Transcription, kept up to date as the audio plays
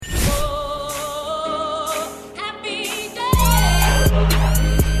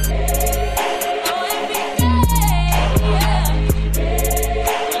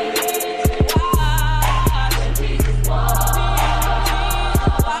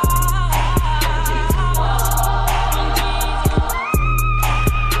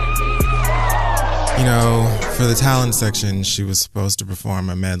For the talent section, she was supposed to perform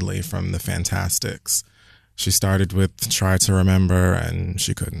a medley from the Fantastics. She started with Try to Remember, and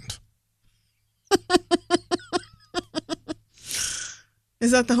she couldn't.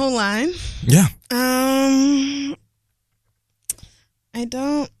 Is that the whole line? Yeah. I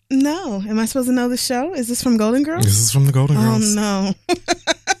don't know. Am I supposed to know the show? Is this from Golden Girls? This is from the Golden Girls. Oh, no.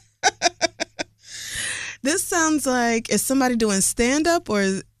 This sounds like, is somebody doing stand-up, or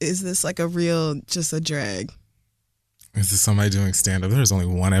is this like just a drag? Is this somebody doing stand-up? There's only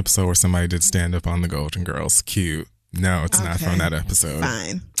one episode where somebody did stand-up on the Golden Girls. Cute. No, it's not from that episode.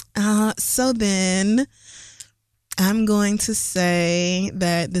 Fine. So then I'm going to say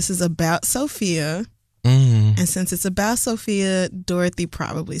that this is about Sophia. And since it's about Sophia, Dorothy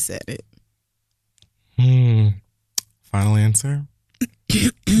probably said it. Final answer?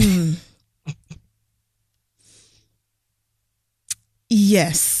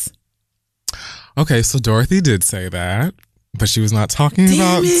 Yes. Okay, so Dorothy did say that, but she was not talking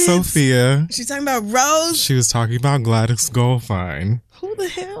about Sophia. She's talking about Rose. She was talking about Gladys Goldfine. Who the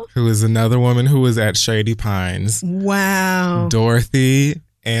hell? Who is another woman who was at Shady Pines. Wow. Dorothy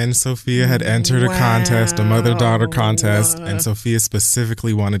and Sophia had entered a contest, a mother-daughter contest, and Sophia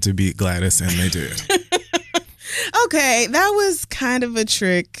specifically wanted to beat Gladys, and they did. Okay, that was kind of a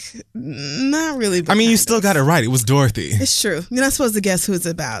trick. Not really. I mean, you still got it right. It was Dorothy. It's true. You're not supposed to guess who it's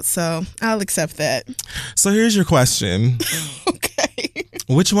about, so I'll accept that. So here's your question. Okay.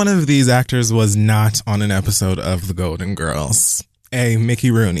 Which one of these actors was not on an episode of The Golden Girls? A.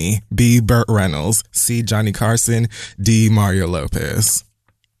 Mickey Rooney. B. Burt Reynolds. C. Johnny Carson. D. Mario Lopez.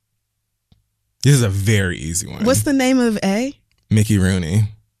 This is a very easy one. What's the name of A? Mickey Rooney.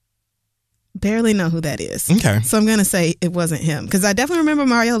 Barely know who that is. Okay. So I'm going to say it wasn't him, because I definitely remember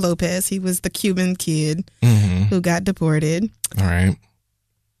Mario Lopez. He was the Cuban kid who got deported. All right.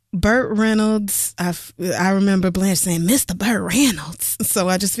 Burt Reynolds, I remember Blanche saying, Mr. Burt Reynolds. So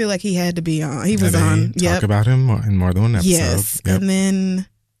I just feel like he had to be on. He was on. Talk about him in more than one episode. Yes. Yep. And then,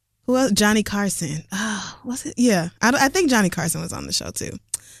 who else? Johnny Carson. Oh, was it? Yeah. I think Johnny Carson was on the show too.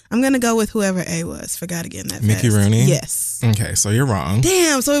 I'm going to go with whoever A was. Forgot again that Mickey fast. Rooney? Yes. Okay, so you're wrong.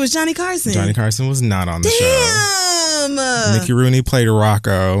 Damn, so it was Johnny Carson. Johnny Carson was not on the show. Damn. Mickey Rooney played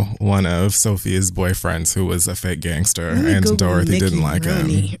Rocco, one of Sophia's boyfriends who was a fake gangster, and Google Dorothy Mickey didn't like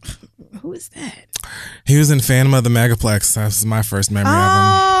Rooney. him. Who is that? He was in Phantom of the Megaplex. That was my first memory of him.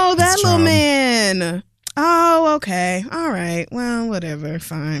 Oh, that little man. Oh, okay. All right. Well, whatever.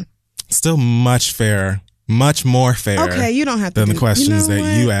 Fine. Still much more fair. Okay, you don't have to than the questions that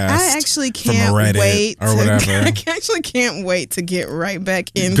you asked. I actually can't from Reddit wait or whatever. I actually can't wait to get right back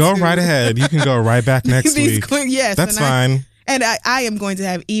into. Go right ahead. You can go right back next week. Yes, that's fine. I am going to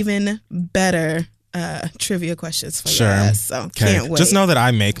have even better trivia questions for you guys. So Okay. can't wait. Just know that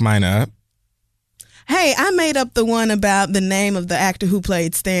I make mine up. Hey, I made up the one about the name of the actor who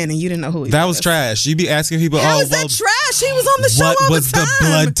played Stan, and you didn't know who he was. That was trash. You be asking people, How is that trash? He was on the show all the time. What was the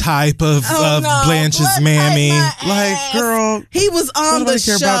blood type of Blanche's mammy? Like, girl. He was on the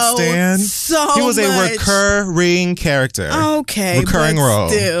show about Stan. so He was much. a recurring character. Okay. Recurring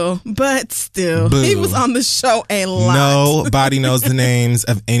role. But still. Boo. He was on the show a lot. Nobody knows the names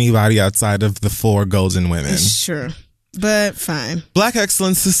of anybody outside of the 4 golden women. Sure. But fine. Black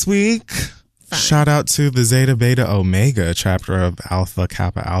Excellence this week. Fine. Shout out to the Zeta Beta Omega chapter of Alpha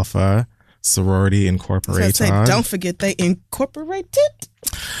Kappa Alpha Sorority Incorporated. Don't forget they incorporated.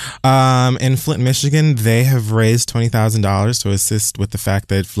 In Flint, Michigan, they have raised $20,000 to assist with the fact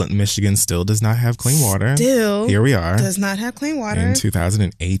that Flint, Michigan still does not have clean water. Here we are. Does not have clean water. In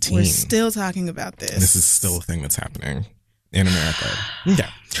 2018. We're still talking about this. This is still a thing that's happening in America. Okay.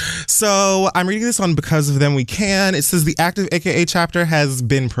 So I'm reading this on Because of Them We Can. It says the Active AKA chapter has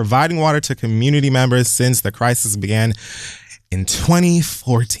been providing water to community members since the crisis began in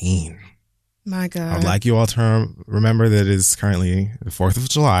 2014. My God. I'd like you all to remember that it is currently the 4th of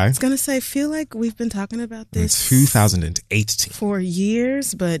July. I was going to say, feel like we've been talking about this in 2018. For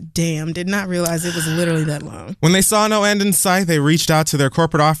years, but damn, did not realize it was literally that long. When they saw no end in sight, they reached out to their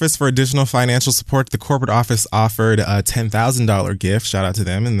corporate office for additional financial support. The corporate office offered a $10,000 gift. Shout out to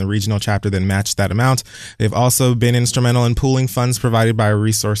them. And the regional chapter then matched that amount. They've also been instrumental in pooling funds provided by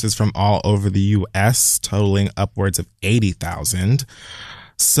resources from all over the U.S., totaling upwards of $80,000.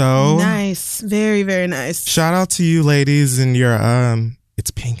 So nice. Very, very nice. Shout out to you ladies and your it's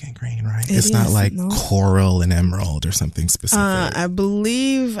pink and green, right? It's not like coral and emerald or something specific. I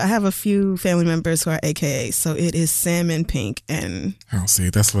believe I have a few family members who are AKA, so it is salmon pink and see,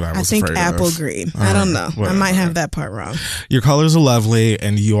 that's what I was afraid of. I think apple green. I don't know. Whatever. I might have that part wrong. Your colors are lovely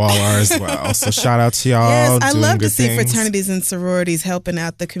and you all are as well. So shout out to y'all. Yes, I love to see things. fraternities and sororities helping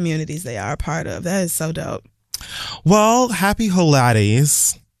out the communities they are a part of. That is so dope. Well, happy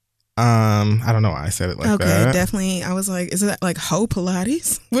Pilates. I don't know why I said it like that. Okay, definitely. I was like, is it like Ho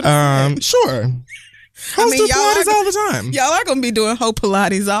Pilates? What is that? Sure. Hoes do Pilates all the time. Y'all are gonna be doing Ho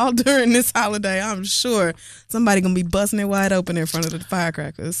Pilates all during this holiday. I'm sure somebody gonna be busting it wide open in front of the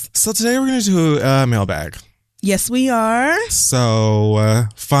firecrackers. So today we're gonna do a mailbag. Yes, we are. So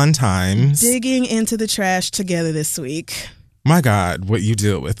fun times. Digging into the trash together this week. My God, what you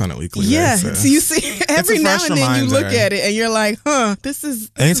deal with on a weekly basis. Yeah, so you see, every now and then you look at it and you're like, this is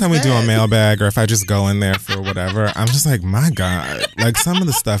anytime we do a mailbag or if I just go in there for whatever, I'm just like, my God, like some of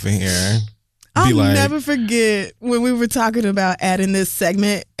the stuff in here. I'll never forget when we were talking about adding this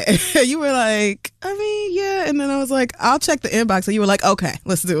segment. You were like, I mean, yeah. And then I was like, I'll check the inbox. And you were like, okay,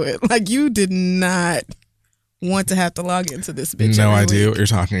 let's do it. Like you did not want to have to log into this bitch. No idea what you're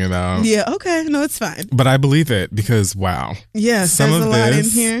talking about. Yeah, okay. No, it's fine. But I believe it because, wow. Yes, some there's of a lot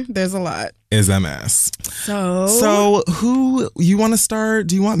this in here. There's a lot. Is a mess. So who, you want to start?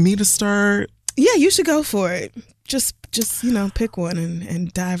 Do you want me to start? Yeah, you should go for it. Just pick one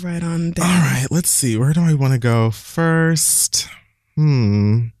and dive right on down. All right, let's see. Where do I want to go first?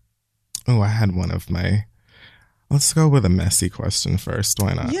 Oh, I had one of my... Let's go with a messy question first.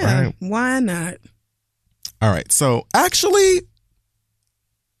 Why not? Yeah, right? Why not? All right, so actually,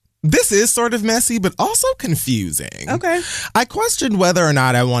 this is sort of messy, but also confusing. Okay. I questioned whether or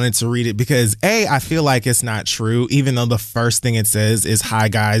not I wanted to read it because A, I feel like it's not true, even though the first thing it says is, hi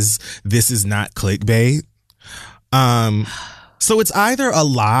guys, this is not clickbait. So it's either a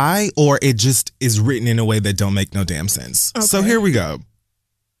lie or it just is written in a way that don't make no damn sense. Okay. So here we go.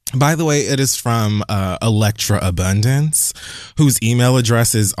 By the way, it is from Electra Abundance, whose email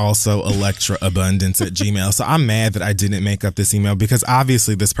address is also electraabundance@gmail. So I'm mad that I didn't make up this email because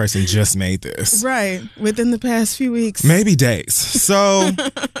obviously this person just made this. Right. Within the past few weeks. Maybe days. So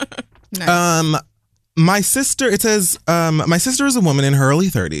nice. my sister, it says, my sister is a woman in her early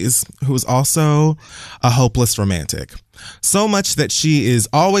 30s who is also a hopeless romantic. So much that she is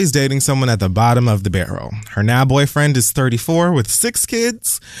always dating someone at the bottom of the barrel. Her now boyfriend is 34 with 6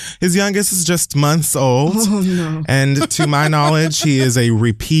 kids. His youngest is just months old. Oh, no. And to my knowledge, he is a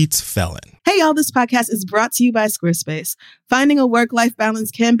repeat felon. Hey, y'all, this podcast is brought to you by Squarespace. Finding a work-life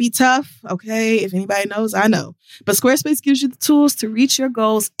balance can be tough, okay? If anybody knows, I know. But Squarespace gives you the tools to reach your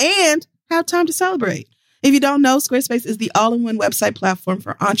goals and have time to celebrate. If you don't know, Squarespace is the all-in-one website platform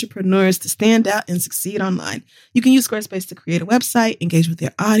for entrepreneurs to stand out and succeed online. You can use Squarespace to create a website, engage with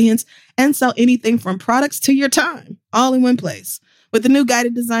your audience, and sell anything from products to your time, all in one place. With the new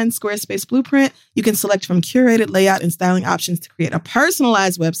guided design Squarespace Blueprint, you can select from curated layout and styling options to create a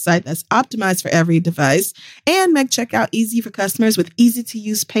personalized website that's optimized for every device and make checkout easy for customers with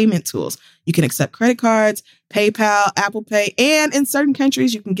easy-to-use payment tools. You can accept credit cards, PayPal, Apple Pay, and in certain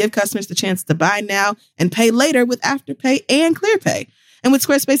countries, you can give customers the chance to buy now and pay later with Afterpay and ClearPay. And with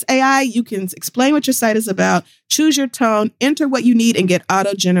Squarespace AI, you can explain what your site is about, choose your tone, enter what you need, and get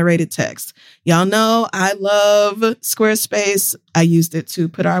auto-generated text. Y'all know I love Squarespace. I used it to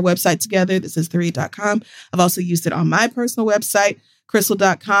put our website together. This is theread.com. I've also used it on my personal website,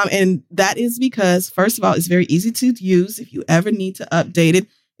 crystal.com. And that is because, first of all, it's very easy to use if you ever need to update it.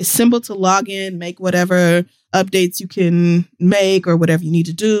 It's simple to log in, make whatever updates you can make or whatever you need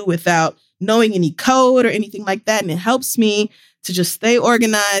to do without knowing any code or anything like that. And it helps me to just stay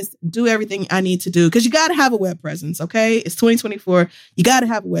organized, do everything I need to do. Because you got to have a web presence, okay? It's 2024. You got to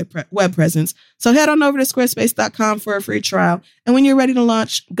have a web presence. So head on over to squarespace.com for a free trial. And when you're ready to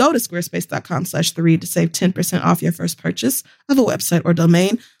launch, go to squarespace.com/theread to save 10% off your first purchase of a website or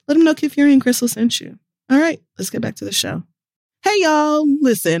domain. Let them know Kid Fury and Crystal sent you. All right, let's get back to the show. Hey, y'all,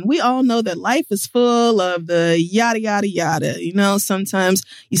 listen, we all know that life is full of the yada, yada, yada. You know, sometimes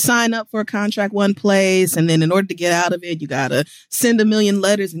you sign up for a contract one place, and then in order to get out of it, you got to send a million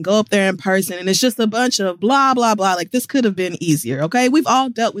letters and go up there in person. And it's just a bunch of blah, blah, blah. Like, this could have been easier, okay? We've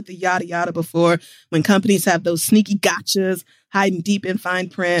all dealt with the yada, yada before when companies have those sneaky gotchas hiding deep in fine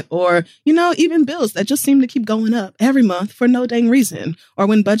print, or, you know, even bills that just seem to keep going up every month for no dang reason. Or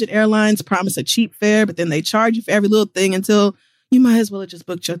when budget airlines promise a cheap fare, but then they charge you for every little thing until you might as well have just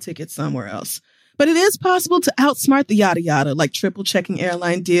booked your ticket somewhere else. But it is possible to outsmart the yada yada, like triple checking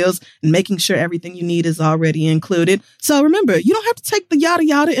airline deals and making sure everything you need is already included. So remember, you don't have to take the yada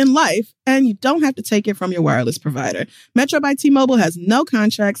yada in life, and you don't have to take it from your wireless provider. Metro by T-Mobile has no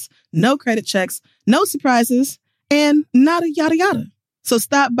contracts, no credit checks, no surprises, and not a yada yada. So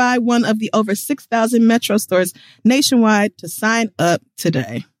stop by one of the over 6,000 Metro stores nationwide to sign up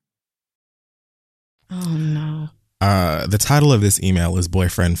today. Oh, no. The title of this email is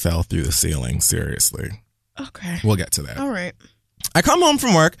Boyfriend Fell Through the Ceiling. Seriously. Okay. We'll get to that. All right. I come home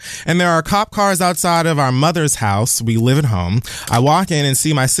from work, and there are cop cars outside of our mother's house. We live at home. I walk in and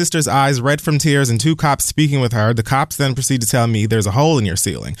see my sister's eyes red from tears and 2 cops speaking with her. The cops then proceed to tell me there's a hole in your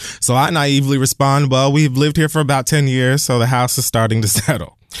ceiling. So I naively respond, well, we've lived here for about 10 years, so the house is starting to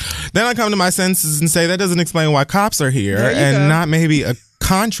settle. Then I come to my senses and say that doesn't explain why cops are here and not maybe a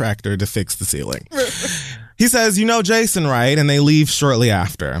contractor to fix the ceiling. He says, you know Jason, right? And they leave shortly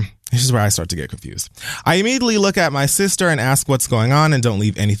after. This is where I start to get confused. I immediately look at my sister and ask what's going on and don't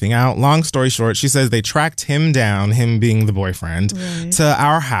leave anything out. Long story short, she says they tracked him down, him being the boyfriend, to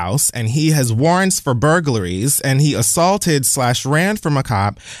our house, and he has warrants for burglaries, and he assaulted/ran from a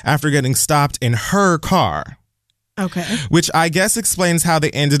cop after getting stopped in her car. Okay. Which I guess explains how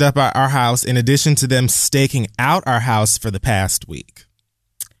they ended up at our house, in addition to them staking out our house for the past week.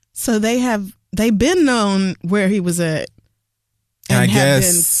 So they've been known where he was at. And I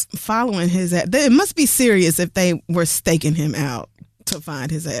guess been following his ass. It must be serious if they were staking him out to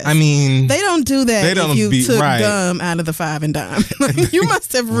find his ass. I mean, they don't do that if you took gum out of the 5 and dime. You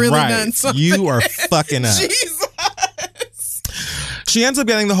must have really done something. You are fucking up. Jesus. She ends up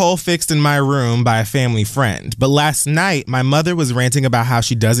getting the hole fixed in my room by a family friend. But last night, my mother was ranting about how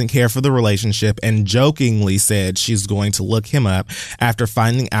she doesn't care for the relationship and jokingly said she's going to look him up after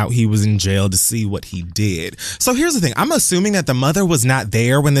finding out he was in jail to see what he did. So here's the thing. I'm assuming that the mother was not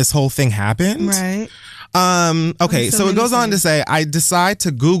there when this whole thing happened. Right. Okay, so it goes on to say, I decide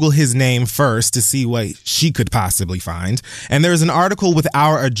to Google his name first to see what she could possibly find. And there's an article with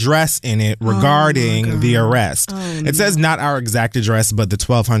our address in it regarding the arrest. It says not our exact address, but the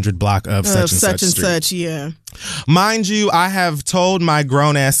 1200 block of such and such street. Yeah. Mind you, I have told my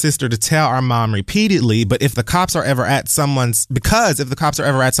grown-ass sister to tell our mom repeatedly, but if the cops are ever at someone's house,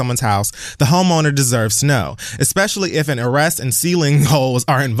 the homeowner deserves to know, especially if an arrest and ceiling holes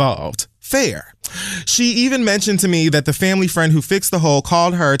are involved. Fair. She even mentioned to me that the family friend who fixed the hole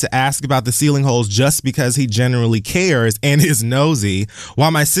called her to ask about the ceiling holes just because he generally cares and is nosy,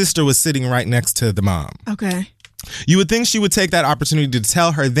 while my sister was sitting right next to the mom. Okay. You would think she would take that opportunity to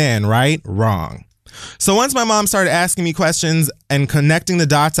tell her then, right? Wrong. So once my mom started asking me questions and connecting the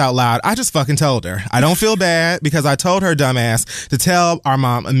dots out loud, I just fucking told her. I don't feel bad because I told her dumbass to tell our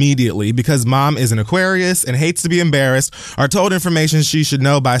mom immediately because mom is an Aquarius and hates to be embarrassed or told information she should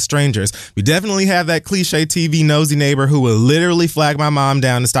know by strangers. We definitely have that cliche TV nosy neighbor who will literally flag my mom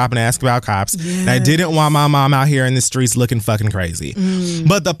down to stop and ask about cops. Yes. And I didn't want my mom out here in the streets looking fucking crazy.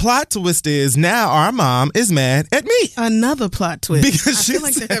 But the plot twist is now our mom is mad at me. Another plot twist. Because I feel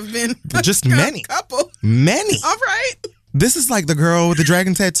like there have been just many. Many. All right. This is like the girl with the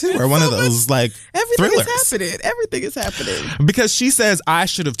dragon tattoo or one of those like thrillers. Everything is happening. Because she says I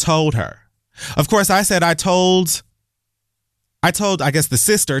should have told her. Of course, I said I told, I guess, the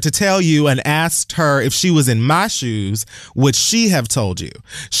sister to tell you and asked her if she was in my shoes, would she have told you?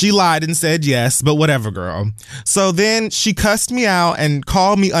 She lied and said yes, but whatever, girl. So then she cussed me out and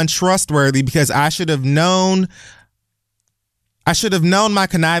called me untrustworthy because I should have known my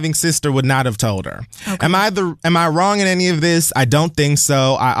conniving sister would not have told her. Okay. Am I wrong in any of this? I don't think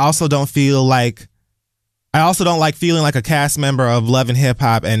so. I also don't like feeling like a cast member of Love and Hip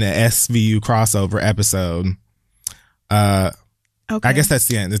Hop and an SVU crossover episode. Okay. I guess that's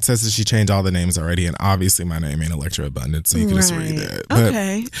the end. It says that she changed all the names already, and obviously my name ain't Electra Abundance, so you can just read it. But,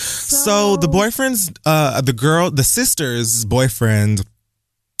 okay. So the boyfriend's, the sister's boyfriend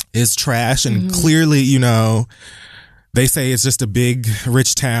is trash, and clearly, you know, they say it's just a big,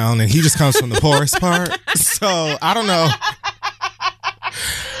 rich town, and he just comes from the poorest part. So I don't know.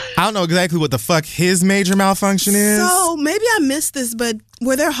 I don't know exactly what the fuck his major malfunction is. So maybe I missed this, but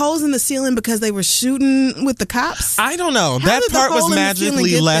were there holes in the ceiling because they were shooting with the cops? I don't know. That part was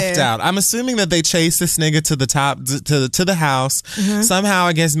magically left out. I'm assuming that they chased this nigga to the top, to the house. Somehow,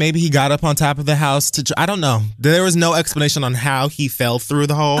 I guess maybe he got up on top of the house. I don't know. There was no explanation on how he fell through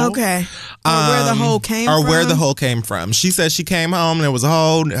the hole. Okay. Or where the hole came from. Or where the hole came from. She said she came home and there was a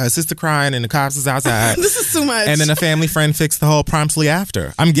hole, her sister crying, and the cops was outside. This is too much. And then a family friend fixed the hole promptly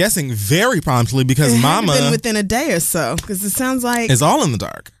after. I'm guessing very promptly because mama... been within a day or so, because it sounds like... It's all in the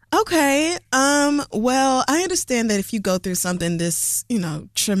dark. Okay. Well, I understand that if you go through something this,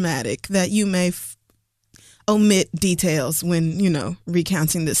 traumatic, that you may omit details when,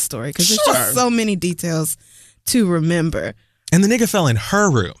 recounting this story, because there's just so many details to remember. And the nigga fell in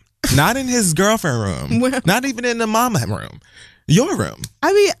her room, not in his girlfriend room, not even in the mama room. Your room.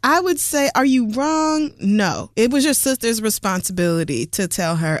 I mean, I would say, are you wrong? No. It was your sister's responsibility to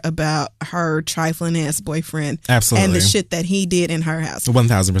tell her about her trifling ass boyfriend. Absolutely. And the shit that he did in her house.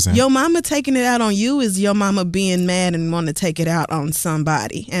 1000%. Your mama taking it out on you is your mama being mad and want to take it out on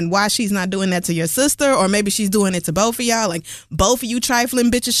somebody. And why she's not doing that to your sister, or maybe she's doing it to both of y'all, like both of you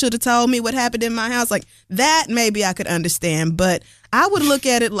trifling bitches should have told me what happened in my house. Like that maybe I could understand. But I would look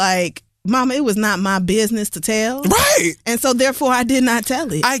at it like, Mama, it was not my business to tell. Right. And so therefore I did not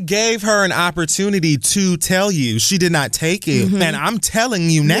tell it. I gave her an opportunity to tell you. She did not take it. And I'm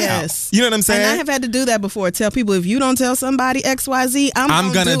telling you now. Yes. You know what I'm saying? And I have had to do that before. Tell people, if you don't tell somebody XYZ,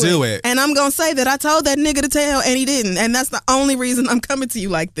 I'm going to do it. And I'm going to say that I told that nigga to tell and he didn't. And that's the only reason I'm coming to you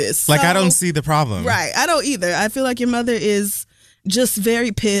like this. Like, I don't see the problem. Right. I don't either. I feel like your mother is just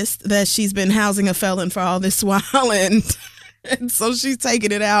very pissed that she's been housing a felon for all this while. And so she's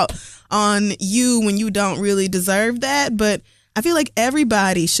taking it out on you when you don't really deserve that. But I feel like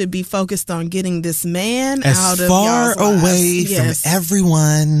everybody should be focused on getting this man out of far away from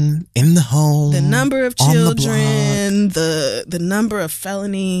everyone in the home. The number of children, the number of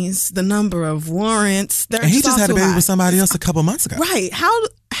felonies, the number of warrants. And he just had a baby with somebody else a couple months ago. Right.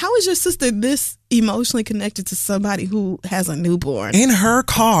 How is your sister this emotionally connected to somebody who has a newborn? In her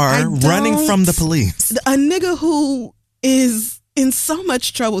car, running from the police. A nigga who is in so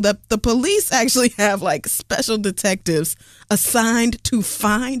much trouble that the police actually have like special detectives assigned to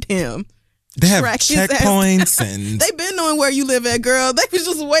find him. They have checkpoints and they've been knowing where you live at, girl. They was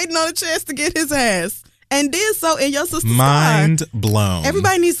just waiting on a chance to get his ass. And did so in your sister's mind car. Blown.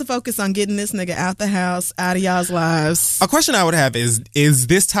 Everybody needs to focus on getting this nigga out the house, out of y'all's lives. A question I would have is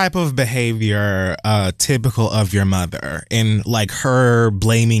this type of behavior typical of your mother, in like her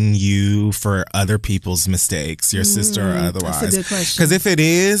blaming you for other people's mistakes, your sister or otherwise? That's a good question. Because if it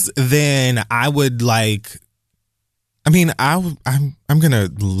is, then I would like. I mean, I'm gonna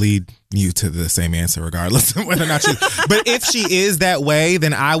lead you to the same answer regardless of whether or not she. But if she is that way,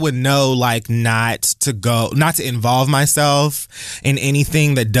 then I would know like not to involve myself in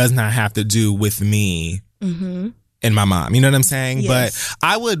anything that does not have to do with me and my mom. You know what I'm saying? Yes. But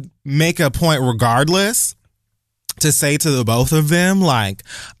I would make a point regardless to say to the both of them, like,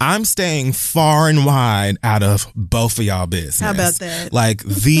 I'm staying far and wide out of both of y'all business. How about that? Like,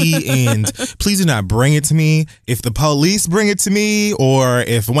 the end. Please do not bring it to me. If the police bring it to me, or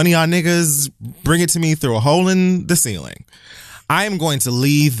if one of y'all niggas bring it to me through a hole in the ceiling, I am going to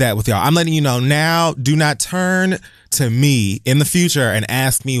leave that with y'all. I'm letting you know now, do not turn to me in the future and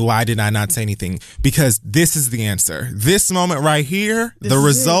ask me why did I not say anything, because this is the answer. This moment right here, the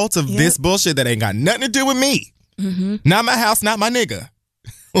result of this bullshit that ain't got nothing to do with me. Not my house, not my nigga.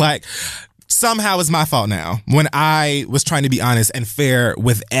 Like, somehow it's my fault now when I was trying to be honest and fair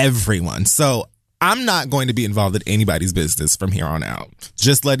with everyone. So I'm not going to be involved in anybody's business from here on out.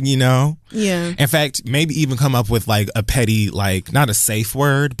 Just letting you know. Yeah. In fact, maybe even come up with like a petty, like not a safe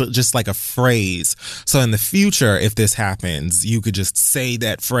word, but just like a phrase. So in the future, if this happens, you could just say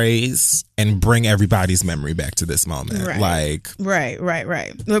that phrase and bring everybody's memory back to this moment. Right. Like, right.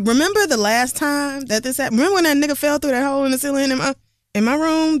 Remember the last time that this happened? Remember when that nigga fell through that hole in the ceiling in my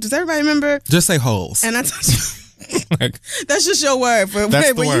room? Does everybody remember? Just say holes. And I like, that's just your word for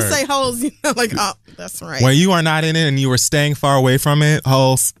when you say holes, you know, like, oh, that's right. When you are not in it and you are staying far away from it,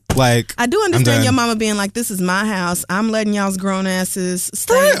 holes, like, I do understand your mama being like, this is my house. I'm letting y'all's grown asses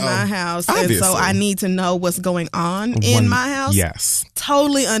stay in my house. Obviously. And so I need to know what's going on in my house. Yes.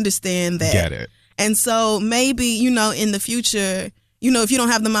 Totally understand that. Get it. And so maybe, you know, in the future, you know, if you don't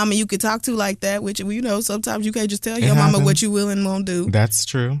have the mama you could talk to like that, which, you know, sometimes you can't just tell your mama what you will and won't do. That's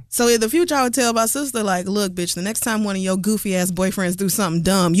true. So in the future, I would tell my sister, like, look, bitch, the next time one of your goofy ass boyfriends do something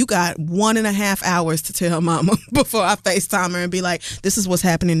dumb, you got 1.5 hours to tell mama before I FaceTime her and be like, this is what's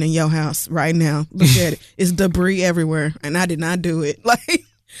happening in your house right now. Look at it. It's debris everywhere. And I did not do it. Like,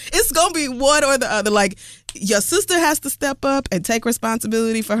 it's going to be one or the other. Like, your sister has to step up and take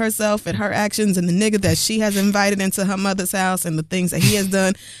responsibility for herself and her actions and the nigga that she has invited into her mother's house and the things that he has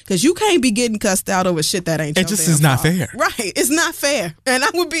done. Because you can't be getting cussed out over shit that ain't your damn fault. It just is not fair. Right. It's not fair. And I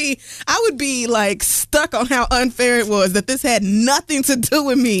would be like stuck on how unfair it was, that this had nothing to do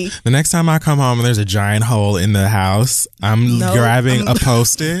with me. The next time I come home and there's a giant hole in the house, I'm grabbing a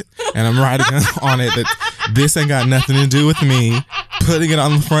Post-it and I'm writing on it that this ain't got nothing to do with me. putting it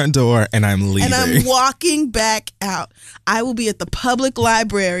on the front door, and I'm leaving. And I'm walking back out. I will be at the public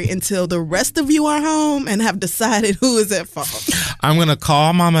library until the rest of you are home and have decided who is at fault. I'm going to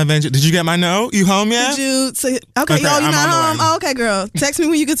call Mama eventually. Did you get my note? You home yet? Did you say, okay, you're not home? Oh, okay, girl. Text me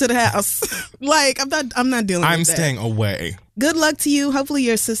when you get to the house. Like, I'm not dealing with that. I'm staying away. Good luck to you. Hopefully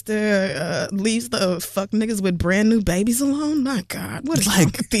your sister leaves the fuck niggas with brand new babies alone. My God. What is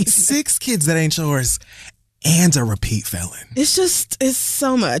like these 6 kids that ain't yours and a repeat felon. It's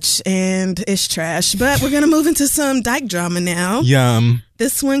so much and it's trash. But we're going to move into some dyke drama now. Yum.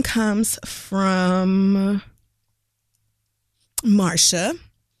 This one comes from Marsha.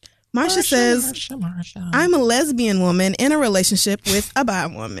 Marsha says, I'm a lesbian woman in a relationship with a bi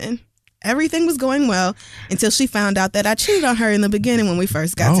woman. Everything was going well until she found out that I cheated on her in the beginning when we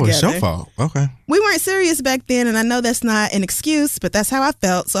first got together. Oh, it's your fault. Okay. We weren't serious back then, and I know that's not an excuse, but that's how I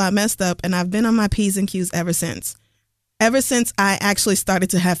felt, so I messed up, and I've been on my P's and Q's ever since. Ever since I actually started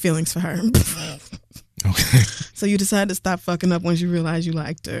to have feelings for her. Okay. So you decided to stop fucking up once you realized you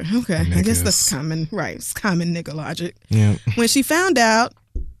liked her. Okay. I guess that's common, right? It's common nigga logic. Yeah. When she found out,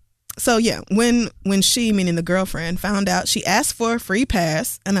 so yeah, when she, meaning the girlfriend, found out, she asked for a free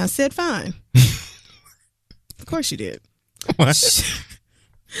pass, and I said fine. Of course she did. What?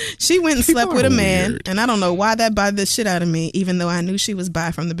 She went and slept with a man, weird. and I don't know why that bothered the shit out of me, even though I knew she was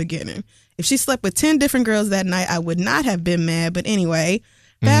bi from the beginning. If she slept with 10 different girls that night, I would not have been mad. But anyway,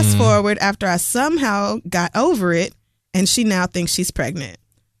 fast forward after I somehow got over it, and she now thinks she's pregnant.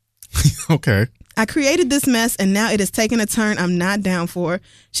 Okay. I created this mess, and now it has taken a turn I'm not down for.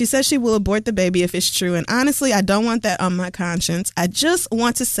 She says she will abort the baby if it's true, and honestly, I don't want that on my conscience. I just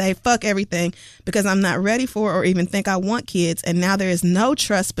want to say fuck everything because I'm not ready for or even think I want kids, and now there is no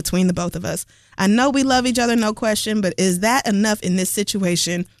trust between the both of us. I know we love each other, no question, but is that enough in this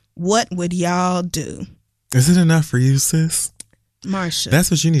situation? What would y'all do? Is it enough for you, sis? Marsha.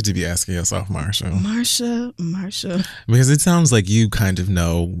 That's what you need to be asking yourself, Marsha. Marsha. Because it sounds like you kind of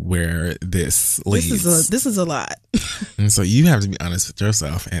know where this leads. This is a lot. And so you have to be honest with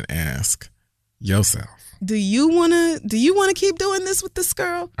yourself and ask yourself. Do you wanna keep doing this with this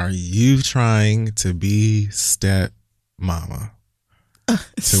girl? Are you trying to be step mama? To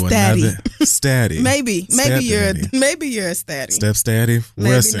Statty. Another statty. Maybe you're a statty. Step statty. Maybe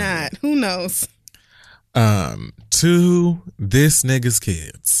Listen. not. Who knows? To this nigga's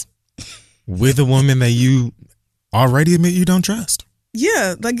kids with a woman that you already admit you don't trust.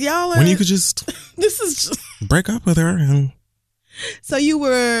 Yeah, like y'all are. When you could just this is just, break up with her and so you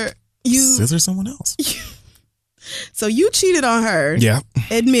scissor someone else. So you cheated on her. Yep.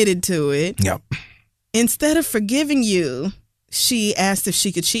 Admitted to it. Yep. Instead of forgiving you, she asked if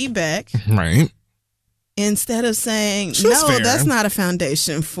she could cheat back. Right. Instead of saying, She was no, fair. that's not a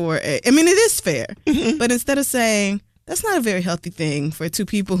foundation for it. I mean, it is fair. Mm-hmm. But instead of saying, that's not a very healthy thing for two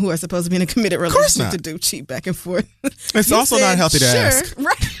people who are supposed to be in a committed relationship not. to do, cheat back and forth. It's You also said, not healthy to ask.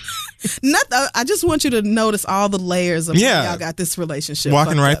 Right. I just want you to notice all the layers of how y'all got this relationship.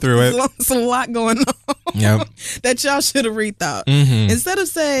 Walking right through it. There's a lot going on. Yep. That y'all should have rethought. Mm-hmm. Instead of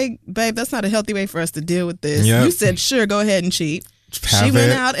saying, babe, that's not a healthy way for us to deal with this, Yep. you said, sure, go ahead and cheat. Have She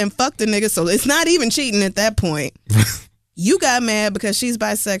went it. out and fucked a nigga, so it's not even cheating at that point. You got mad because she's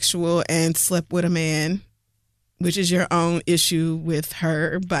bisexual and slept with a man, which is your own issue with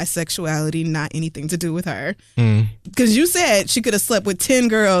her bisexuality, not anything to do with her. Because you said she could have slept with 10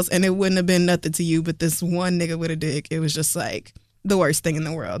 girls and it wouldn't have been nothing to you, but this one nigga with a dick, it was just like the worst thing in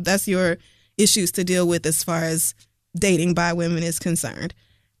the world. That's your issues to deal with as far as dating bi women is concerned.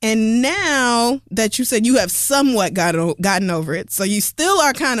 And now that you said you have somewhat gotten over it, so you still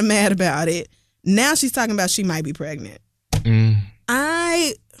are kind of mad about it, now she's talking about she might be pregnant.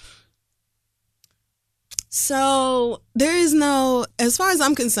 So there is no, as far as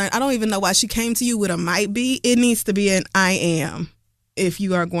I'm concerned, I don't even know why she came to you with a might be. It needs to be an I am if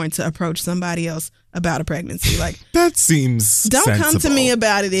you are going to approach somebody else about a pregnancy. Like, That seems don't come to sensible. me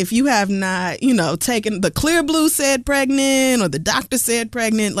about it if you have not, taken the Clear Blue said pregnant or the doctor said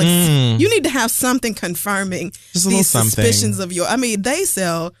pregnant. Like, you need to have something confirming Just a little these something. suspicions of they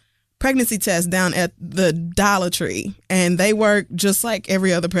sell pregnancy tests down at the Dollar Tree, and they work just like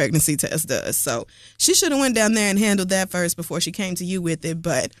every other pregnancy test does. So she should have went down there and handled that first before she came to you with it.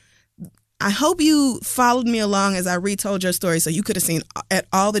 But I hope you followed me along as I retold your story, so you could have seen at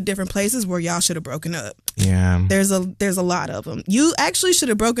all the different places where y'all should have broken up. Yeah. There's a lot of them. You actually should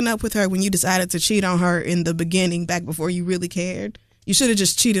have broken up with her when you decided to cheat on her in the beginning, back before you really cared. You should have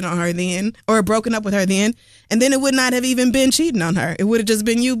just cheated on her then, or broken up with her then, and then it would not have even been cheating on her. It would have just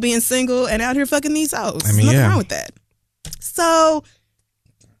been you being single and out here fucking these hoes. Nothing wrong with that. So,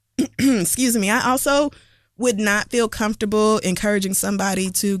 excuse me, I also would not feel comfortable encouraging somebody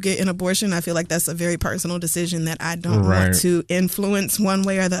to get an abortion. I feel like that's a very personal decision that I don't want to influence one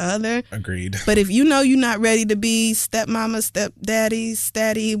way or the other. Agreed. But if you know you're not ready to be stepmama, stepdaddy,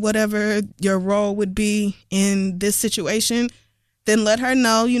 statty, whatever your role would be in this situation, then let her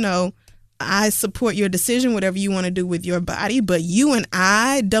know, you know, I support your decision, whatever you want to do with your body, but you and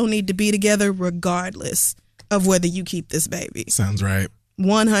I don't need to be together regardless of whether you keep this baby. Sounds right.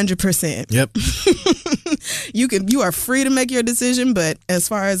 100%. Yep. You are free to make your decision, but as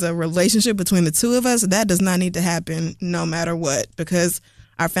far as a relationship between the two of us, that does not need to happen no matter what, because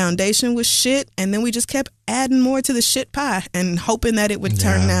our foundation was shit, and then we just kept adding more to the shit pie and hoping that it would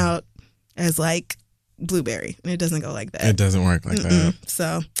turn out as like blueberry. And it doesn't go like that. It doesn't work like that.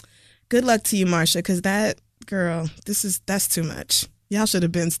 So good luck to you, Marsha, because that girl, that's too much. Y'all should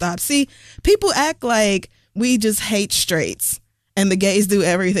have been stopped. See, people act like we just hate straights and the gays do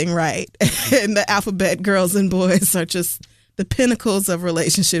everything right. And the alphabet girls and boys are just the pinnacles of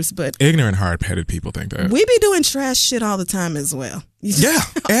relationships. But ignorant, hard-headed people think that. We be doing trash shit all the time as well. Yeah,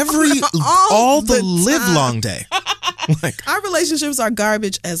 all the live long day. Like, our relationships are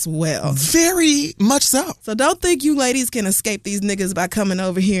garbage as well. Very much so. So don't think you ladies can escape these niggas by coming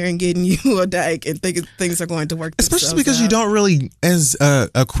over here and getting you a dyke and thinking things are going to work. Especially because you don't really, as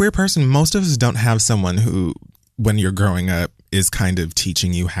a queer person, most of us don't have someone who, when you're growing up, is kind of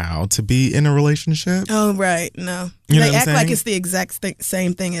teaching you how to be in a relationship. Oh, right. No. They act like it's the exact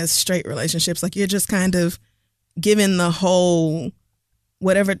same thing as straight relationships. Like you're just kind of given the whole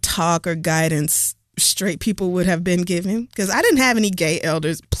whatever talk or guidance straight people would have been given. Because I didn't have any gay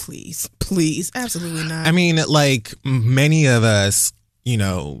elders. Please, absolutely not. I mean, like many of us, you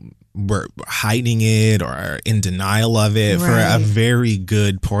know, were hiding it or in denial of it for a very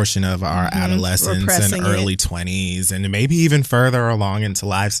good portion of our adolescence and early 20s and maybe even further along into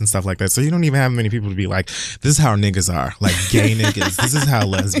lives and stuff like that. So you don't even have many people to be like, this is how niggas are, like gay niggas. This is how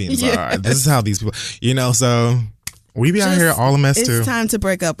lesbians are. This is how these people, you know, so we be out here all a mess too. It's time to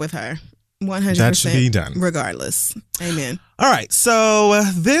break up with her. 100%. That should be done. Regardless. Amen. All right. So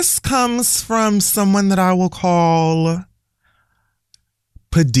this comes from someone that I will call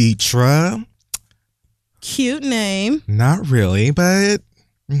Peditra. Cute name. Not really, but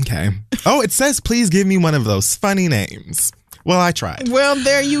okay. Oh, it says, please give me one of those funny names. Well, I tried. Well,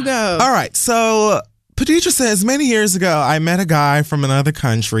 there you go. All right. So Peditra says, many years ago, I met a guy from another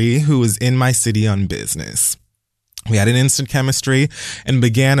country who was in my city on business. We had an instant chemistry and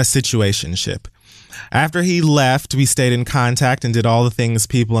began a situationship. After he left, we stayed in contact and did all the things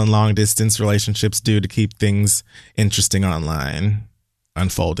people in long distance relationships do to keep things interesting online.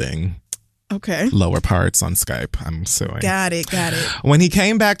 Unfolding. Okay. Lower parts on Skype. I'm suing. Got it. When he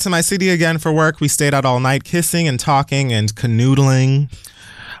came back to my city again for work, we stayed out all night kissing and talking and canoodling.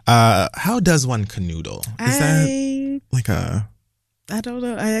 How does one canoodle? Is that like a... I don't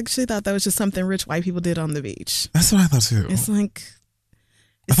know. I actually thought that was just something rich white people did on the beach. That's what I thought too. It's like...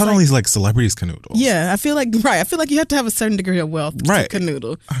 I thought all these like celebrities canoodle. Yeah, I feel like you have to have a certain degree of wealth to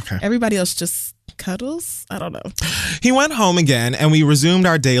canoodle. Okay. Everybody else just cuddles. I don't know. He went home again and we resumed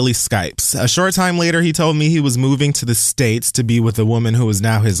our daily Skypes. A short time later, he told me he was moving to the States to be with a woman who was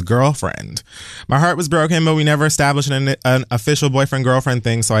now his girlfriend. My heart was broken, but we never established an official boyfriend-girlfriend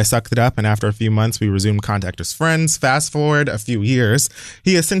thing, so I sucked it up, and after a few months, we resumed contact as friends. Fast forward a few years.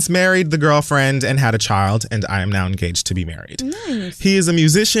 He has since married the girlfriend and had a child, and I am now engaged to be married. Nice. He is a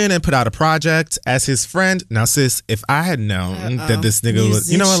musician and put out a project as his friend. Now, sis, if I had known that this nigga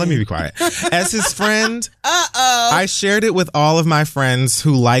was... You know what? Let me be quiet. As his friend, I shared it with all of my friends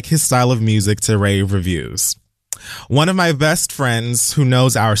who like his style of music to rave reviews. One of my best friends who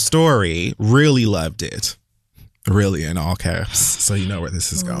knows our story really loved it. Really, in all caps, so you know where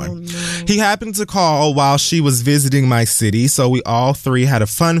this is going. No. He happened to call while she was visiting my city, so we all three had a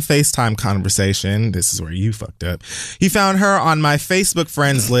fun FaceTime conversation. This is where you fucked up. He found her on my Facebook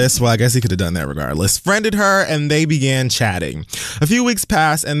friends list. Well, I guess he could have done that regardless. Friended her, and they began chatting. A few weeks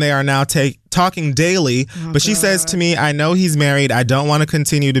passed, and they are now talking daily, but she says to me, I know he's married. I don't want to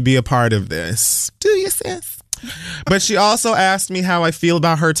continue to be a part of this. Do you, sis? But she also asked me how I feel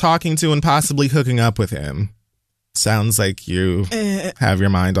about her talking to and possibly hooking up with him. Sounds like you have your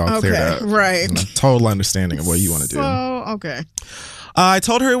mind all cleared up. Right. And a total understanding of what you want to do. Okay. I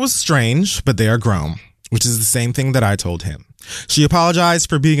told her it was strange, but they are grown, which is the same thing that I told him. She apologized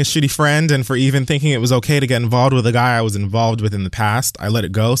for being a shitty friend and for even thinking it was okay to get involved with a guy I was involved with in the past. I let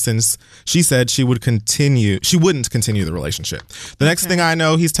it go since she said she wouldn't continue the relationship. The next thing I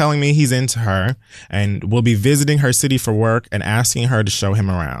know, he's telling me he's into her and will be visiting her city for work and asking her to show him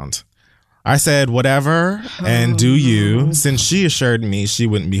around. I said, whatever, and do you, since she assured me she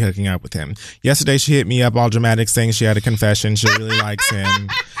wouldn't be hooking up with him. Yesterday, she hit me up all dramatic saying she had a confession. She really likes him,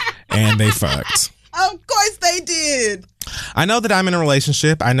 and they fucked. Of course they did. I know that I'm in a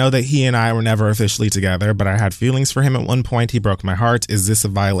relationship. I know that he and I were never officially together, but I had feelings for him at one point. He broke my heart. Is this a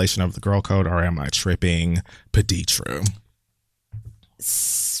violation of the girl code, or am I tripping? Peditra.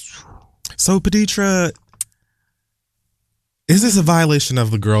 So, Peditra, is this a violation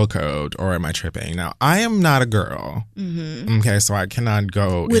of the girl code, or am I tripping? Now, I am not a girl. Mm-hmm. Okay, so I cannot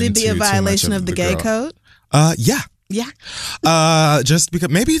go. Would it be a violation of the gay code? Yeah. Yeah. Just because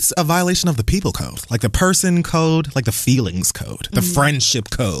maybe it's a violation of the people code, like the person code, like the feelings code, the friendship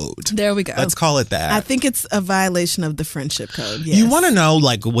code. There we go. Let's call it that. I think it's a violation of the friendship code. Yes. You want to know,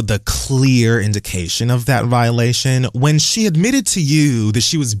 like, what the clear indication of that violation? When she admitted to you that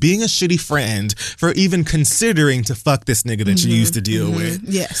she was being a shitty friend for even considering to fuck this nigga that you used to deal with.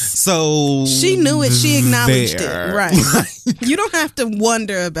 Yes. So she knew it. She acknowledged it. Right. You don't have to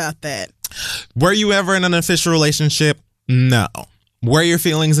wonder about that. Were you ever in an official relationship? No. Were your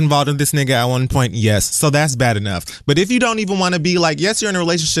feelings involved in this nigga at one point? Yes. So that's bad enough. But if you don't even want to be like, yes, you're in a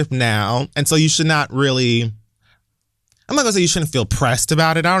relationship now, and so you should not really, I'm not gonna say you shouldn't feel pressed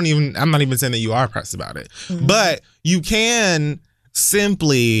about it. I'm not even saying that you are pressed about it. Mm-hmm. But you can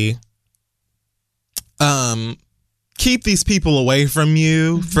simply keep these people away from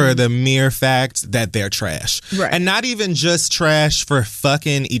you for the mere fact that they're trash. Right. And not even just trash for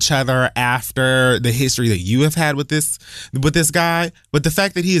fucking each other after the history that you have had with this guy, but the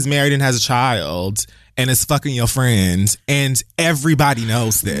fact that he is married and has a child and is fucking your friends, and everybody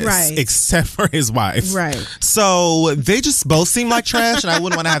knows this, right, except for his wife. Right. So they just both seem like trash, and I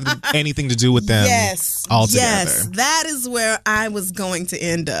wouldn't want to have anything to do with them altogether. Yes, that is where I was going to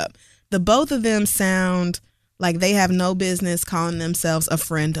end up. The both of them sound like they have no business calling themselves a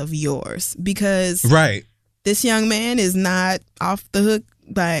friend of yours, because this young man is not off the hook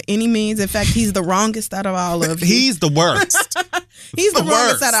by any means. In fact, he's the wrongest out of all of you. He's the worst. He's the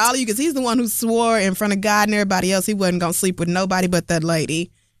wrongest out of all of you, because he's the one who swore in front of God and everybody else he wasn't going to sleep with nobody but that lady.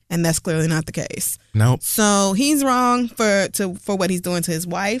 And that's clearly not the case. Nope. So he's wrong for what he's doing to his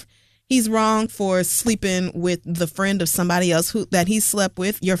wife. He's wrong for sleeping with the friend of somebody else that he slept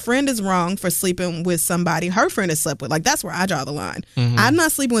with. Your friend is wrong for sleeping with somebody her friend has slept with. Like, that's where I draw the line. Mm-hmm. I'm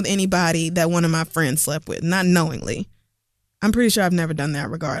not sleeping with anybody that one of my friends slept with, not knowingly. I'm pretty sure I've never done that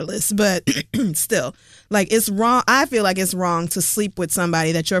regardless. But still, like, it's wrong. I feel like it's wrong to sleep with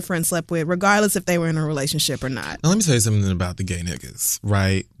somebody that your friend slept with, regardless if they were in a relationship or not. Now, let me tell you something about the gay niggas,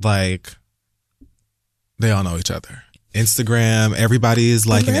 right? Like, they all know each other. Instagram, everybody is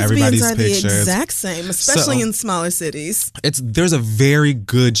liking everybody's pictures. The exact same, especially in smaller cities. There's a very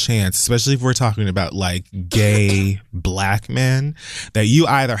good chance, especially if we're talking about like gay black men, that you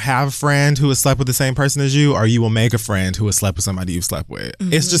either have a friend who has slept with the same person as you, or you will make a friend who has slept with somebody you've slept with.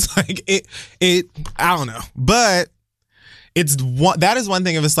 Mm-hmm. It's just like it. I don't know, but that is one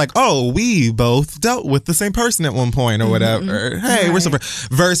thing if it's like, oh, we both dealt with the same person at one point or whatever. Mm-hmm. Hey, we're super.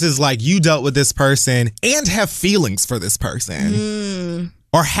 Versus like you dealt with this person and have feelings for this person.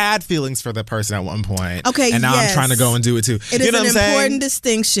 Or had feelings for the person at one point. Okay, and now I'm trying to go and do it too. It is an important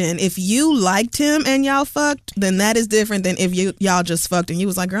distinction. If you liked him and y'all fucked, then that is different than if y'all just fucked and you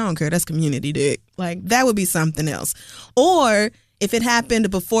was like, girl, I don't care, that's community dick. Like, that would be something else. Or if it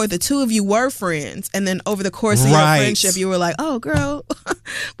happened before the two of you were friends, and then over the course of your friendship, you were like, oh, girl,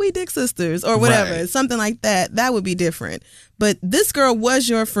 we dick sisters, or whatever, something like that, that would be different. But this girl was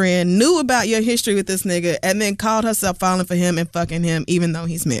your friend, knew about your history with this nigga, and then called herself falling for him and fucking him, even though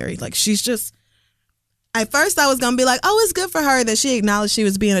he's married. Like, she's just... At first, I was going to be like, oh, it's good for her that she acknowledged she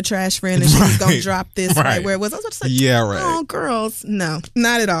was being a trash friend and she was going to drop this right where it was. I was about to say, oh, girls. No,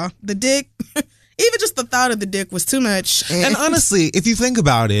 not at all. The dick... Even just the thought of the dick was too much. And honestly, if you think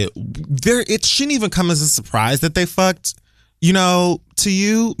about it, it shouldn't even come as a surprise that they fucked, to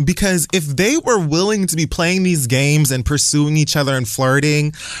you. Because if they were willing to be playing these games and pursuing each other and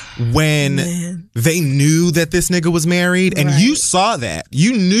flirting when they knew that this nigga was married, and you saw that,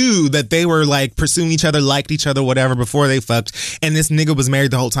 you knew that they were like pursuing each other, liked each other, whatever, before they fucked, and this nigga was married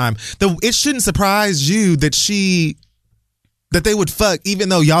the whole time, it shouldn't surprise you that they would fuck even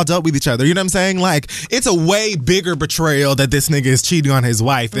though y'all dealt with each other. You know what I'm saying? Like, it's a way bigger betrayal that this nigga is cheating on his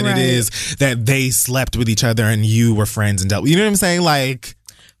wife than it is that they slept with each other and you were friends and dealt with. You know what I'm saying? Like,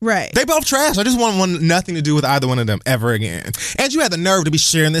 they both trash. I just want nothing to do with either one of them ever again. And you had the nerve to be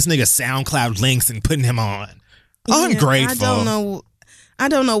sharing this nigga SoundCloud links and putting him on. Ungrateful. I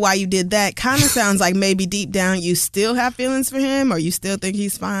don't know why you did that. Kind of sounds like maybe deep down you still have feelings for him, or you still think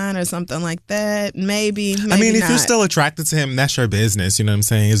he's fine or something like that. Maybe I mean, if not. you're still attracted to him, that's your business. You know what I'm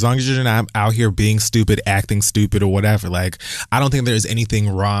saying? As long as you're not out here being stupid, acting stupid or whatever. Like, I don't think there's anything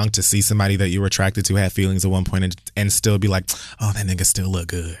wrong to see somebody that you were attracted to have feelings at one point and still be like, oh, that nigga still look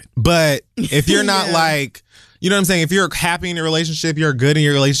good. But if you're not like, you know what I'm saying? If you're happy in your relationship, you're good in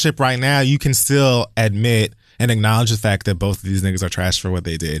your relationship right now, you can still admit and acknowledge the fact that both of these niggas are trash for what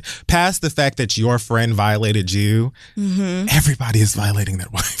they did. Past the fact that your friend violated you, everybody is violating their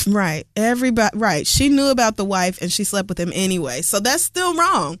wife. Right. Everybody. Right. She knew about the wife and she slept with him anyway. So that's still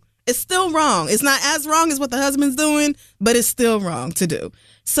wrong. It's still wrong. It's not as wrong as what the husband's doing, but it's still wrong to do.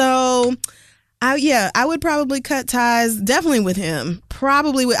 So, I would probably cut ties definitely with him.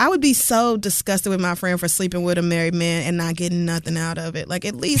 I would be so disgusted with my friend for sleeping with a married man and not getting nothing out of it. Like,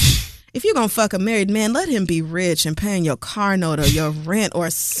 at least... If you're going to fuck a married man, let him be rich and paying your car note or your rent or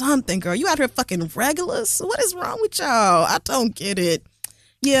something, girl. You out here fucking regulars? What is wrong with y'all? I don't get it.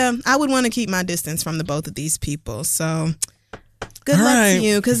 Yeah, I would want to keep my distance from the both of these people. So good luck to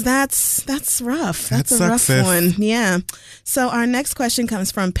you, because that's rough. That's a rough one. Yeah. So our next question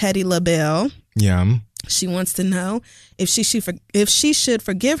comes from Petty LaBelle. Yeah. She wants to know if she should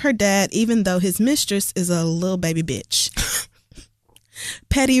forgive her dad even though his mistress is a little baby bitch.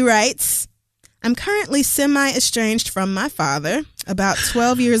 Petty writes, I'm currently semi-estranged from my father. About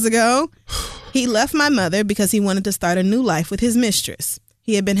 12 years ago, he left my mother because he wanted to start a new life with his mistress.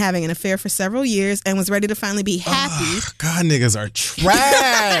 He had been having an affair for several years and was ready to finally be happy. God, niggas are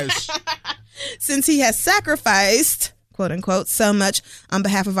trash. Since he has sacrificed, quote unquote, so much on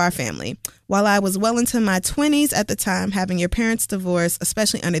behalf of our family. While I was well into my 20s at the time, having your parents divorce,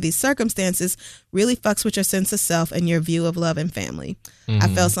 especially under these circumstances, really fucks with your sense of self and your view of love and family. I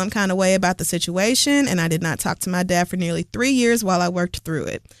felt some kind of way about the situation, and I did not talk to my dad for nearly 3 years while I worked through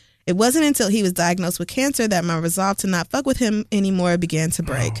it. It wasn't until he was diagnosed with cancer that my resolve to not fuck with him anymore began to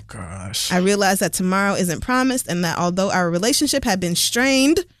break. Oh, gosh. I realized that tomorrow isn't promised, and that although our relationship had been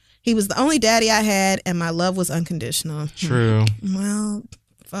strained, he was the only daddy I had, and my love was unconditional. True. Well,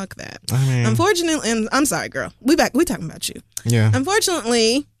 fuck that. I mean, unfortunately, and I'm sorry, girl. We talking about you. Yeah.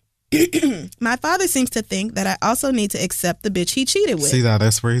 Unfortunately, my father seems to think that I also need to accept the bitch he cheated with. See,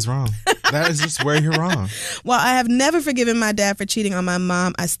 that's where he's wrong. That is just where you're wrong. While I have never forgiven my dad for cheating on my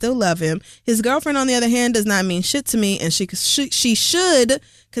mom, I still love him. His girlfriend, on the other hand, does not mean shit to me, and she should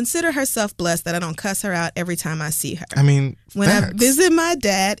consider herself blessed that I don't cuss her out every time I see her. I mean, when I visit my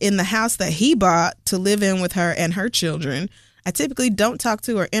dad in the house that he bought to live in with her and her children, I typically don't talk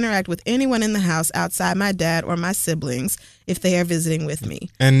to or interact with anyone in the house outside my dad or my siblings if they are visiting with me.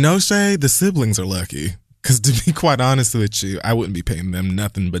 And no shade, the siblings are lucky. Because to be quite honest with you, I wouldn't be paying them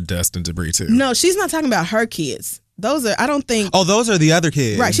nothing but dust and debris too. No, she's not talking about her kids. Those are, I don't think. Oh, those are the other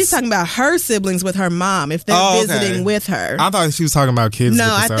kids. Right. She's talking about her siblings with her mom if they're visiting with her. I thought she was talking about kids. No,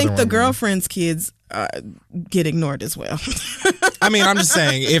 I think the girlfriend's kids get ignored as well. I mean, I'm just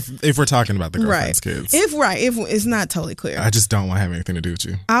saying if we're talking about the girlfriend's kids. If it's not totally clear. I just don't want to have anything to do with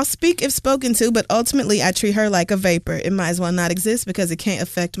you. I'll speak if spoken to, but ultimately I treat her like a vapor. It might as well not exist because it can't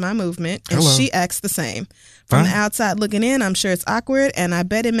affect my movement. And she acts the same. From the outside looking in, I'm sure it's awkward, and I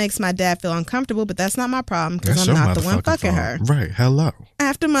bet it makes my dad feel uncomfortable, but that's not my problem because I'm not the one fucking her. Right. Hello.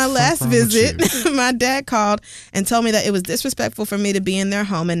 After my last visit, my dad called and told me that it was disrespectful for me to be in their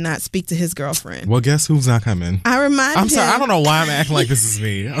home and not speak to his girlfriend. Well, guess who's not coming? I'm sorry. I don't know why I'm acting like this is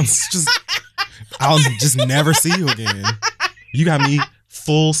me. I'll just never see you again. You got me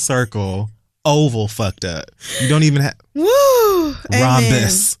full circle, oval fucked up. You don't even have... Woo!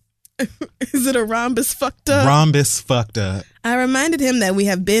 Rhombus. Is it a rhombus fucked up? Rhombus fucked up. I reminded him that we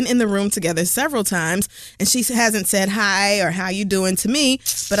have been in the room together several times, and she hasn't said hi or how you doing to me,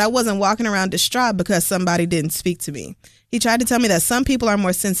 but I wasn't walking around distraught because somebody didn't speak to me. He tried to tell me that some people are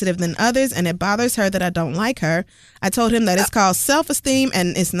more sensitive than others, and it bothers her that I don't like her. I told him that it's called self-esteem,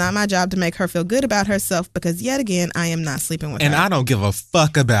 and it's not my job to make her feel good about herself because, yet again, I am not sleeping with her. And I don't give a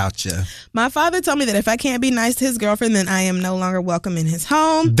fuck about you. My father told me that if I can't be nice to his girlfriend, then I am no longer welcome in his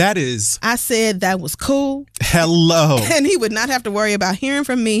home. That is... I said that was cool. Hello. And he would not have to worry about hearing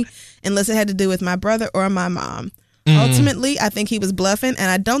from me unless it had to do with my brother or my mom. Ultimately, I think he was bluffing,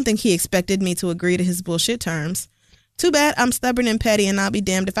 and I don't think he expected me to agree to his bullshit terms. Too bad I'm stubborn and petty, and I'll be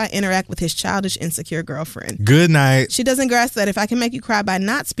damned if I interact with his childish, insecure girlfriend. Good night. She doesn't grasp that if I can make you cry by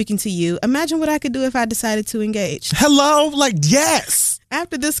not speaking to you, imagine what I could do if I decided to engage. Hello? Like, yes.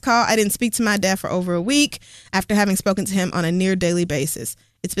 After this call, I didn't speak to my dad for over a week after having spoken to him on a near daily basis.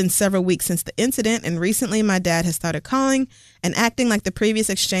 It's been several weeks since the incident, and recently my dad has started calling and acting like the previous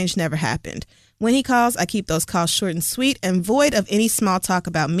exchange never happened. When he calls, I keep those calls short and sweet and void of any small talk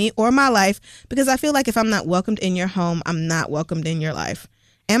about me or my life because I feel like if I'm not welcomed in your home, I'm not welcomed in your life.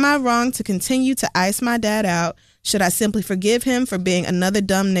 Am I wrong to continue to ice my dad out? Should I simply forgive him for being another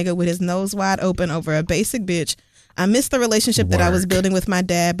dumb nigga with his nose wide open over a basic bitch? I miss the relationship that I was building with my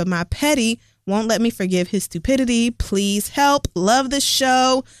dad, but my petty won't let me forgive his stupidity. Please help. Love the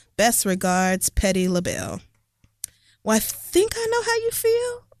show. Best regards, Petty LaBelle. Well, I think I know how you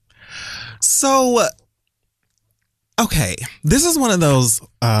feel. So, okay, this is one of those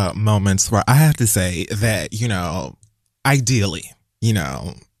moments where I have to say that, you know, ideally, you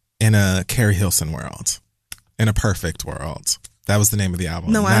know, in a Carrie Hilson world, in a perfect world. That was the name of the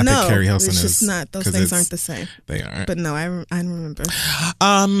album. No, not I know. That Carrie Hilson it's is, just not. Those things aren't the same. They aren't. But no, I remember.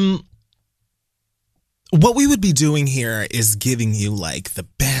 What we would be doing here is giving you like the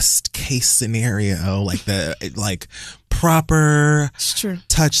best case scenario, like the proper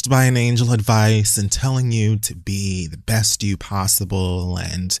touched by an angel advice and telling you to be the best you possible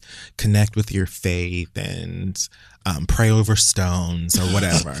and connect with your faith and pray over stones or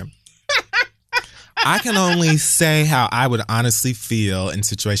whatever. I can only say how I would honestly feel in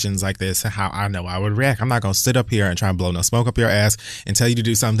situations like this and how I know I would react. I'm not going to sit up here and try and blow no smoke up your ass and tell you to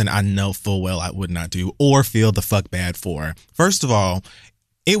do something I know full well I would not do or feel the fuck bad for. First of all,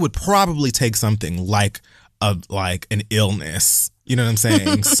 it would probably take something like an illness, you know what I'm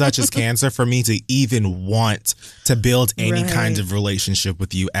saying, such as cancer, for me to even want to build any kind of relationship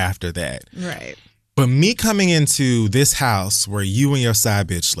with you after that. Right. But me coming into this house where you and your side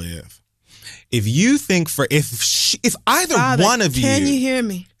bitch live, if you think if either Father, one of can you hear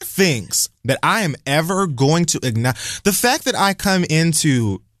me? Thinks that I am ever going to acknowledge the fact that I come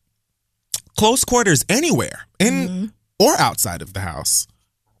into close quarters anywhere in or outside of the house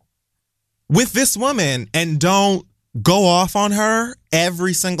with this woman and don't go off on her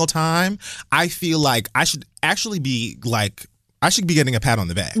every single time, I feel like I should actually be like, I should be getting a pat on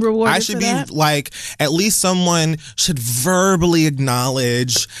the back. Rewarded I should be that? like, at least someone should verbally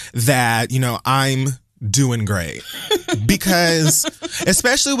acknowledge that, you know, I'm doing great. Because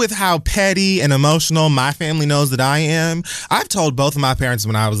especially with how petty and emotional my family knows that I am, I've told both of my parents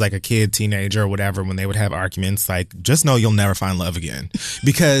when I was like a kid, teenager, or whatever, when they would have arguments, like, just know you'll never find love again.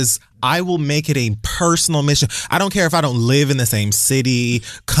 Because I will make it a personal mission. I don't care if I don't live in the same city,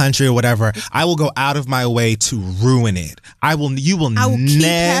 country, or whatever. I will go out of my way to ruin it. I will keep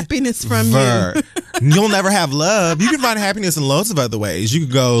happiness from you. You'll never have love. You can find happiness in loads of other ways. You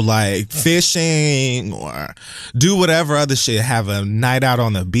could go like fishing or do whatever other shit. Have a night out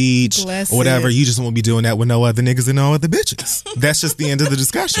on the beach or whatever. You just won't be doing that with no other niggas and no other bitches. That's just the end of the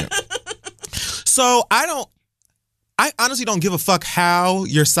discussion. So I honestly don't give a fuck how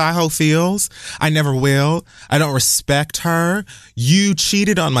your side-hoe feels. I never will. I don't respect her. You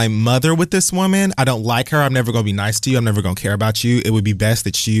cheated on my mother with this woman. I don't like her. I'm never going to be nice to you. I'm never going to care about you. It would be best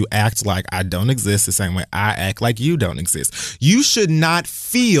that you act like I don't exist the same way I act like you don't exist. You should not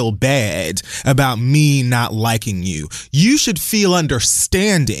feel bad about me not liking you. You should feel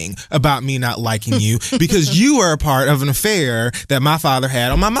understanding about me not liking you because you are a part of an affair that my father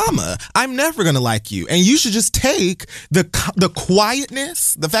had on my mama. I'm never going to like you. And you should just take the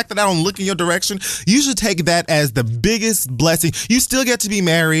quietness, the fact that I don't look in your direction, you should take that as the biggest blessing. You still get to be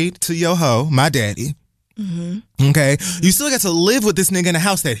married to your hoe, my daddy. Mm-hmm. Okay? You still get to live with this nigga in a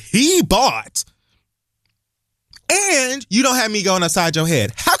house that he bought. And you don't have me going upside your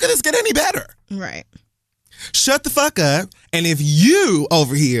head. How could this get any better? Right. Shut the fuck up. And if you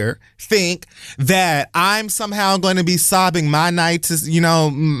over here think that I'm somehow going to be sobbing my night to, you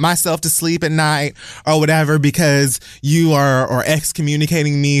know, myself to sleep at night or whatever because you are or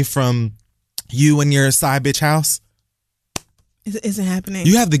excommunicating me from you and your side bitch house. It isn't happening.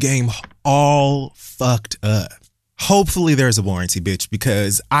 You have the game all fucked up. Hopefully there's a warranty, bitch,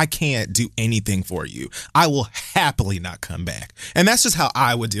 because I can't do anything for you. I will happily not come back. And that's just how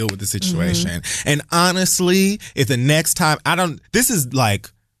I would deal with the situation. Mm-hmm. And honestly, if the next time this is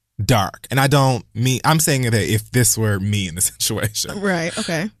like dark and I'm saying that if this were me in the situation. Right.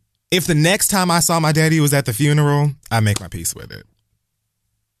 Okay. If the next time I saw my daddy was at the funeral, I make my peace with it.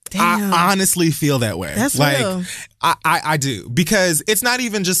 Damn. I honestly feel that way. That's like, real. I do, because it's not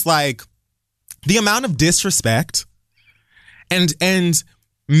even just like the amount of disrespect. And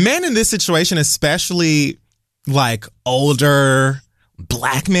men in this situation, especially like older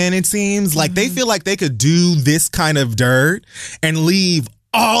black men, it seems like they feel like they could do this kind of dirt and leave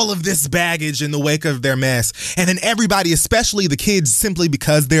all of this baggage in the wake of their mess. And then everybody, especially the kids, simply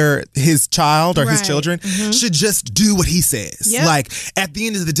because they're his child or his children, should just do what he says. Yep. Like, at the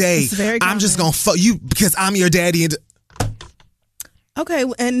end of the day, I'm just going to fuck you because I'm your daddy. And Okay,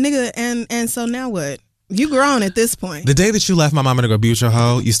 and nigga, and so now what? You grown at this point. The day that you left my mama to go be with your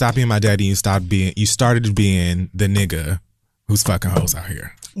hoe, you stopped being my daddy. You started being the nigga who's fucking hoes out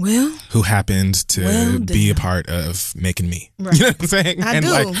here. Well, who happened to be a part of making me. Right. You know what I'm saying? I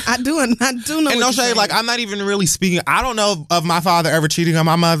do know. And no shade, like I'm not even really speaking. I don't know of my father ever cheating on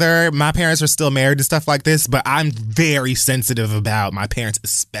my mother. My parents are still married and stuff like this, but I'm very sensitive about my parents,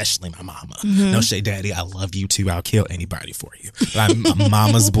 especially my mama. Mm-hmm. No shade, daddy. I love you too. I'll kill anybody for you. I'm a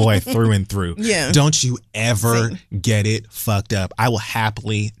mama's boy through and through. Yeah. Don't you ever get it fucked up. I will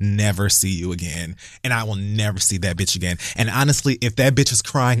happily never see you again, and I will never see that bitch again. And honestly, if that bitch is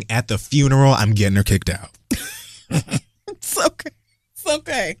crying at the funeral, I'm getting her kicked out. It's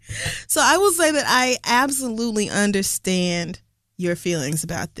okay. So I will say that I absolutely understand your feelings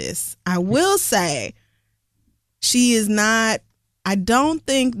about this. I will say I don't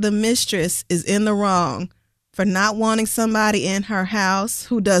think the mistress is in the wrong for not wanting somebody in her house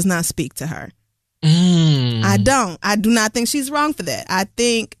who does not speak to her. I do not think she's wrong for that. I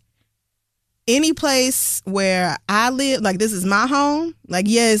think any place where I live, like this is my home, like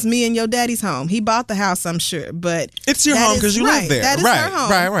yeah, it's me and your daddy's home. He bought the house, I'm sure, but it's your home because you live there. That is her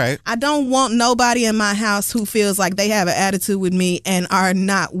home. Right. I don't want nobody in my house who feels like they have an attitude with me and are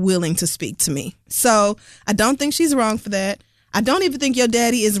not willing to speak to me. So I don't think she's wrong for that. I don't even think your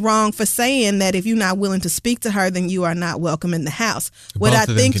daddy is wrong for saying that if you're not willing to speak to her, then you are not welcome in the house. What I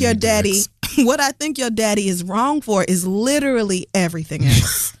think your daddy is wrong for is literally everything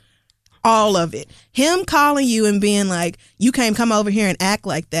else. All of it. Him calling you and being like, you can't come over here and act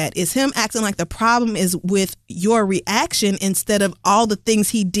like that, is him acting like the problem is with your reaction instead of all the things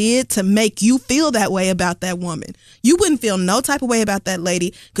he did to make you feel that way about that woman. You wouldn't feel no type of way about that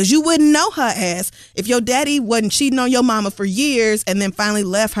lady because you wouldn't know her ass if your daddy wasn't cheating on your mama for years and then finally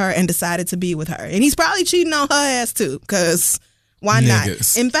left her and decided to be with her. And he's probably cheating on her ass too, because why not?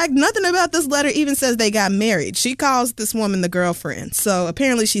 In fact, nothing about this letter even says they got married. She calls this woman the girlfriend. So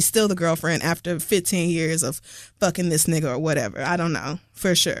apparently she's still the girlfriend after 15 years of fucking this nigga or whatever. I don't know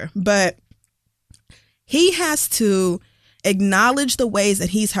for sure. But he has to acknowledge the ways that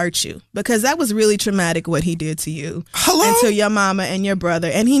he's hurt you, because that was really traumatic what he did to you and to your mama and your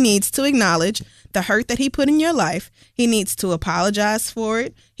brother. And he needs to acknowledge the hurt that he put in your life. He needs to apologize for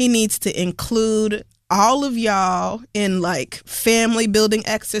it. He needs to include all of y'all in like family building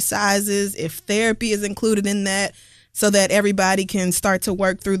exercises, if therapy is included in that, so that everybody can start to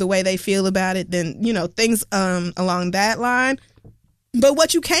work through the way they feel about it, then, you know, things along that line. But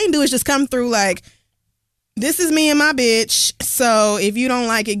what you can't do is just come through like, this is me and my bitch, so if you don't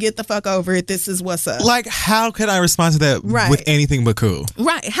like it, get the fuck over it. This is what's up. Like, how could I respond to that with anything but cool?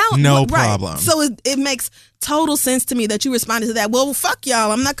 Right. No problem. So it makes total sense to me that you responded to that. Well, fuck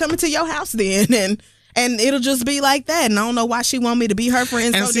y'all. I'm not coming to your house then. And it'll just be like that. And I don't know why she want me to be her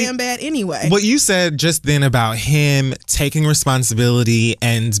friend so damn bad anyway. What you said just then about him taking responsibility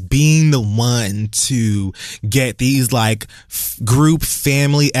and being the one to get these like group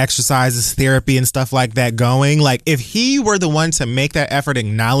family exercises, therapy and stuff like that going. Like if he were the one to make that effort,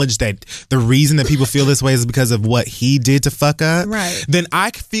 acknowledge that the reason that people feel this way is because of what he did to fuck up. Right. Then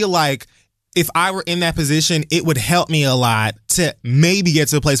I feel like if I were in that position, it would help me a lot to maybe get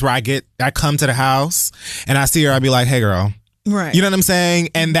to a place where I come to the house and I see her, I'd be like, hey girl. Right. You know what I'm saying?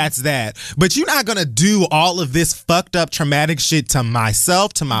 And that's that. But you're not going to do all of this fucked up traumatic shit to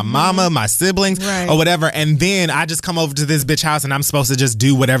myself, to my mama, my siblings, or whatever. And then I just come over to this bitch house and I'm supposed to just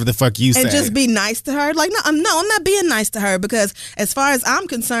do whatever the fuck you say. And just be nice to her. Like, no, I'm not being nice to her, because as far as I'm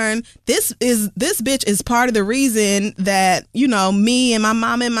concerned, this bitch is part of the reason that, you know, me and my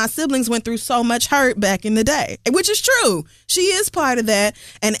mama and my siblings went through so much hurt back in the day, which is true. She is part of that.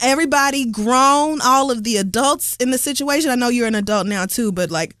 And everybody grown, all of the adults in the situation. I know you're an adult now too,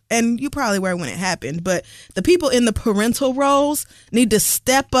 but like, and you probably were when it happened, but the people in the parental roles need to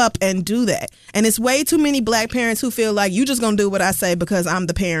step up and do that. And it's way too many black parents who feel like you just gonna do what I say because I'm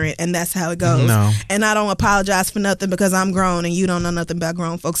the parent and that's how it goes. No. And I don't apologize for nothing because I'm grown and you don't know nothing about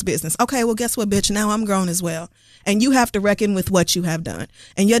grown folks' business. Okay, well guess what, bitch? Now I'm grown as well. And you have to reckon with what you have done.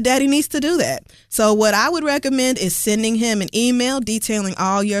 And your daddy needs to do that. So what I would recommend is sending him an email detailing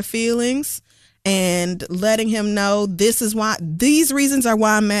all your feelings and letting him know these reasons are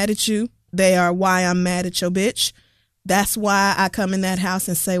why I'm mad at you. They are why I'm mad at your bitch. That's why I come in that house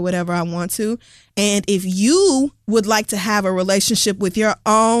and say whatever I want to. And if you would like to have a relationship with your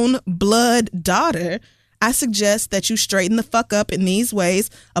own blood daughter, I suggest that you straighten the fuck up in these ways,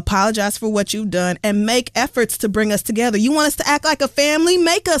 apologize for what you've done, and make efforts to bring us together. You want us to act like a family?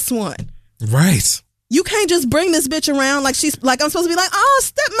 Make us one. Right. You can't just bring this bitch around like she's like I'm supposed to be like, oh,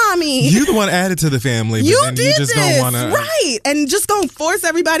 stepmommy. You the one added to the family, but you then did you just this, don't want to. right? And just gonna force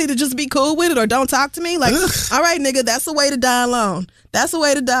everybody to just be cool with it or don't talk to me. Like, all right, nigga, that's the way to die alone. That's the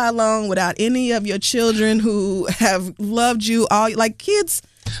way to die alone without any of your children who have loved you all. Like kids.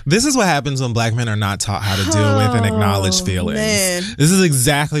 This is what happens when black men are not taught how to deal with and acknowledge feelings. Man. This is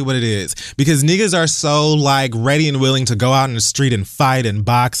exactly what it is. Because niggas are so like ready and willing to go out in the street and fight and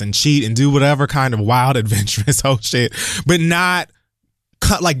box and cheat and do whatever kind of wild adventurous whole shit, but not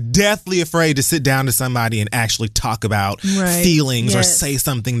like deathly afraid to sit down to somebody and actually talk about feelings or say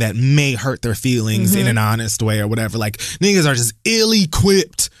something that may hurt their feelings in an honest way or whatever. Like niggas are just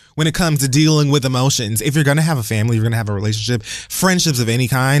ill-equipped when it comes to dealing with emotions. If you're going to have a family, you're going to have a relationship, friendships of any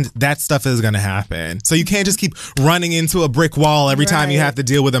kind, that stuff is going to happen. So you can't just keep running into a brick wall every time you have to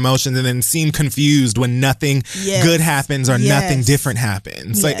deal with emotions and then seem confused when nothing good happens or nothing different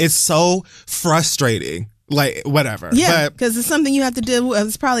happens. Like it's so frustrating. Like, whatever. Yeah, because it's something you have to deal with.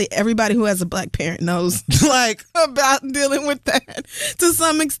 It's probably everybody who has a black parent knows like about dealing with that to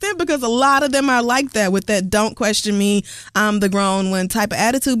some extent, because a lot of them are like that with that don't question me, I'm the grown one type of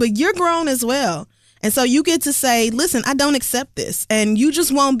attitude. But you're grown as well. And so you get to say, listen, I don't accept this. And you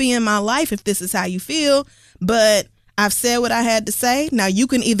just won't be in my life if this is how you feel. But I've said what I had to say. Now you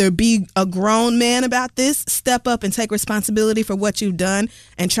can either be a grown man about this, step up and take responsibility for what you've done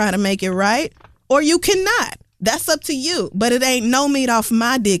and try to make it right. Or you cannot. That's up to you. But it ain't no meat off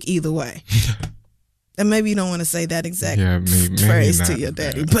my dick either way. And maybe you don't want to say that exact phrase to your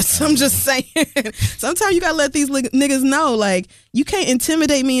daddy. But I'm just saying, sometimes you got to let these niggas know, like, you can't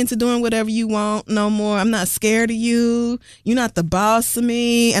intimidate me into doing whatever you want no more. I'm not scared of you. You're not the boss of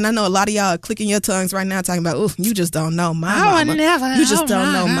me. And I know a lot of y'all are clicking your tongues right now talking about, ooh, you just don't know my mama. You just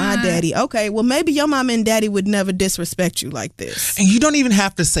don't know my daddy. Okay, well, maybe your mama and daddy would never disrespect you like this. And you don't even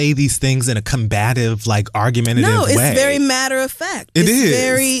have to say these things in a combative, like, argumentative way. No, it's very matter of fact. It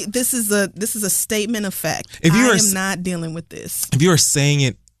is. This is a statement of fact. If you I am not dealing with this. If you are saying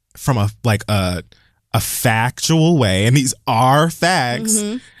it from a factual way, and these are facts,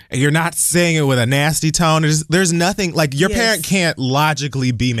 and you're not saying it with a nasty tone, there's nothing, like, your parent can't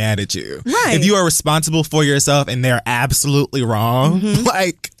logically be mad at you. Right. If you are responsible for yourself and they're absolutely wrong,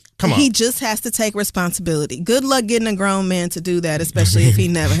 like, come on. He just has to take responsibility. Good luck getting a grown man to do that, especially if he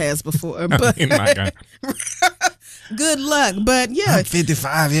never has before. But my God. Good luck. But yeah. I'm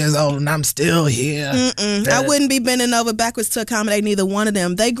 55 years old and I'm still here. I wouldn't be bending over backwards to accommodate neither one of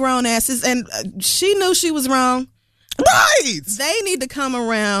them. They grown asses, and she knew she was wrong. Right. They need to come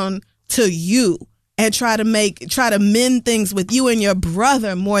around to you and try to mend things with you and your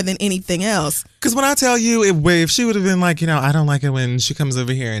brother more than anything else. Because when I tell you, if she would have been like, I don't like it when she comes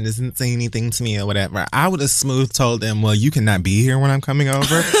over here and doesn't say anything to me or whatever, I would have smooth told them, well, you cannot be here when I'm coming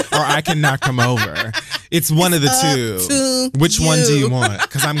over, or I cannot come over. It's one of the two. Which one do you want?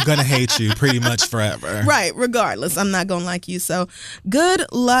 Because I'm going to hate you pretty much forever. Right. Regardless, I'm not going to like you. So good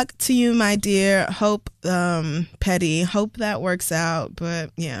luck to you, my dear. Hope, Petty, hope that works out.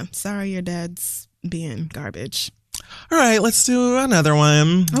 But yeah, sorry your dad's being garbage. All right, let's do another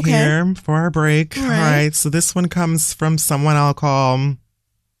one here for our break. All right, so this one comes from someone I'll call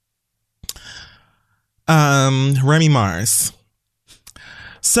Remy Mars.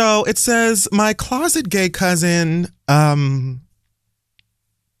 So it says, my closet gay cousin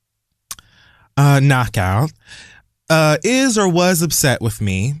Knockout is or was upset with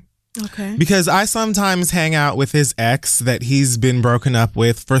me. Okay. Because I sometimes hang out with his ex that he's been broken up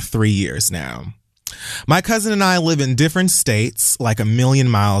with for 3 years now. My cousin and I live in different states, like 1,000,000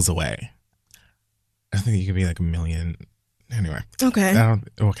 miles away. I think you could be like 1,000,000. Anyway. Okay.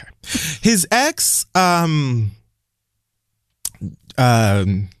 Okay. His ex, I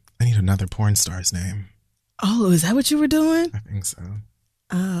need another porn star's name. Oh, is that what you were doing? I think so.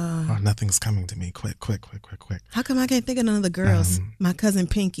 Oh, nothing's coming to me. Quick. How come I can't think of none of the girls? My cousin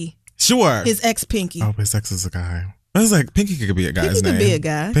Pinky. Sure. His ex Pinky. Oh, his ex is a guy. I was like, Pinky could be a guy's name. Pinky could be a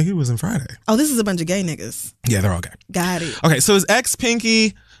guy. Pinky was in Friday. Oh, this is a bunch of gay niggas. Yeah, they're all gay. Got it. Okay, so his ex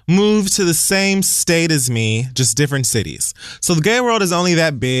Pinky moved to the same state as me, just different cities. So the gay world is only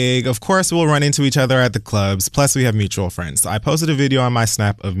that big. Of course, we'll run into each other at the clubs. Plus, we have mutual friends. So I posted a video on my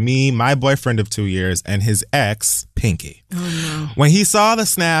Snap of me, my boyfriend of 2 years, and his ex, Pinky. Oh, no. When he saw the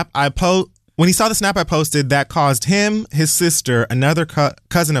snap I posted, that caused him, his sister, another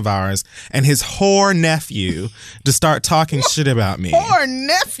cousin of ours, and his whore nephew to start talking shit about me. Whore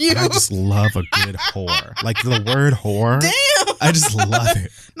nephew? I just love a good whore. Like the word whore. Damn. I just love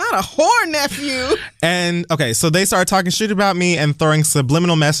it. Not a whore nephew. And okay, so they started talking shit about me and throwing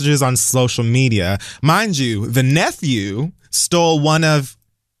subliminal messages on social media. Mind you, the nephew stole one of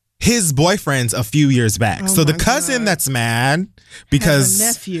his boyfriends a few years back. So the cousin that's mad because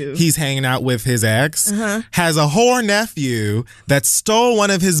nephew. He's hanging out with his ex has a whore nephew that stole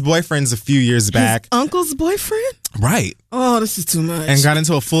one of his boyfriends a few years back. His uncle's boyfriend? Right. Oh, this is too much. And got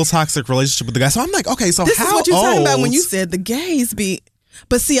into a full toxic relationship with the guy. So I'm like, okay, so this how is what you're talking about old- when you said the gays be.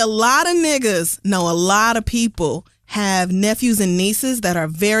 But see, a lot of niggas know a lot of people have nephews and nieces that are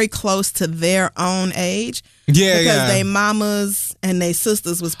very close to their own age. Yeah, because they mamas and they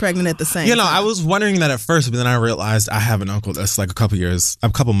sisters was pregnant at the same time. I was wondering that at first, but then I realized I have an uncle that's like a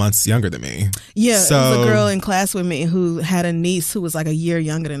couple months younger than me. Yeah, so, it was a girl in class with me who had a niece who was like a year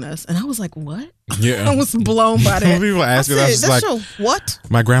younger than us. And I was like, what? Yeah. I was blown by that. When people ask me that, I was just like, what?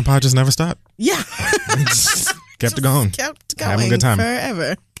 My grandpa just never stopped. Yeah. Kept it going. Kept going. Having a good time.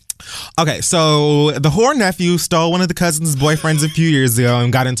 Forever. Okay, so the whore nephew stole one of the cousin's boyfriends a few years ago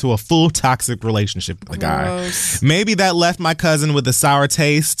and got into a full toxic relationship with the guy. Maybe that left my cousin with a sour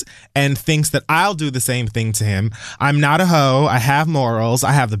taste and thinks that I'll do the same thing to him. I'm not a hoe. I have morals.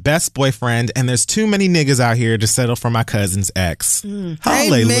 I have the best boyfriend, and there's too many niggas out here to settle for my cousin's ex.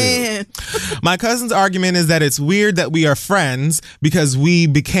 Hallelujah. My cousin's argument is that it's weird that we are friends because we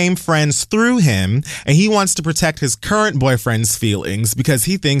became friends through him, and he wants to protect his current boyfriend's feelings because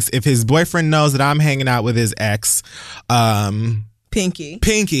he thinks if his boyfriend knows that I'm hanging out with his ex,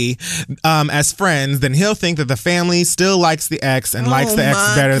 Pinky, as friends, then he'll think that the family still likes the ex and likes the ex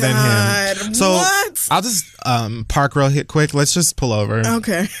better than him. So I'll just park real quick. Let's just pull over.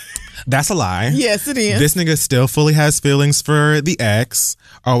 Okay. That's a lie. Yes, it is. This nigga still fully has feelings for the ex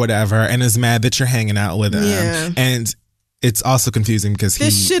or whatever and is mad that you're hanging out with him. Yeah. And it's also confusing because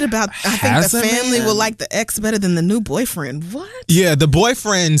this shit about I think the family will like the ex better than the new boyfriend. What? Yeah, the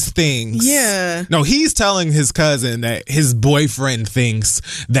boyfriend thinks. Yeah. No, he's telling his cousin that his boyfriend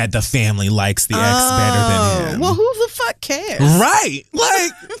thinks that the family likes the ex better than him. Well, who the fuck cares? Right.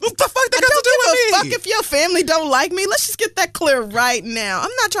 Like, what the fuck they got to do with me? Fuck if your family don't like me. Let's just get that clear right now. I'm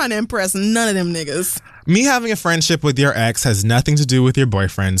not trying to impress none of them niggas. Me having a friendship with your ex has nothing to do with your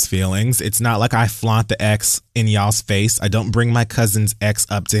boyfriend's feelings. It's not like I flaunt the ex in y'all's face. I don't bring my cousin's ex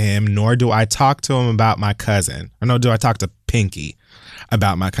up to him, nor do I talk to him about my cousin. Or no, do I talk to Pinky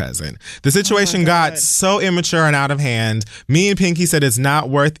about my cousin. The situation got so immature and out of hand. Me and Pinky said it's not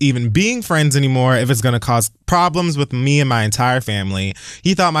worth even being friends anymore if it's going to cause problems with me and my entire family.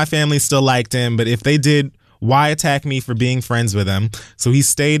 He thought my family still liked him, but if they did, why attack me for being friends with him? So he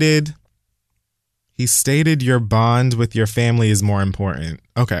stated your bond with your family is more important.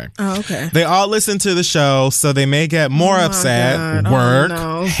 Okay. Oh, okay. They all listen to the show, so they may get more upset. God. Work.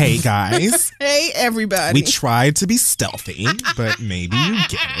 Oh, no. Hey, guys. Hey, everybody. We tried to be stealthy, but maybe you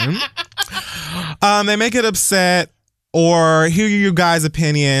get him. They may get upset or hear you guys'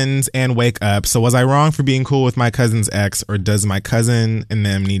 opinions and wake up. So was I wrong for being cool with my cousin's ex, or does my cousin and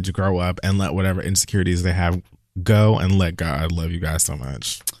them need to grow up and let whatever insecurities they have go and let God? I love you guys so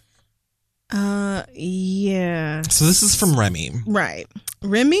much. Yeah. So this is from Remy. Right.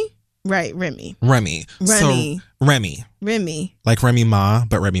 Remy? Right, Remy. Remy. Remy. So Remy. Remy. Like Remy Ma,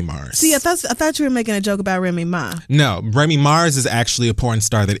 but Remy Mars. See, I thought you were making a joke about Remy Ma. No, Remy Mars is actually a porn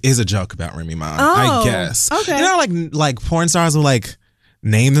star that is a joke about Remy Ma, I guess. Okay. You know, like porn stars will like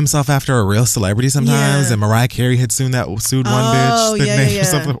name themselves after a real celebrity sometimes, and Mariah Carey had sued one bitch that named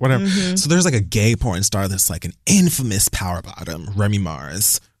herself whatever. Mm-hmm. So there's like a gay porn star that's like an infamous power bottom, Remy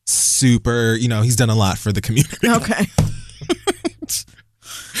Mars. Super, he's done a lot for the community. Okay.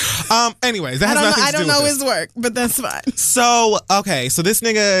 Anyways, that has nothing to do with I don't know his work, but that's fine. So, okay. So this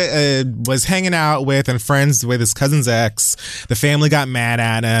nigga was hanging out with and friends with his cousin's ex. The family got mad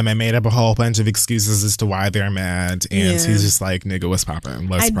at him and made up a whole bunch of excuses as to why they're mad. And he's just like, nigga, what's poppin'?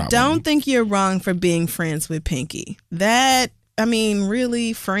 What's problem? I don't think you're wrong for being friends with Pinky.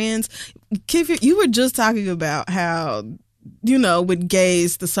 Really, friends. Kid, you were just talking about how, with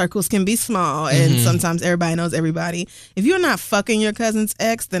gays, the circles can be small and sometimes everybody knows everybody. If you're not fucking your cousin's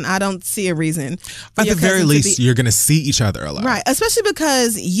ex, then I don't see a reason. At the very least, you're going to see each other a lot. Right. Especially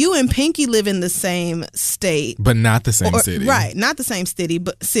because you and Pinky live in the same state. But not the same city. Right. Not the same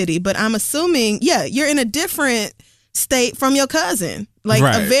city, but I'm assuming, you're in a different state from your cousin. Like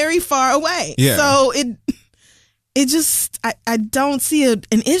a very far away. Yeah. So it just, I don't see an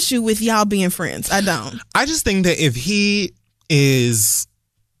issue with y'all being friends. I don't. I just think that if he is,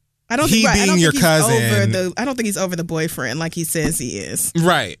 I don't think he's over the boyfriend like he says he is.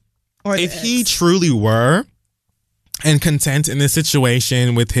 Right. Or if he truly were and content in this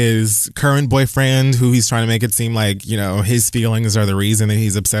situation with his current boyfriend, who he's trying to make it seem like, his feelings are the reason that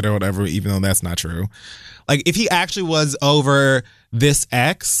he's upset or whatever, even though that's not true. Like if he actually was over this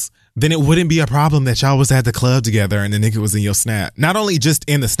ex, then it wouldn't be a problem that y'all was at the club together and the nigga was in your snap. Not only just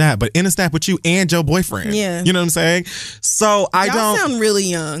in the snap, but in the snap with you and your boyfriend. Yeah. You know what I'm saying? So y'all sound really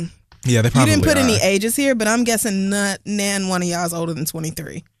young. Yeah, they probably You didn't put are. any ages here, but I'm guessing nan one of y'all is older than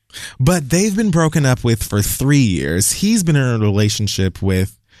 23. But they've been broken up with for 3 years. He's been in a relationship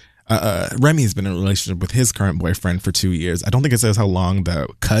with Remy's been in a relationship with his current boyfriend for 2 years. I don't think it says how long the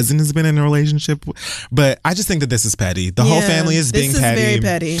cousin has been in a relationship, but I just think that this is petty. The whole family is being petty. This is very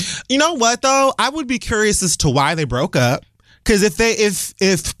petty. You know what though? I would be curious as to why they broke up. Because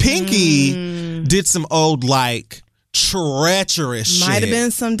if Pinky did some old like treacherous shit, might have been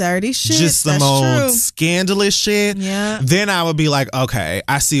some dirty shit, just some that's old true. scandalous shit, then I would be like, okay,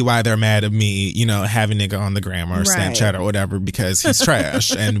 I see why they're mad at me, you know, having nigga on the gram or Snapchat or whatever, because he's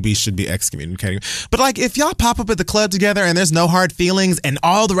trash and we should be excommunicating. But like, if y'all pop up at the club together and there's no hard feelings and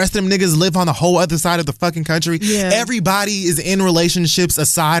all the rest of them niggas live on the whole other side of the fucking country, everybody is in relationships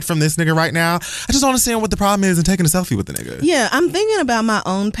aside from this nigga right now, I just don't understand what the problem is in taking a selfie with the nigga. Yeah, I'm thinking about my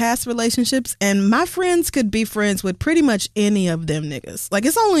own past relationships, and my friends could be friends with pretty much any of them niggas. Like,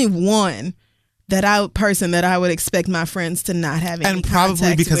 it's only one person that I would expect my friends to not have any and probably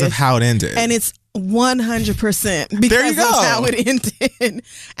contact because with. Of how it ended. And it's 100% because of how it ended.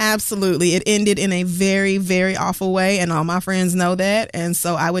 Absolutely. It ended in a very, very awful way, and all my friends know that, and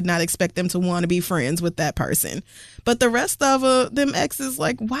so I would not expect them to want to be friends with that person. But the rest of them exes,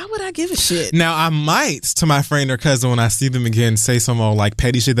 like, why would I give a shit? Now, I might, to my friend or cousin, when I see them again, say some old, like,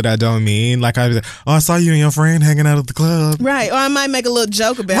 petty shit that I don't mean. Like, I'd be like, oh, I saw you and your friend hanging out at the club. Right. Or I might make a little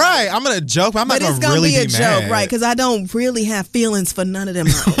joke about it. Right. I'm going to joke, but I'm not going to really be mad. But it's going to be a joke, right? Because I don't really have feelings for none of them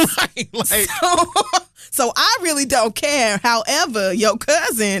hoes. Right. Like, so I really don't care. However, your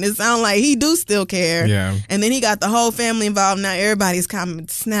cousin, it sounds like he do still care. Yeah. And then he got the whole family involved. Now everybody's coming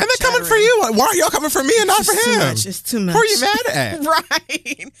Snapchatting. And they're coming for you. Why are y'all coming for me and not for him? It's too much. Who are you mad at?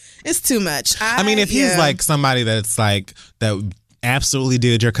 Right. It's too much. I mean, if he's like somebody that's like, that absolutely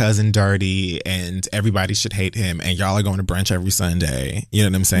did your cousin dirty and everybody should hate him and y'all are going to brunch every Sunday, you know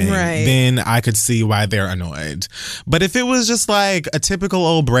what I'm saying? Right. Then I could see why they're annoyed. But if it was just like a typical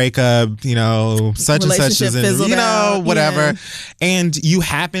old breakup, you know, such and such is, you know, whatever, and you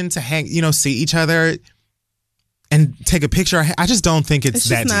happen to see each other and take a picture, I just don't think it's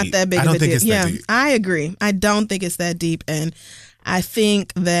that just not deep. that big I don't of a think deal. it's that deep. I agree. I don't think it's that deep, and I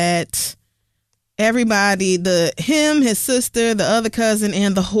think that everybody, his sister, the other cousin,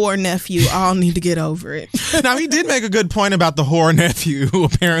 and the whore nephew all need to get over it. Now, he did make a good point about the whore nephew who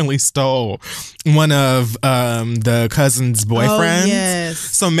apparently stole one of the cousin's boyfriends. Oh, yes.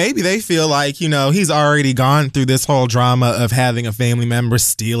 So maybe they feel like, you know, he's already gone through this whole drama of having a family member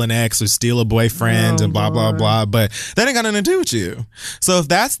steal an ex or steal a boyfriend and blah, blah, blah. But that ain't got nothing to do with you. So if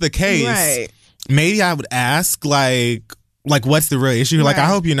that's the case, maybe I would ask, like, what's the real issue? Like, I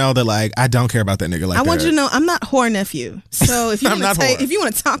hope you know that, like, I don't care about that nigga like that. I want you to know I'm not whore nephew. So if you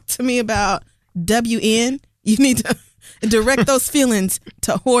want to talk to me about WN, you need to direct those feelings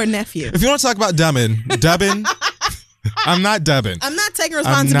to whore nephew. If you want to talk about dubbing, I'm not dubbing. I'm not taking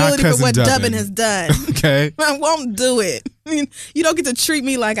responsibility for what dubbing has done. Okay. I won't do it. I mean, you don't get to treat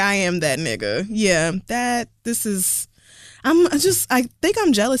me like I am that nigga. Yeah, I think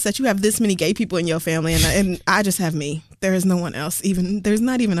I'm jealous that you have this many gay people in your family, and I just have me. There is no one else. There's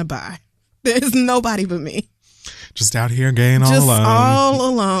not even a bi. There's nobody but me. Just out here gaying all alone. Just all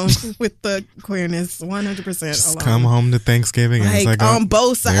alone with the queerness, 100% Just alone. Come home to Thanksgiving. Like, and it's like, on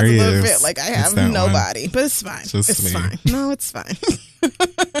both sides of the fence. Like, I have nobody. One. But it's fine. It's me. Fine. No, it's fine.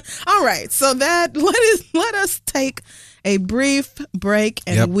 All right. So let us take a brief break,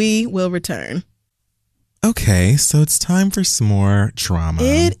 and we will return. Okay, so it's time for some more drama.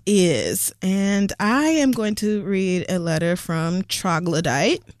 It is. And I am going to read a letter from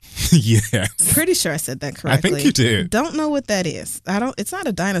Troglodyte. Yes. Pretty sure I said that correctly. I think you did. Don't know what that is. It's not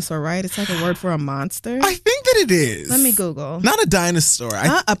a dinosaur, right? It's like a word for a monster. I think that it is. Let me Google. Not a dinosaur.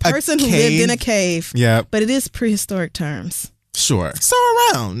 A person who lived in a cave. Yeah. But it is prehistoric terms. Sure. So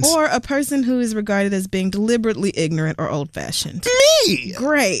around. Or a person who is regarded as being deliberately ignorant or old-fashioned. Me!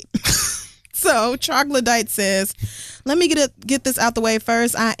 Great. So, Troglodyte says, let me get this out the way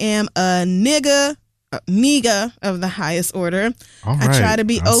first. I am a nigga of the highest order. All right. I try to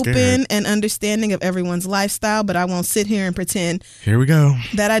be open scared. and understanding of everyone's lifestyle, but I won't sit here and pretend here we go.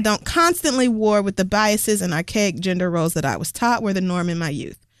 that I don't constantly war with the biases and archaic gender roles that I was taught were the norm in my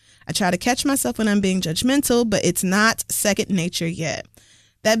youth. I try to catch myself when I'm being judgmental, but it's not second nature yet.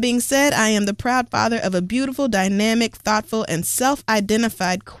 That being said, I am the proud father of a beautiful, dynamic, thoughtful, and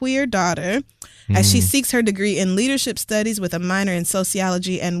self-identified queer daughter as she seeks her degree in leadership studies with a minor in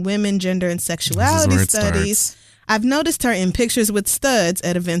sociology and women, gender, and sexuality studies. I've noticed her in pictures with studs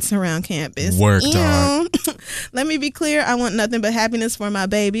at events around campus. Work, dog. Let me be clear. I want nothing but happiness for my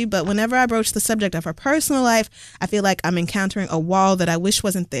baby. But whenever I broach the subject of her personal life, I feel like I'm encountering a wall that I wish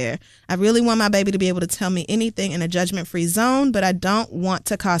wasn't there. I really want my baby to be able to tell me anything in a judgment-free zone, but I don't want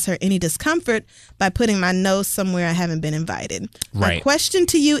to cause her any discomfort by putting my nose somewhere I haven't been invited. Right. My question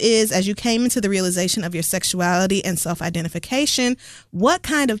to you is, as you came into the realization of your sexuality and self-identification, what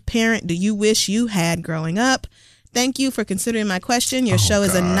kind of parent do you wish you had growing up? Thank you for considering my question. Your show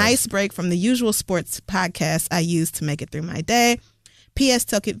is a nice break from the usual sports podcast I use to make it through my day. P.S.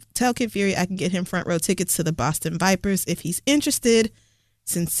 Tell Kid Fury I can get him front row tickets to the Boston Vipers if he's interested.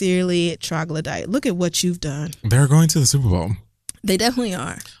 Sincerely, Troglodyte. Look at what you've done. They're going to the Super Bowl. They definitely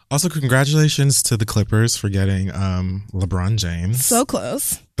are. Also, congratulations to the Clippers for getting LeBron James. So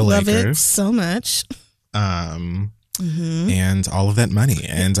close. The Love Lakers. it so much. And all of that money.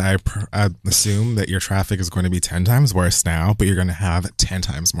 And I assume that your traffic is going to be 10 times worse now, but you're going to have 10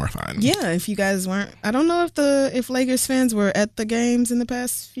 times more fun. Yeah, if you guys weren't, I don't know if Lakers fans were at the games in the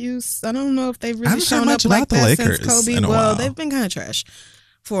past few. I don't know if they've really shown up like that since Kobe. Well, they've been kind of trash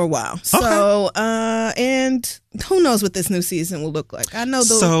for a while. So, and who knows what this new season will look like? I know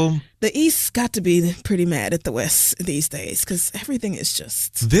the East got to be pretty mad at the West these days because everything is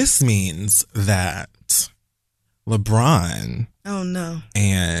just. This means that LeBron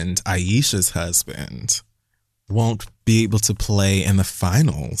and Aisha's husband won't be able to play in the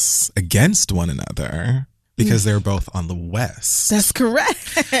finals against one another because they're both on the West. That's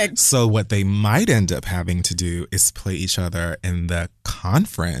correct. So what they might end up having to do is play each other in the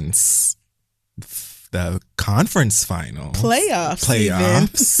conference final. Playoffs.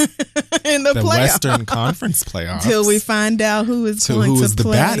 In the playoffs. Western Conference playoffs. Till we find out who is going to the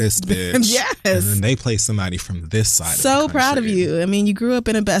play. baddest bitch. Yes. And then they play somebody from this side so of the country. proud of you. I mean, you grew up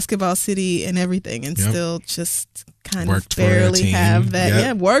in a basketball city and everything and still just kind worked of barely have that. Yep.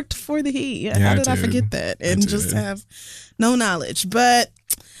 Yeah, worked for the Heat. Yeah, how did I forget that? And just have no knowledge. But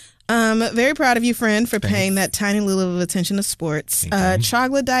very proud of you, friend, for paying that tiny little of attention to sports.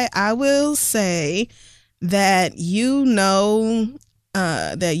 Troglodyte, I will say that you know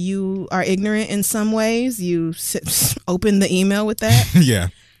that you are ignorant in some ways. You open the email with that. Yeah.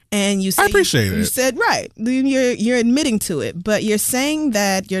 And you say, I appreciate it. You said, right. You're admitting to it, but you're saying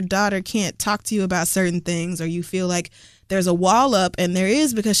that your daughter can't talk to you about certain things, or you feel like there's a wall up, and there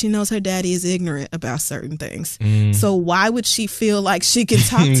is because she knows her daddy is ignorant about certain things. So why would she feel like she can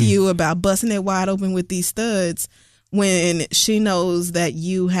talk to you about busting it wide open with these studs when she knows that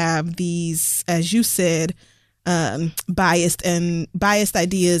you have these, as you said, biased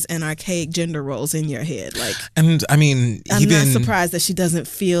ideas and archaic gender roles in your head? Like, and I mean, I'm not surprised that she doesn't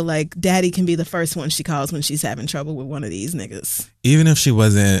feel like daddy can be the first one she calls when she's having trouble with one of these niggas. Even if she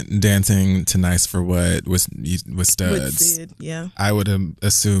wasn't dancing to Nice for What with studs, with Sid, yeah, I would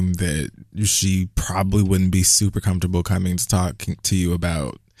assume that she probably wouldn't be super comfortable coming to talk to you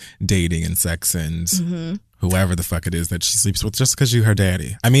about dating and sex and whoever the fuck it is that she sleeps with just because you're her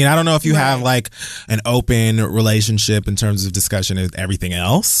daddy. I mean, I don't know if you have like an open relationship in terms of discussion of everything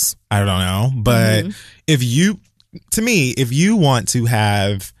else. I don't know. But if you want to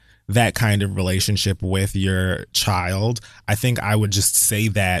have that kind of relationship with your child, I think I would just say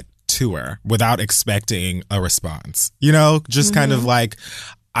that to her without expecting a response. You know, just kind of like,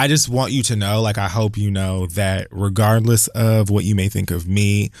 I just want you to know, like, I hope you know that regardless of what you may think of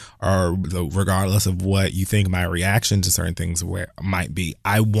me or regardless of what you think my reaction to certain things might be,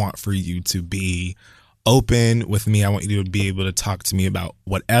 I want for you to be open with me. I want you to be able to talk to me about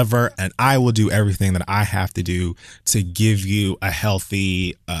whatever, and I will do everything that I have to do to give you a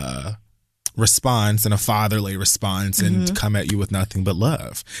healthy response and a fatherly response and come at you with nothing but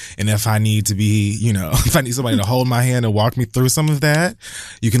love. And if I need to be, if I need somebody to hold my hand and walk me through some of that,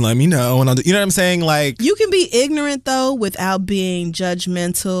 you can let me know. And I'll do, you know what I'm saying? Like, you can be ignorant though without being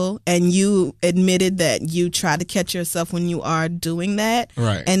judgmental, and you admitted that you try to catch yourself when you are doing that.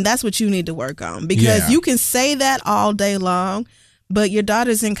 Right. And that's what you need to work on, because you can say that all day long, but your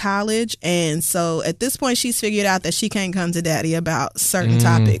daughter's in college, and so at this point she's figured out that she can't come to daddy about certain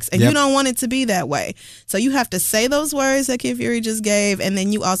topics, and you don't want it to be that way. So you have to say those words that Kid Fury just gave, and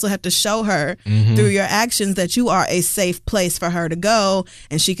then you also have to show her through your actions that you are a safe place for her to go,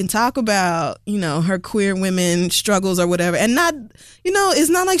 and she can talk about, her queer women struggles or whatever, and not, it's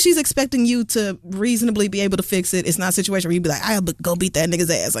not like she's expecting you to reasonably be able to fix it. It's not a situation where you'd be like, I'll go beat that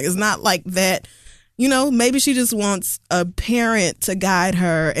nigga's ass. Like, it's not like that. Maybe she just wants a parent to guide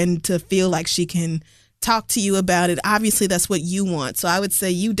her and to feel like she can talk to you about it. Obviously, that's what you want. So I would say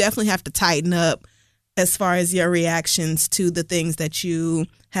you definitely have to tighten up as far as your reactions to the things that you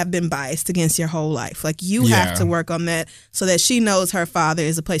have been biased against your whole life. Like, you have to work on that so that she knows her father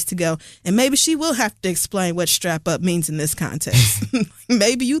is a place to go. And maybe she will have to explain what strap up means in this context.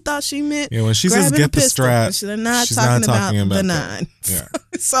 Maybe you thought she meant when she says get the strap, she's not talking about the nine. Yeah.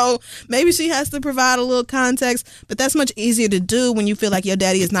 So maybe she has to provide a little context, but that's much easier to do when you feel like your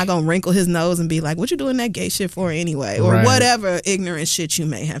daddy is not going to wrinkle his nose and be like, what you doing that gay shit for anyway? Or whatever ignorant shit you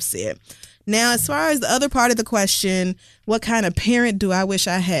may have said. Now, as far as the other part of the question, what kind of parent do I wish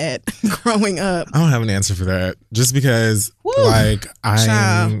I had growing up? I don't have an answer for that. Just because,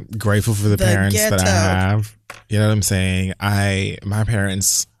 I'm grateful for the parents that I have. You know what I'm saying? My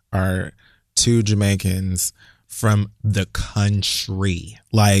parents are 2 Jamaicans from the country,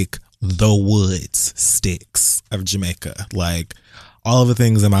 like the woods, sticks of Jamaica. Like, all of the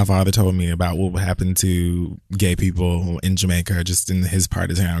things that my father told me about what would happen to gay people in Jamaica, just in his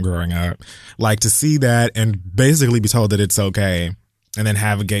part of town growing up. Like, to see that and basically be told that it's okay and then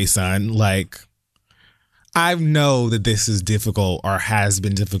have a gay son, like, I know that this is difficult or has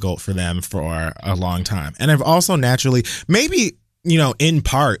been difficult for them for a long time. And I've also naturally, maybe, in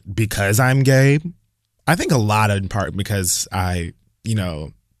part because I'm gay, I think a lot in part because I,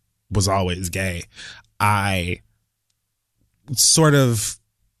 was always gay, I sort of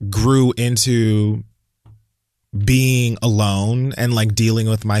grew into being alone and like dealing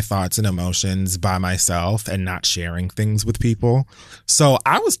with my thoughts and emotions by myself and not sharing things with people. So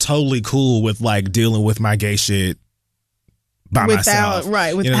I was totally cool with like dealing with my gay shit by myself.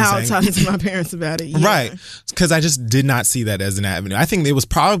 Right, without talking to my parents about it. Yeah. Right, because I just did not see that as an avenue. I think it was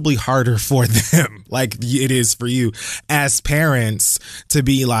probably harder for them, like it is for you as parents, to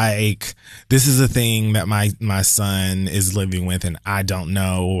be like, this is a thing that my son is living with and I don't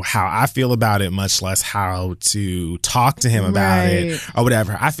know how I feel about it, much less how to talk to him about it or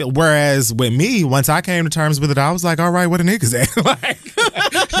whatever. I feel, whereas with me, once I came to terms with it, I was like, all right, what a nigga's at? Like, you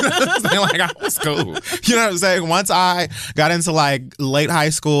know what I'm saying? Like, I was cool. You know what I'm saying? Once I got into like late high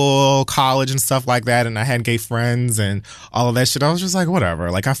school, college and stuff like that, and I had gay friends and all of that shit, I was just like,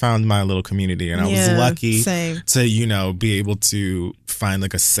 whatever. Like, I found my little community and I was lucky to, be able to find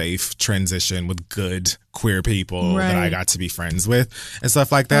like a safe transition with good queer people that I got to be friends with and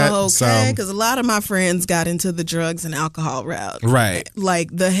stuff like that. Okay, because a lot of my friends got into the drugs and alcohol route. Right.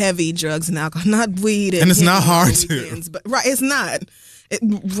 Like the heavy drugs and alcohol, not weed. And it's not hard to. But it's not.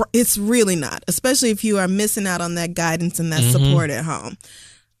 It's really not, especially if you are missing out on that guidance and that support at home.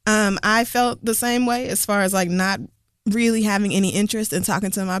 I felt the same way as far as like not really having any interest in talking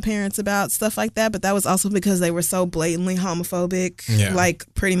to my parents about stuff like that, but that was also because they were so blatantly homophobic, like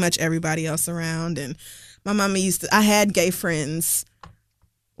pretty much everybody else around. And my mama I had gay friends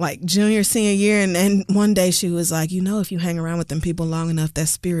like junior, senior year, and then one day she was like, if you hang around with them people long enough, that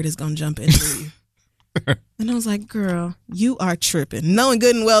spirit is gonna jump into you. And I was like, girl, you are tripping. Knowing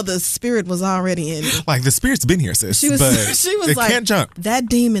good and well the spirit was already in me. Like, the spirit's been here, sis. She was it like, can't jump. That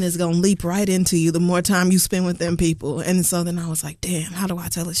demon is going to leap right into you the more time you spend with them people. And so then I was like, damn, how do I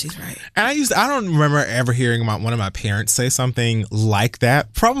tell her she's right? And I don't remember ever hearing about one of my parents say something like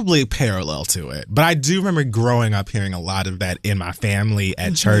that, probably parallel to it. But I do remember growing up hearing a lot of that in my family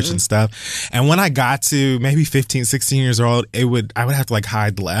at church and stuff. And when I got to maybe 15, 16 years old, I would have to like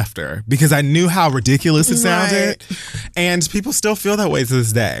hide the laughter because I knew how ridiculous it sounded. And people still feel that way to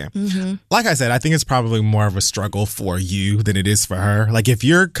this day. Like I said, I think it's probably more of a struggle for you than it is for her. Like, if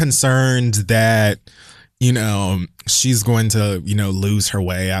you're concerned that, she's going to, lose her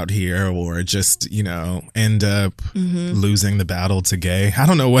way out here or just, end up losing the battle to gay. I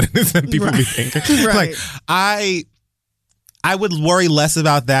don't know what it is that people be thinking. Like, I would worry less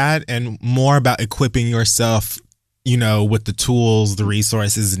about that and more about equipping yourself with the tools, the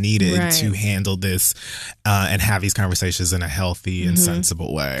resources needed to handle this and have these conversations in a healthy and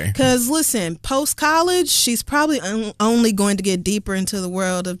sensible way. Because listen, post-college, she's probably only going to get deeper into the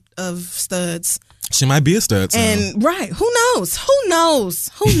world of studs. She might be a stud soon. And who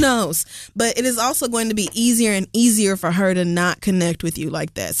knows? But it is also going to be easier and easier for her to not connect with you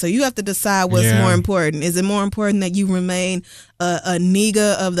like that. So you have to decide what's more important. Is it more important that you remain a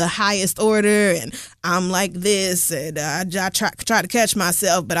nigga of the highest order and I'm like this and I try to catch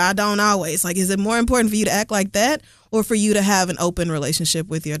myself, but I don't always? Like, is it more important for you to act like that or for you to have an open relationship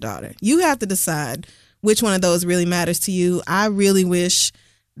with your daughter? You have to decide which one of those really matters to you. I really wish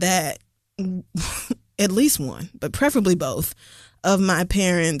that at least one, but preferably both, of my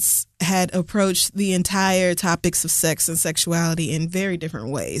parents had approached the entire topics of sex and sexuality in very different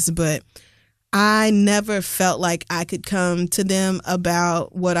ways. But I never felt like I could come to them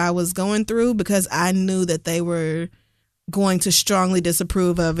about what I was going through because I knew that they were going to strongly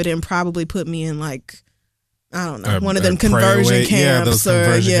disapprove of it and probably put me in like I don't know, one of them conversion camps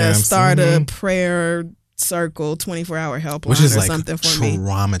start a prayer circle 24-hour helpline, which is or like something for me.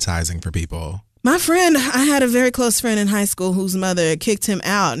 Traumatizing for people. My friend, I had a very close friend in high school whose mother kicked him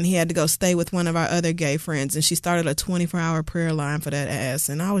out, and he had to go stay with one of our other gay friends, and she started a 24-hour prayer line for that ass.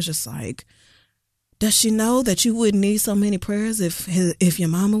 And I was just like, does she know that you wouldn't need so many prayers if your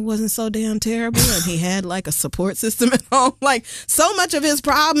mama wasn't so damn terrible and he had like a support system at home? Like, so much of his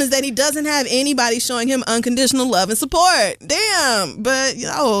problem is that he doesn't have anybody showing him unconditional love and support. Damn. But,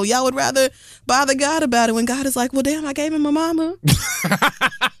 y'all would rather bother God about it when God is like, well, damn, I gave him a mama.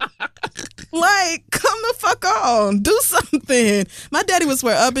 Like, come the fuck on. Do something. My daddy would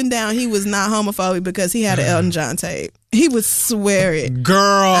swear up and down he was not homophobic because he had an Elton John tape. He would swear it.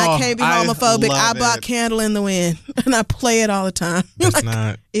 Girl, I can't be homophobic. I bought Candle in the Wind, and I play it all the time. It's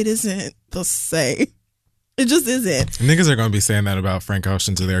not. It isn't the same. It just isn't. Niggas are going to be saying that about Frank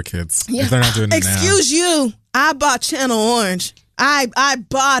Ocean to their kids if they're not doing it now. Excuse you. I bought Channel Orange. I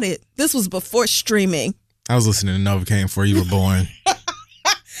bought it. This was before streaming. I was listening to Novocaine before you were born.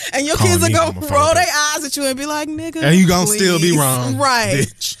 And your kids are going to roll their eyes at you and be like, nigga, and you going to still be wrong. Right.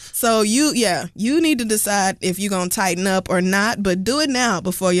 Bitch. So you need to decide if you're going to tighten up or not, but do it now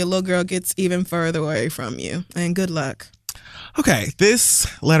before your little girl gets even further away from you. And good luck. Okay, this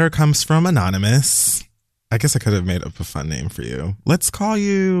letter comes from Anonymous. I guess I could have made up a fun name for you. Let's call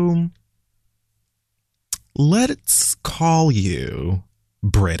you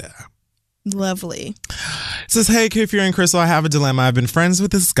Britta. Lovely. It says, hey, Kefir and Crystal, I have a dilemma. I've been friends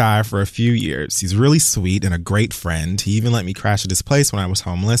with this guy for a few years. He's really sweet and a great friend. He even let me crash at his place when I was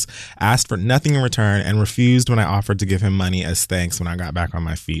homeless, asked for nothing in return, and refused when I offered to give him money as thanks when I got back on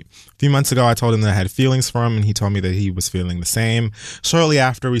my feet. A few months ago, I told him that I had feelings for him, and he told me that he was feeling the same. Shortly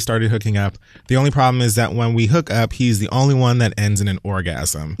after, we started hooking up. The only problem is that when we hook up, he's the only one that ends in an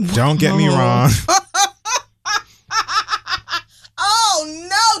orgasm. Don't get me wrong.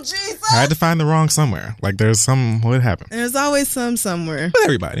 Jesus. I had to find the wrong somewhere. Like, what happened? There's always somewhere. With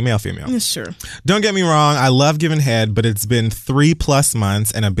everybody, male, female. Yeah, sure. Don't get me wrong. I love giving head, but it's been 3+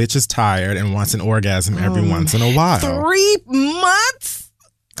 months and a bitch is tired and wants an orgasm every once in a while. 3 months?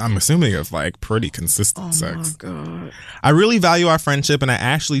 I'm assuming of like pretty consistent sex. Oh my God. I really value our friendship and I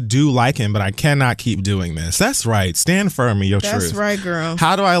actually do like him, but I cannot keep doing this. That's right. Stand firm in your truth. That's right, girl.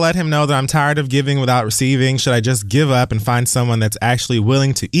 How do I let him know that I'm tired of giving without receiving? Should I just give up and find someone that's actually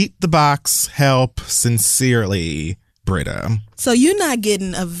willing to eat the box? Help. Sincerely, Britta. So you're not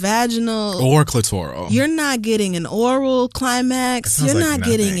getting a vaginal or clitoral. You're not getting an oral climax. You're like not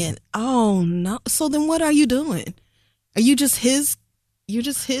nothing. getting it. Oh no. So then what are you doing? Are you just his? You're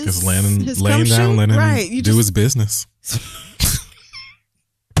just his. Just laying down, letting him do his business.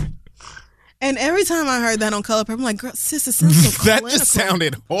 And every time I heard that on Color Purple, I'm like, girl, sis, it sounds so That clinical. just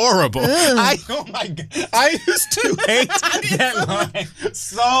sounded horrible. Oh my God. I used to hate that line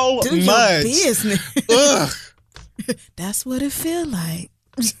so do much. Your business. Ugh. That's what it feel like.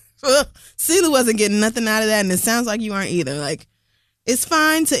 Celia wasn't getting nothing out of that, and it sounds like you aren't either. Like, it's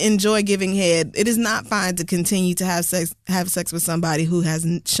fine to enjoy giving head. It is not fine to continue to have sex with somebody who has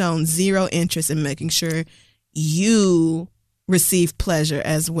shown zero interest in making sure you receive pleasure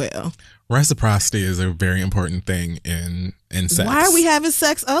as well. Reciprocity is a very important thing in sex. Why are we having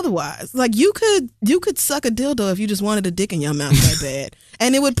sex otherwise? Like, you could suck a dildo if you just wanted a dick in your mouth that bad.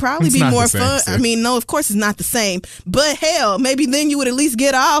 And it would probably be more fun. I mean, no, of course it's not the same. But hell, maybe then you would at least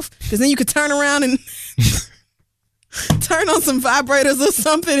get off, because then you could turn around and turn on some vibrators or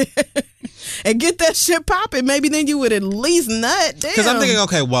something and get that shit popping. Maybe then you would at least nut. Damn. Because I'm thinking,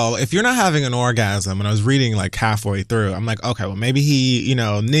 okay, well, if you're not having an orgasm, and I was reading like halfway through, I'm like, okay, well, maybe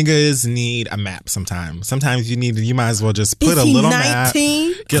niggas need a map sometimes. Sometimes you might as well just put a little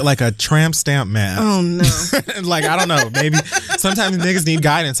 19? Map. Get like a tramp stamp map. Oh, no. Like, I don't know. Maybe sometimes niggas need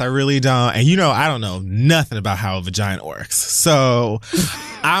guidance. I really don't. And I don't know nothing about how a vagina works. So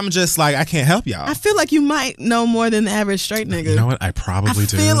I'm just like, I can't help y'all. I feel like you might know more than the average straight nigga. You know what? I probably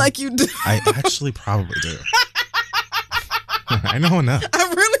do. I feel like you do. I actually probably do. I know enough.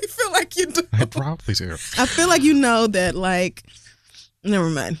 I really feel like you do. I probably do. I feel like you know that, like, never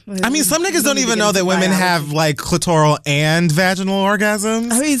mind. I mean, some niggas don't even know that women have like clitoral and vaginal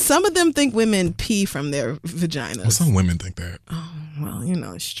orgasms. I mean, some of them think women pee from their vaginas. Well, some women think that. Oh, well,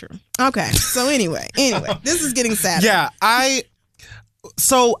 it's true. Okay. So anyway, this is getting sad. Yeah,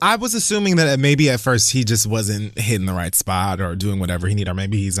 So I was assuming that maybe at first he just wasn't hitting the right spot or doing whatever he needed, or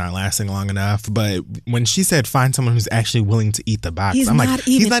maybe he's not lasting long enough. But when she said find someone who's actually willing to eat the box, I'm like,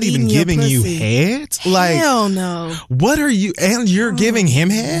 he's not even giving you head? Like, hell no. What are you? And you're giving him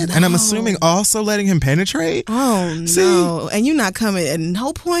head? No. And I'm assuming also letting him penetrate? Oh, no. And you're not coming at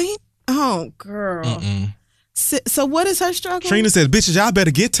no point? Oh, girl. Mm-mm. So what is her struggle? Trina said, bitches, y'all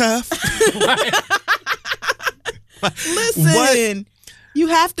better get tough. Listen, What? you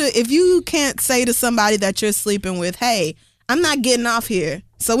have to, if you can't say to somebody that you're sleeping with, hey, I'm not getting off here,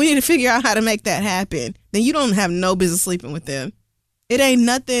 so we need to figure out how to make that happen, then you don't have no business sleeping with them. It ain't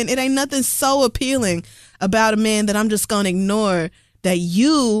nothing so appealing about a man that I'm just going to ignore that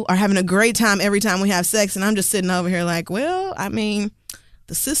you are having a great time every time we have sex, and I'm just sitting over here like, well, I mean,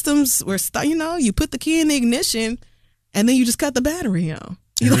 the systems were, you put the key in the ignition, and then you just cut the battery on.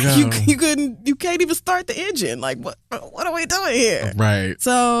 You can't even start the engine. Like, what are we doing here? Right.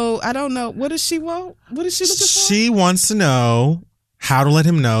 So I don't know. What does she want? What is she looking for? She wants to know how to let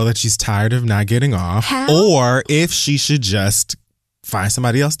him know that she's tired of not getting off, or if she should just find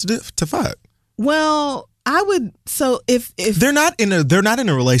somebody else to fuck. Well, I would. So if they're not in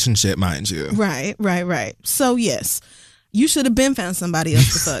a relationship, mind you. Right. So yes, you should have been found somebody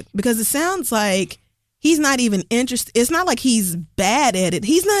else to fuck, because it sounds like he's not even interested. It's not like he's bad at it.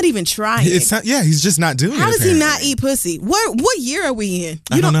 He's not even trying. He's just not doing it. How does he not eat pussy? What year are we in?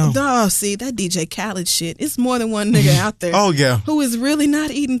 I don't know. Oh, see, that DJ Khaled shit. It's more than one nigga out there. Oh, yeah. Who is really not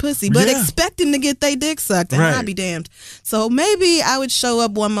eating pussy, but expecting to get their dick sucked. And I'll be damned. So maybe I would show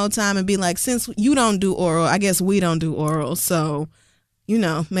up one more time and be like, since you don't do oral, I guess we don't do oral. So,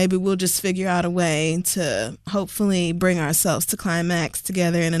 maybe we'll just figure out a way to hopefully bring ourselves to climax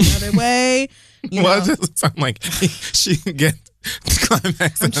together in another way. Well, it doesn't sound like she can get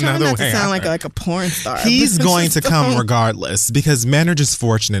climax in another way. I'm trying not to sound like a porn star. He's going to come regardless, because men are just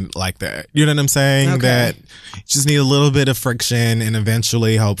fortunate like that. You know what I'm saying? Okay. That you just need a little bit of friction, and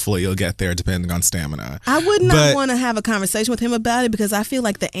eventually, hopefully, you'll get there depending on stamina. I would not want to have a conversation with him about it, because I feel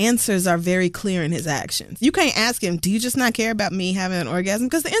like the answers are very clear in his actions. You can't ask him, do you just not care about me having an orgasm?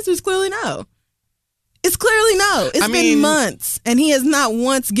 Because the answer is clearly no. It's clearly no. It's been months, and he has not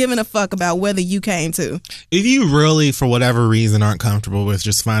once given a fuck about whether you came to. If you really, for whatever reason, aren't comfortable with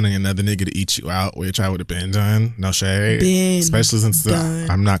just finding another nigga to eat you out, which I would have been done, no shade. Especially since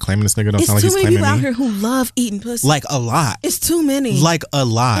I'm not claiming this nigga. Don't sound like he's claiming me. It's too many people out here who love eating pussy. Like a lot. It's too many. Like a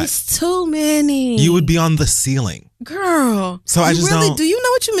lot. It's too many. You would be on the ceiling. Girl. So I just don't. Do you know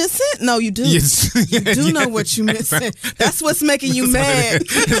what you're missing? No, you do. Yes. You do know what you're missing. That's what's making you mad.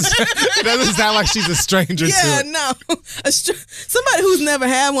 It doesn't sound like she's a stranger to it. No. Somebody who's never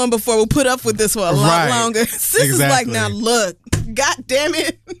had one before will put up with this for a lot longer. Sis is like, now look, God damn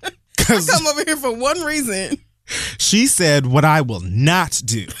it. I come over here for one reason. She said what I will not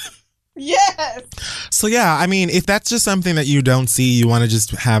do. Yes. So yeah, I mean, if that's just something that you don't see, you want to just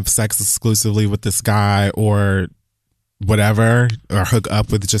have sex exclusively with this guy or whatever, or hook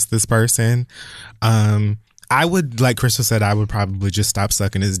up with just this person, I would, like Crystal said, I would probably just stop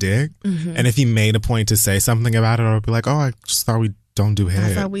sucking his dick. Mm-hmm. And if he made a point to say something about it, I would be like, oh, I just thought we don't do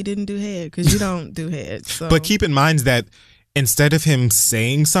head. I thought we didn't do head, because you don't do head. So. But keep in mind that instead of him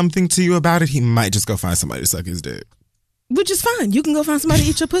saying something to you about it, he might just go find somebody to suck his dick. Which is fine. You can go find somebody to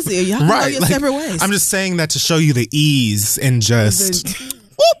eat your pussy, or y'all can go your separate ways. I'm just saying that to show you the ease and just...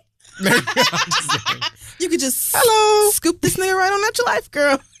 You could just scoop this nigga right on out your life,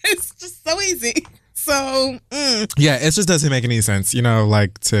 girl. It's just so easy. So yeah, it just doesn't make any sense,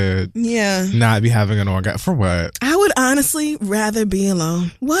 like to not be having an orgasm for what? I would honestly rather be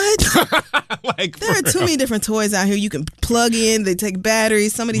alone. What? There are too many different toys out here you can plug in. They take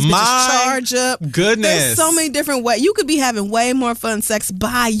batteries. Some of these bitches charge up. Goodness, there's so many different ways. You could be having way more fun sex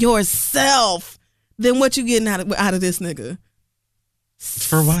by yourself than what you getting out of this nigga.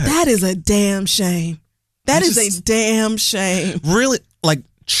 For what? That is a damn shame. That is a damn shame. Really,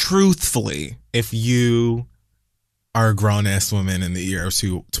 truthfully, if you are a grown-ass woman in the year of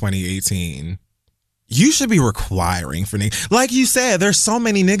 2018, you should be requiring for niggas. Like you said, there's so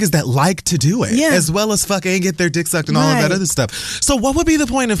many niggas that like to do it, as well as fuck and get their dick sucked and all of that other stuff. So what would be the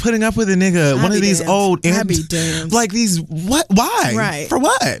point of putting up with a nigga, one of these old... I'd be damned. Like these... What? Why? Right. For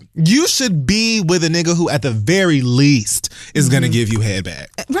what? You should be with a nigga who at the very least is going to give you head back.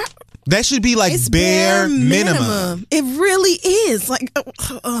 Right. That should be like bare minimum. It really is.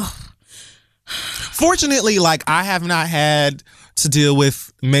 Fortunately, I have not had to deal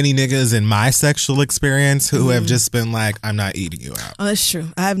with many niggas in my sexual experience who have just been like, I'm not eating you out. Oh, that's true.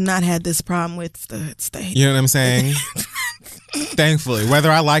 I have not had this problem with studs. You know what I'm saying? Thankfully, whether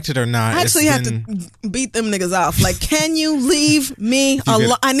I liked it or not. I actually have to beat them niggas off. Can you leave me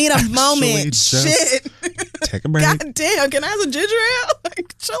alone? I need a moment. Shit. Take a break. God damn, can I have some ginger ale?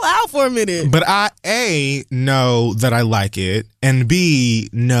 Chill out for a minute. But I, A, know that I like it, and B,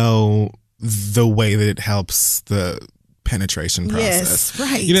 know the way that it helps the penetration process. Yes,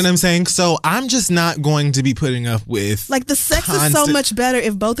 right. You know what I'm saying? So I'm just not going to be putting up with like the sex is so much better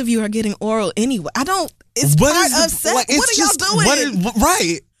if both of you are getting oral anyway. It's part of sex. What are y'all doing?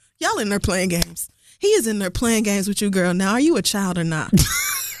 Right. Y'all in there playing games. He is in there playing games with you, girl. Now, are you a child or not?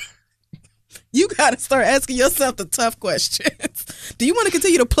 You got to start asking yourself the tough questions. Do you want to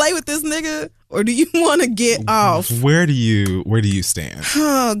continue to play with this nigga or do you want to get off? Where do you stand?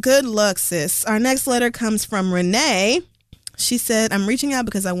 Oh, good luck, sis. Our next letter comes from Renee. She said, I'm reaching out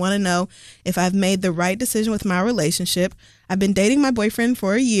because I want to know if I've made the right decision with my relationship. I've been dating my boyfriend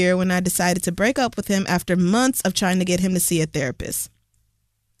for a year when I decided to break up with him after months of trying to get him to see a therapist.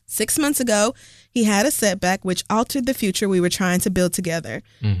 6 months ago, he had a setback which altered the future we were trying to build together.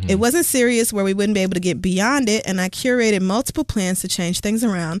 Mm-hmm. It wasn't serious where we wouldn't be able to get beyond it, and I curated multiple plans to change things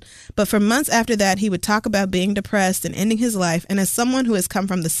around. But for months after that, he would talk about being depressed and ending his life, and as someone who has come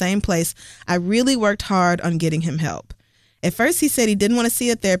from the same place, I really worked hard on getting him help. At first, he said he didn't want to see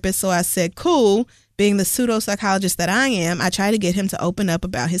a therapist, so I said, cool. Being the pseudo-psychologist that I am, I tried to get him to open up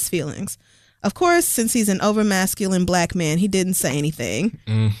about his feelings. Of course, since he's an over-masculine black man, he didn't say anything.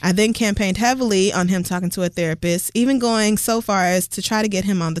 I then campaigned heavily on him talking to a therapist, even going so far as to try to get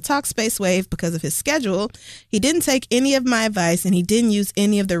him on the Talkspace wave because of his schedule. He didn't take any of my advice, and he didn't use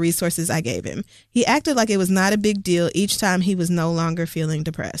any of the resources I gave him. He acted like it was not a big deal each time he was no longer feeling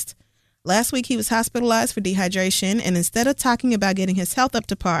depressed. Last week, he was hospitalized for dehydration, and instead of talking about getting his health up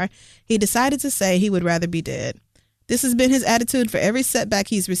to par, he decided to say he would rather be dead. This has been his attitude for every setback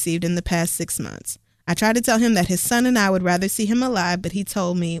he's received in the past 6 months. I tried to tell him that his son and I would rather see him alive, but he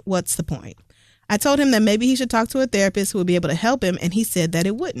told me, what's the point? I told him that maybe he should talk to a therapist who would be able to help him, and he said that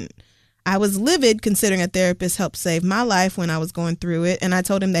it wouldn't. I was livid considering a therapist helped save my life when I was going through it, and I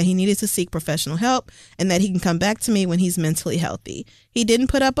told him that he needed to seek professional help and that he can come back to me when he's mentally healthy. He didn't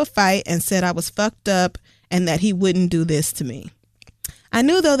put up a fight and said I was fucked up and that he wouldn't do this to me. I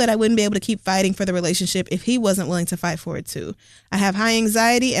knew, though, that I wouldn't be able to keep fighting for the relationship if he wasn't willing to fight for it, too. I have high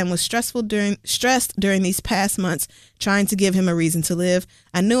anxiety and was stressed during these past months trying to give him a reason to live.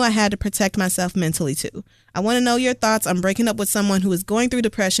 I knew I had to protect myself mentally, too. I want to know your thoughts on breaking up with someone who is going through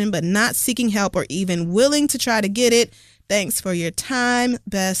depression but not seeking help or even willing to try to get it. Thanks for your time.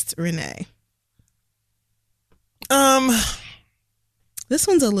 Best, Renee. This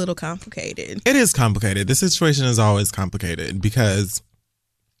one's a little complicated. It is complicated. The situation is always complicated because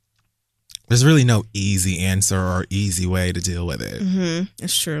there's really no easy answer or easy way to deal with it. Mm-hmm.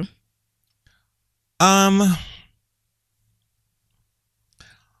 It's true. I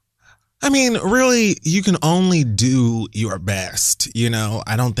mean, really, you can only do your best. You know,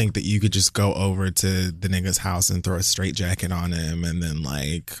 I don't think that you could just go over to the nigga's house and throw a straitjacket on him and then,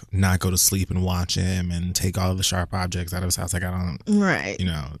 like, not go to sleep and watch him and take all of the sharp objects out of his house. Like, I don't, right. You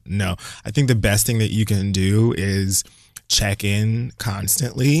know, no. I think the best thing that you can do is check in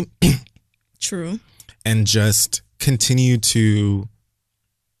constantly. True. And just continue to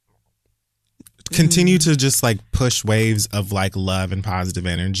just like push waves of like love and positive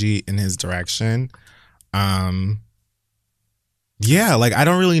energy in his direction. Yeah, like I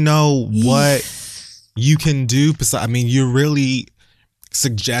don't really know what you can do. I mean, you're really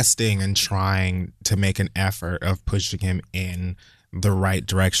suggesting and trying to make an effort of pushing him in the right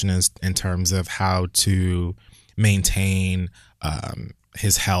direction in terms of how to maintain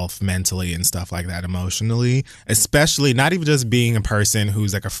his health mentally and stuff like that, emotionally, especially not even just being a person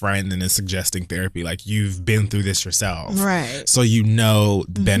who's like a friend and is suggesting therapy. Like you've been through this yourself. Right. So you know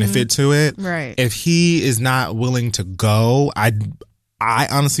the benefit to it. Right. If he is not willing to go, I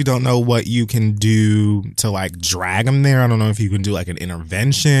honestly don't know what you can do to like drag him there. I don't know if you can do like an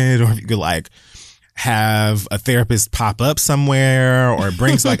intervention or if you could like have a therapist pop up somewhere or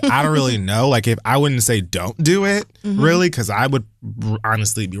bring like I don't really know. Like if I wouldn't say don't do it really, because I would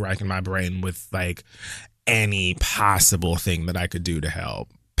honestly be racking my brain with like any possible thing that I could do to help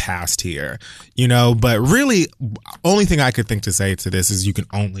past here, you know. But really, only thing I could think to say to this is you can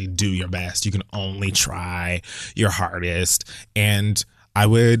only do your best. You can only try your hardest. And I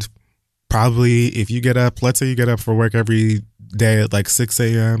would probably, if you get up, let's say you get up for work every day at like 6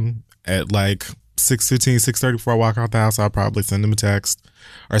 a.m. at like 6:15, 6:30 before I walk out the house, I'll probably send him a text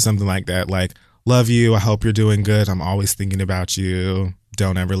or something like that. Like, love you. I hope you're doing good. I'm always thinking about you.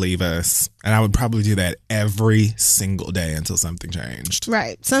 Don't ever leave us. And I would probably do that every single day until something changed.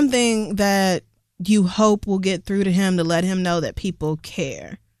 Right. Something that you hope will get through to him to let him know that people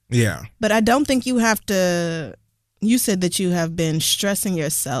care. Yeah. But I don't think you have to. You said that you have been stressing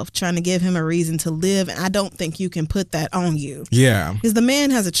yourself trying to give him a reason to live. And I don't think you can put that on you. Yeah. Because the man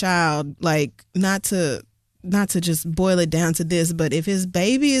has a child, like not to just boil it down to this, but if his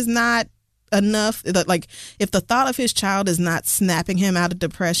baby is not enough that, like, if the thought of his child is not snapping him out of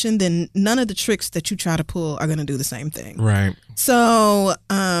depression, then none of the tricks that you try to pull are going to do the same thing. Right. So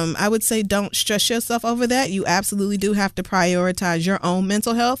I would say don't stress yourself over that. You absolutely do have to prioritize your own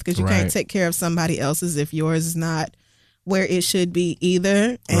mental health, because you can't take care of somebody else's if yours is not where it should be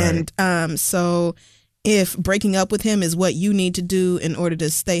either. Right. And so if breaking up with him is what you need to do in order to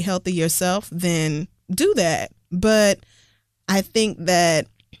stay healthy yourself, then do that. But I think that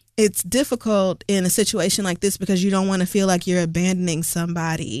it's difficult in a situation like this because you don't want to feel like you're abandoning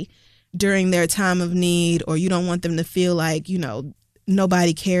somebody during their time of need, or you don't want them to feel like, you know,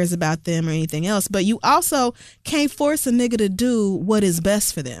 nobody cares about them or anything else. But you also can't force a nigga to do what is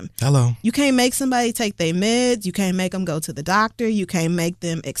best for them. Hello. You can't make somebody take their meds. You can't make them go to the doctor. You can't make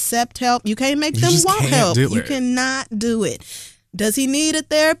them accept help. You can't make them want help. You cannot do it. Does he need a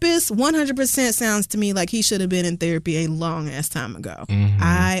therapist? 100% sounds to me like he should have been in therapy a long ass time ago. Mm-hmm.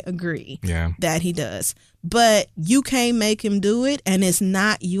 I agree that he does. But you can't make him do it, and it's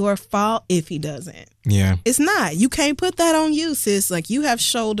not your fault if he doesn't. Yeah. It's not. You can't put that on you, sis. Like, you have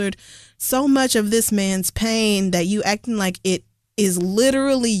shouldered so much of this man's pain that you acting like it is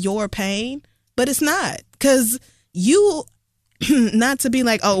literally your pain, but it's not. Because you... not to be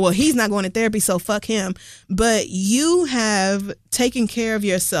like, oh, well, he's not going to therapy, so fuck him. But you have taken care of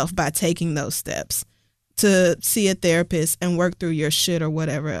yourself by taking those steps to see a therapist and work through your shit or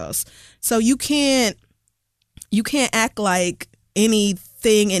whatever else. So you can't act like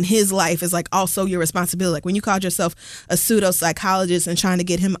anything in his life is like also your responsibility. Like when you called yourself a pseudo psychologist and trying to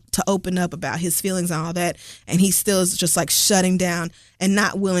get him to open up about his feelings and all that, and he still is just like shutting down and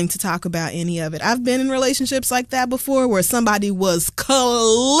not willing to talk about any of it. I've been in relationships like that before where somebody was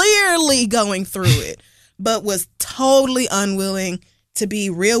clearly going through it, but was totally unwilling to be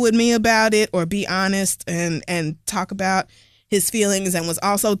real with me about it or be honest and talk about his feelings, and was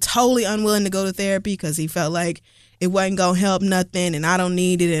also totally unwilling to go to therapy because he felt like it wasn't going to help nothing and I don't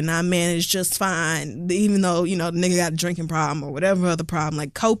need it and I manage just fine, even though, you know, the nigga got a drinking problem or whatever other problem,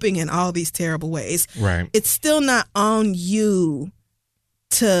 like coping in all these terrible ways. Right. It's still not on you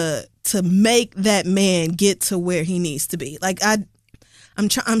to make that man get to where he needs to be. Like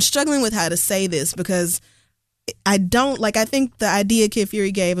I'm struggling with how to say this because I don't, like, I think the idea Kid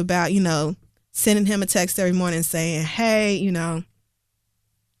Fury gave about, you know, sending him a text every morning saying, hey, you know,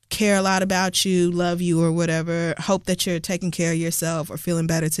 care a lot about you, love you or whatever, hope that you're taking care of yourself or feeling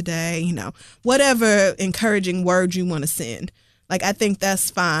better today, you know, whatever encouraging words you want to send. Like, I think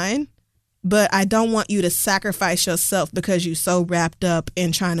that's fine, but I don't want you to sacrifice yourself because you're so wrapped up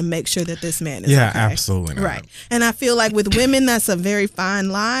in trying to make sure that this man is okay. Absolutely not. Right. And I feel like with women, that's a very fine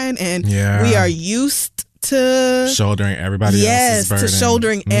line, and we are used to shouldering everybody else's burden. Yes, to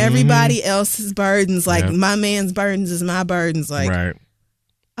shouldering everybody else's burdens. Like, my man's burdens is my burdens. Like, right.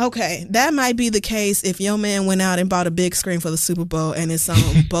 Okay, that might be the case if your man went out and bought a big screen for the Super Bowl and it's on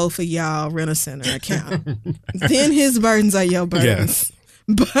both of y'all Rent-A-Center account. Then his burdens are your burdens.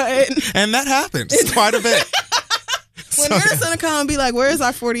 But and that happens quite a bit. When Rent-A-Center come and be like, where's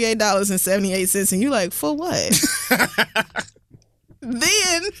our $48.78? And you like, for what?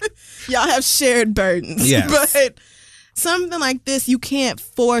 Then y'all have shared burdens. Yes. But something like this, you can't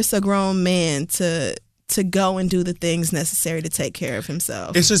force a grown man to go and do the things necessary to take care of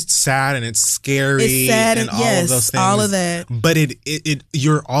himself. It's just sad and it's scary. It's sad and all of those things. All of that. But it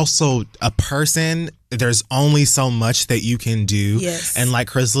you're also a person. There's only so much that you can do. Yes. And like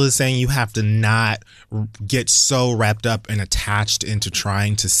Crystal is saying, you have to not get so wrapped up and attached into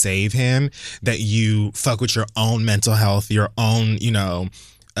trying to save him that you fuck with your own mental health, your own, you know,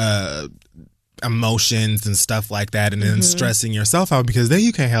 emotions and stuff like that, and then stressing yourself out because then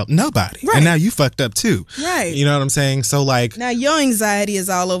you can't help nobody. Right. And now you fucked up too. Right. You know what I'm saying? So like, now your anxiety is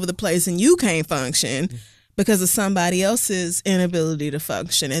all over the place and you can't function because of somebody else's inability to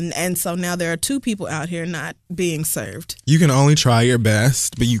function. And so now there are two people out here not being served. You can only try your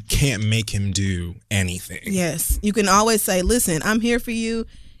best, but you can't make him do anything. Yes. You can always say, listen, I'm here for you.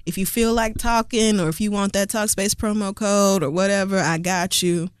 If you feel like talking, or if you want that Talkspace promo code or whatever, I got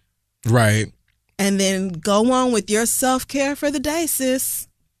you. Right. And then go on with your self-care for the day, sis.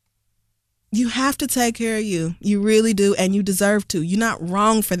 You have to take care of you. You really do, and you deserve to. You're not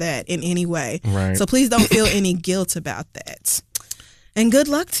wrong for that in any way. Right. So please don't feel any guilt about that. And good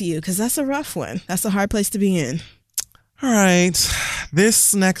luck to you, because that's a rough one. That's a hard place to be in. All right.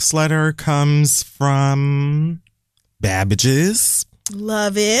 This next letter comes from Babbage's.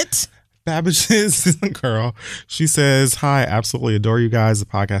 Love it. Babbage's girl. She says, hi, absolutely adore you guys. The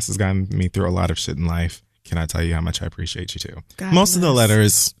podcast has gotten me through a lot of shit in life. can I tell you how much I appreciate you too? God Most of the bless.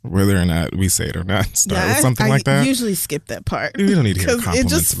 letters, whether or not we say it or not, start with something like that. I usually skip that part. We don't need to hear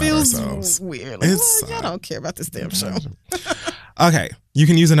compliments it just about feels ourselves. weird. Like, It's y'all don't care about this damn show. Okay, you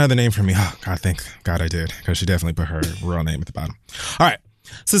can use another name for me. Oh, God, thank God I did, because she definitely put her real name at the bottom. All right.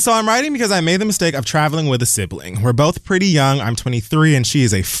 So I'm writing because I made the mistake of traveling with a sibling. We're both pretty young. I'm 23 and she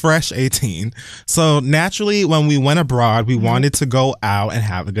is a fresh 18. So naturally, when we went abroad, we wanted to go out and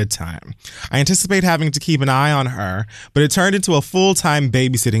have a good time. I anticipate having to keep an eye on her, but it turned into a full-time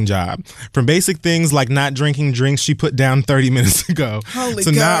babysitting job. From basic things like not drinking drinks she put down 30 minutes ago Holy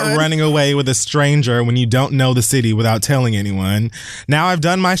to God. not running away with a stranger when you don't know the city without telling anyone. Now I've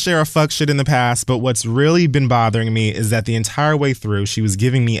done my share of fuck shit in the past, but what's really been bothering me is that the entire way through she was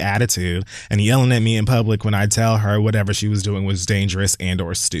giving me attitude and yelling at me in public when I tell her whatever she was doing was dangerous and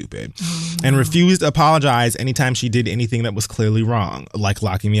or stupid, and refused to apologize anytime she did anything that was clearly wrong, like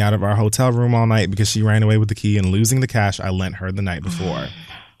locking me out of our hotel room all night because she ran away with the key and losing the cash I lent her the night before.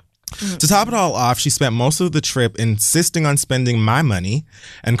 To top it all off, she spent most of the trip insisting on spending my money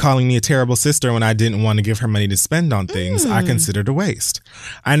and calling me a terrible sister when I didn't want to give her money to spend on things I considered a waste.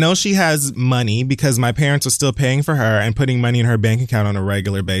 I know she has money because my parents are still paying for her and putting money in her bank account on a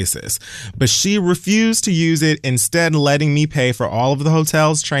regular basis. But she refused to use it, instead letting me pay for all of the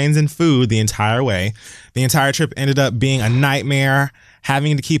hotels, trains, and food the entire way. The entire trip ended up being a nightmare,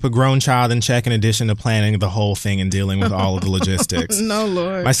 having to keep a grown child in check in addition to planning the whole thing and dealing with all of the logistics. No,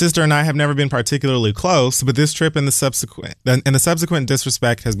 Lord. My sister and I have never been particularly close, but this trip and the subsequent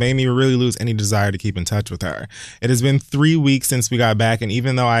disrespect has made me really lose any desire to keep in touch with her. It has been 3 weeks since we got back, and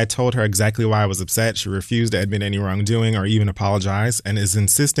even though I told her exactly why I was upset, she refused to admit any wrongdoing or even apologize, and is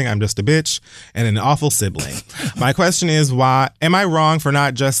insisting I'm just a bitch and an awful sibling. My question is, why am I wrong for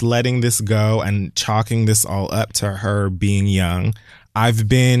not just letting this go and chalking this all up to her being young? I've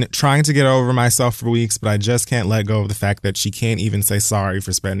been trying to get over myself for weeks, but I just can't let go of the fact that she can't even say sorry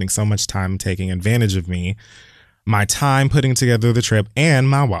for spending so much time taking advantage of me, my time putting together the trip, and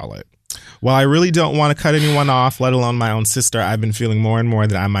my wallet. While I really don't want to cut anyone off, let alone my own sister, I've been feeling more and more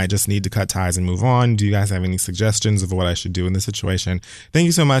that I might just need to cut ties and move on. Do you guys have any suggestions of what I should do in this situation? Thank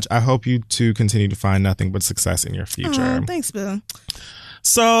you so much. I hope you two continue to find nothing but success in your future. Thanks, Bill.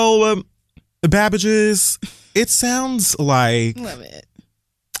 So, Babbages, it sounds like Love it.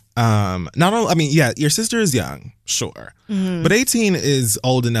 not only, I mean, yeah, your sister is young, sure, but 18 is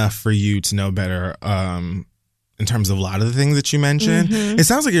old enough for you to know better in terms of a lot of the things that you mentioned. It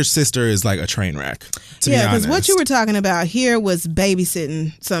sounds like your sister is like a train wreck, to be honest. Because what you were talking about here was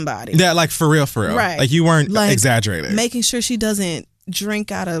babysitting somebody. Yeah, like for real. Right. Like you weren't Like, exaggerating. Making sure she doesn't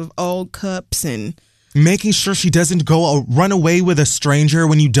drink out of old cups and Making sure she doesn't go run away with a stranger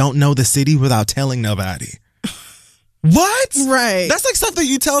when you don't know the city without telling nobody. What? Right. That's like something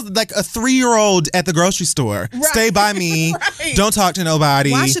you tell like a 3-year-old at the grocery store. Right. Stay by me. Right. Don't talk to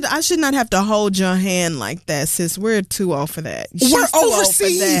nobody. I should not have to hold your hand like that, sis. We're too old for that. She's We're too old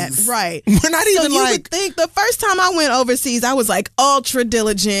overseas. for that. Right. We're not So even you like. would think the first time I went overseas, I was like ultra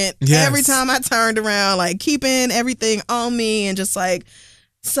diligent. Yes. Every time I turned around, like keeping everything on me and just like.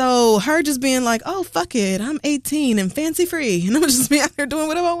 So her just being like, oh, fuck it, I'm 18 and fancy free. And I'm just be out here doing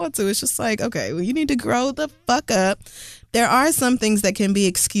whatever I want to. It's just like, okay, well, you need to grow the fuck up. There are some things that can be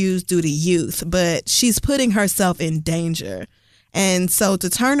excused due to youth, but she's putting herself in danger. And so to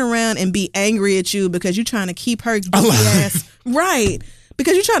turn around and be angry at you because you're trying to keep her goofy ass, right,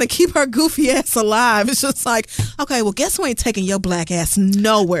 because you're trying to keep her goofy ass alive. It's just like, okay, well, guess who ain't taking your black ass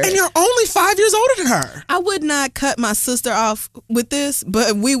nowhere? And you're only 5 years older than her. I would not cut my sister off with this,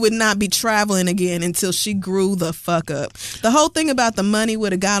 but we would not be traveling again until she grew the fuck up. The whole thing about the money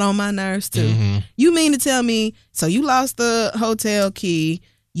would have got on my nerves too. You mean to tell me, so you lost the hotel key,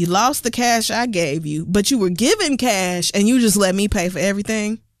 you lost the cash I gave you, but you were given cash and you just let me pay for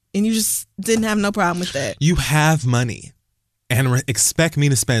everything? And you just didn't have no problem with that? You have money and expect me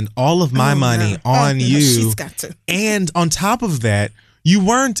to spend all of my money on you. She's got to. And on top of that, you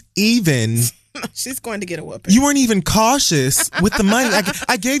weren't even... She's going to get a whooping. You weren't even cautious with the money.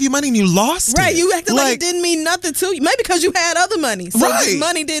 I gave you money and you lost it. Right, you acted like it didn't mean nothing to you. Maybe because you had other money. So this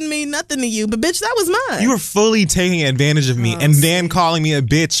money didn't mean nothing to you. But bitch, that was mine. You were fully taking advantage of me and then calling me a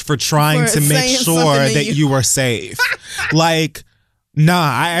bitch for trying to make sure that you were safe. Like, nah,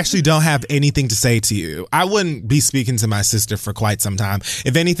 I actually don't have anything to say to you. I wouldn't be speaking to my sister for quite some time.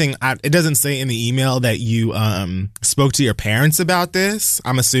 If anything, it doesn't say in the email that you spoke to your parents about this.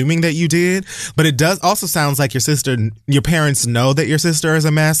 I'm assuming that you did. But it does also sounds like your parents know that your sister is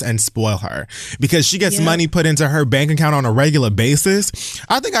a mess and spoil her. Because she gets money put into her bank account on a regular basis.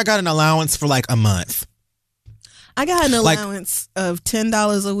 I think I got an allowance for like a month. I got an allowance of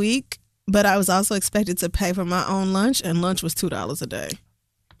 $10 a week. but I was also expected to pay for my own lunch, and lunch was $2 a day.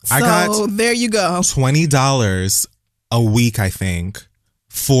 So I got there you go. $20 a week, I think,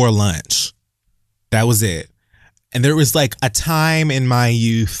 for lunch. That was it. And there was like a time in my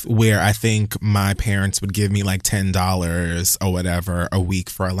youth where I think my parents would give me like $10 or whatever a week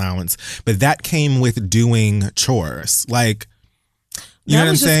for allowance. But that came with doing chores. Like, you know what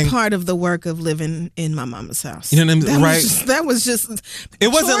I'm saying? That was just part of the work of living in my mama's house. You know what I'm right? That was just. It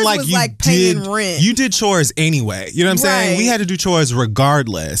wasn't like you paying rent. You did chores anyway. You know what I'm saying? We had to do chores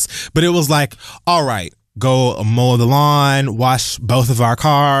regardless. But it was like, all right, go mow the lawn, wash both of our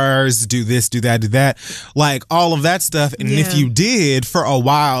cars, do this, do that, do that. Like all of that stuff. And if you did, for a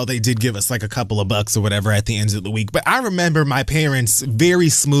while, they did give us like a couple of bucks or whatever at the end of the week. But I remember my parents very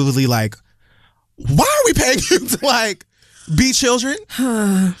smoothly like, why are we paying you to like be children?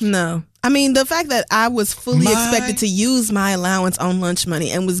 No. I mean, the fact that I was fully expected to use my allowance on lunch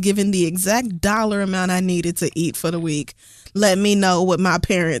money and was given the exact dollar amount I needed to eat for the week let me know what my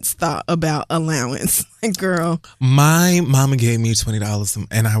parents thought about allowance. Like, girl. My mama gave me $20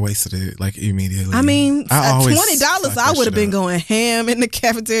 and I wasted it like immediately. I mean, $20 I would have been going ham in the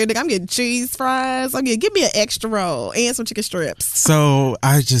cafeteria. I'm getting cheese fries. Give me an extra roll and some chicken strips. So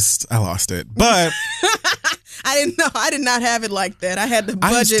I lost it. But I did not have it like that. I had to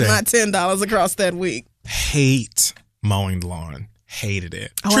budget my $10 across that week. Hate mowing the lawn. Hated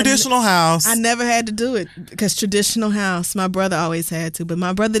it. Traditional house. I never had to do it because traditional house, my brother always had to, but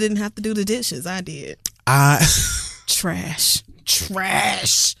my brother didn't have to do the dishes. I did. Trash.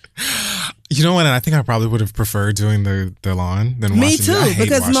 You know what? I think I probably would have preferred doing the lawn than washing. Me too,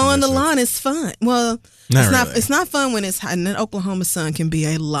 because mowing the lawn is fun. Well, it's not fun when it's hot. And then Oklahoma sun can be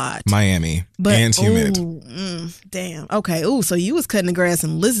a lot. Miami. And humid. Damn. Okay. Ooh, so you was cutting the grass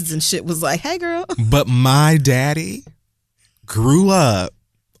and lizards and shit was like, hey, girl. But my daddy grew up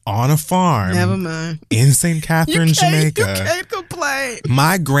on a farm. Never mind. In St. Catherine, Jamaica. You can't complain.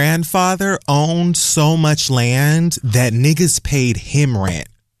 My grandfather owned so much land that niggas paid him rent.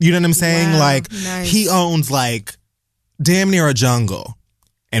 You know what I'm saying? Wow, like, nice. He owns like damn near a jungle.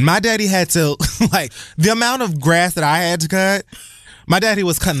 And my daddy had to, like, the amount of grass that I had to cut, my daddy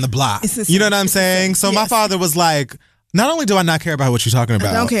was cutting the block. You know what I'm saying? So my father was like, not only do I not care about what you're talking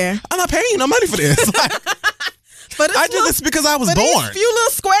about, I don't care. I'm not paying you no money for this. Like, I did this because I was born. A few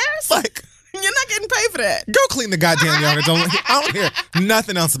little squares? Like, you're not getting paid for that. Go clean the goddamn yard. I don't hear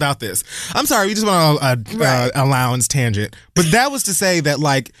nothing else about this. I'm sorry, we just went on a allowance tangent. But that was to say that,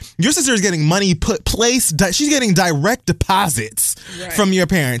 like, your sister is getting money she's getting direct deposits from your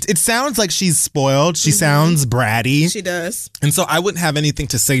parents. It sounds like she's spoiled. She sounds bratty. She does. And so I wouldn't have anything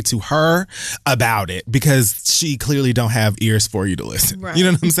to say to her about it because she clearly don't have ears for you to listen. Right. You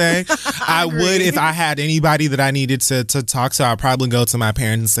know what I'm saying? I would, if I had anybody that I needed to talk to, I'd probably go to my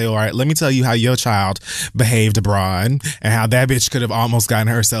parents and say, all right, let me tell you how your child behaved abroad and how that bitch could have almost gotten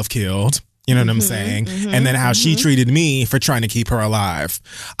herself killed. You know what I'm saying? And then how she treated me for trying to keep her alive.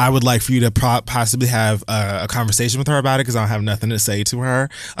 I would like for you to possibly have a conversation with her about it because I don't have nothing to say to her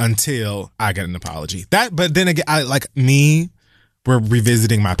until I get an apology. But then again, we're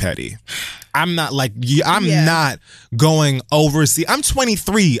revisiting my petty. I'm not like not going overseas. I'm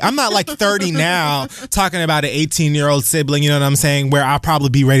 23. I'm not like 30 now talking about an 18-year-old sibling, you know what I'm saying, where I'll probably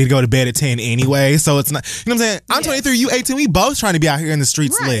be ready to go to bed at 10 anyway. So it's not, you know what I'm saying? I'm 23, you 18. We both trying to be out here in the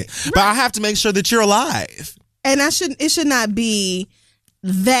streets lit. But I have to make sure that you're alive. And it should not be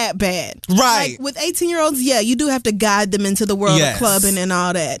that bad. Right. Like with 18-year-olds, you do have to guide them into the world of clubbing and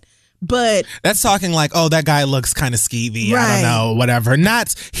all that. But that's talking like, oh, that guy looks kind of skeevy. I don't know, whatever.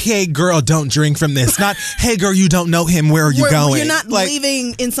 Not, hey, girl, don't drink from this. Not, hey, girl, you don't know him. Where are you going? You're not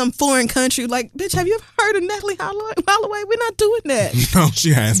leaving in some foreign country. Like, bitch, have you ever heard of Natalie Holloway? We're not doing that. No,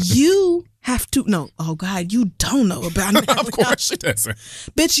 she hasn't. You have to. No. Oh, God, you don't know about Natalie. Of course she doesn't.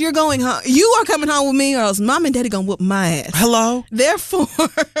 Bitch, you're going home. You are coming home with me or else mom and daddy going to whoop my ass. Hello? Therefore.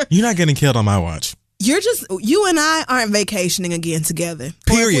 You're not getting killed on my watch. You and I aren't vacationing again together.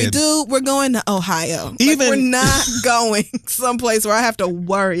 Period. Or if we do, we're going to Ohio. We're not going someplace where I have to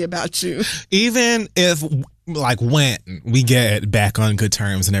worry about you. Even if, like, when we get back on good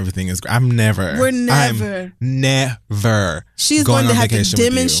terms and everything is great, I'm never. She's going to have to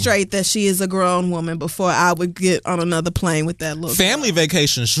demonstrate that she is a grown woman before I would get on another plane with that little family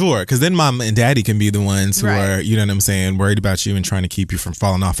vacation, sure. Because then mom and daddy can be the ones who are, you know what I'm saying, worried about you and trying to keep you from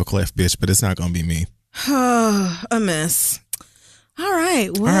falling off a cliff, bitch. But it's not going to be me. A mess. All right.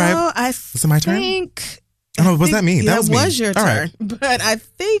 Well, Was it my turn? Oh, what does that mean? That was your turn. Right. But I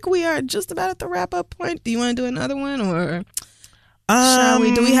think we are just about at the wrap up point. Do you want to do another one or shall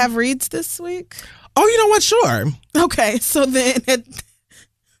we? Do we have reads this week? Oh, you know what? Sure. Okay. So then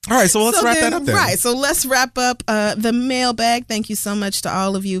All right, so let's wrap that up then. Right, so let's wrap up the mailbag. Thank you so much to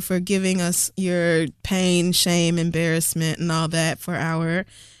all of you for giving us your pain, shame, embarrassment, and all that for our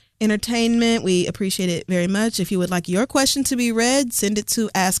entertainment. We appreciate it very much. If you would like your question to be read, send it to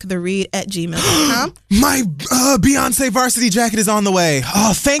asktheread@gmail.com. My Beyonce varsity jacket is on the way.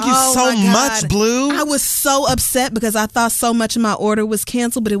 Oh, thank you so much, Blue. I was so upset because I thought so much of my order was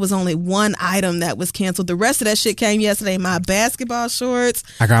canceled, but it was only one item that was canceled. The rest of that shit came yesterday. My basketball shorts,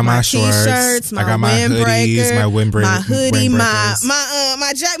 I got my shorts, t-shirts, my I got my windbreaker, my hoodie, my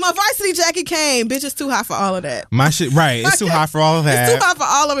varsity jacket came. Bitch, it's too hot for all of that. My shit, right? It's too hot for all of that. It's too hot for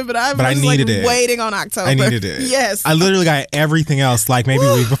all of it, but I needed it. Waiting on October. I needed it. Yes. I literally got everything else, like maybe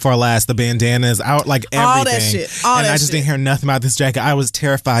week before last, the bandanas, out, like everything. All that shit. And I just didn't hear nothing about this jacket. I was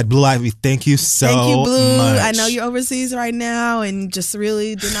terrified. Blue Ivy, thank you so much. Thank you, Blue. I know you're overseas right now and just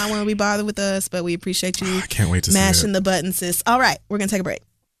really did not want to be bothered with us, but we appreciate you. I can't wait to mashing the button, sis. All right, we're going to take a break.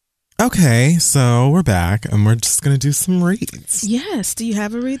 Okay, so we're back and we're just going to do some reads. Yes. Do you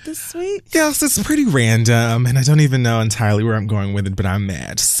have a read this week? Yes, it's pretty random and I don't even know entirely where I'm going with it, but I'm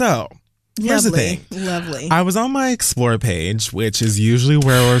mad. So, here's the thing. Lovely. I was on my Explore page, which is usually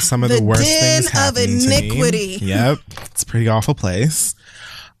where some of the worst things happen to me. The den of iniquity. Yep. It's a pretty awful place.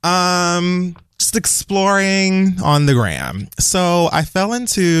 Just exploring on the gram. So I fell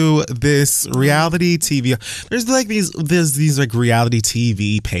into this reality TV. There's these like reality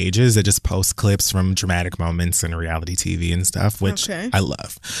TV pages that just post clips from dramatic moments in reality TV and stuff, which I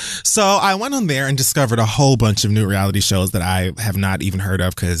love. So I went on there and discovered a whole bunch of new reality shows that I have not even heard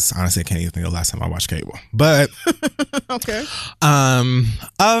of because honestly I can't even think of the last time I watched cable. But okay.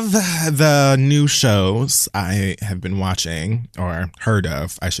 Of the new shows I have been watching or heard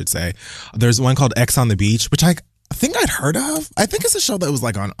of, I should say, there's one called X on the Beach, which I think I'd heard of. I think it's a show that was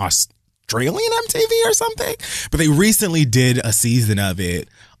like on Australian MTV or something, but they recently did a season of it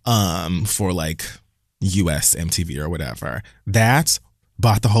for like US MTV or whatever.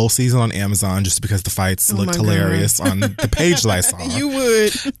 Bought the whole season on Amazon just because the fights looked hilarious on the page that I saw. You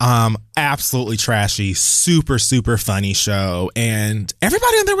would. Absolutely trashy, super, super funny show. And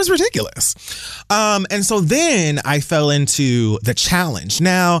everybody in there was ridiculous. And so then I fell into The Challenge.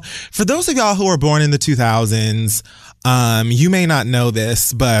 Now, for those of y'all who were born in the 2000s, you may not know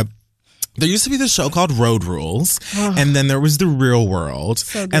this, but there used to be this show called Road Rules, and then there was The Real World,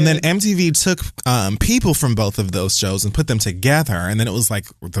 and then MTV took people from both of those shows and put them together, and then it was like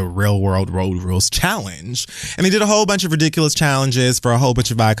The Real World Road Rules Challenge, and they did a whole bunch of ridiculous challenges for a whole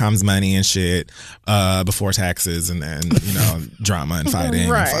bunch of Viacom's money and shit before taxes, and then drama and fighting.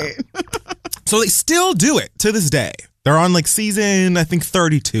 Right. And so they still do it to this day. They're on like season, I think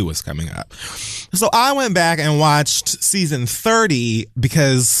 32 is coming up. So I went back and watched season 30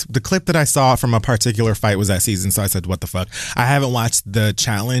 because the clip that I saw from a particular fight was that season. So I said, what the fuck? I haven't watched The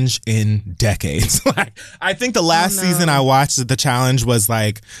Challenge in decades. Like, I think the last season I watched The Challenge was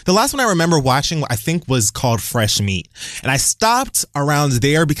like, the last one I remember watching, I think was called Fresh Meat. And I stopped around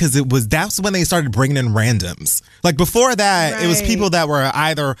there because that's when they started bringing in randoms. Like before that, it was people that were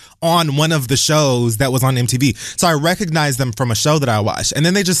either on one of the shows that was on MTV. So I recognized them from a show that I watched. And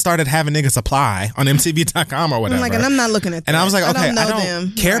then they just started having niggas apply on MTV.com or whatever. And I'm not looking at that. And I was like, okay, I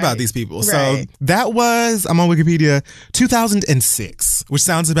don't care about these people. So that was, I'm on Wikipedia, 2006, which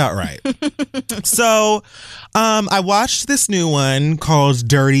sounds about right. So I watched this new one called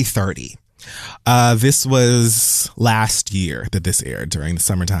Dirty 30. This was last year that this aired during the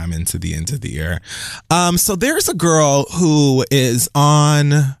summertime into the end of the year. So there's a girl who is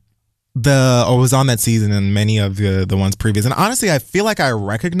was on that season and many of the ones previous. And honestly, I feel like I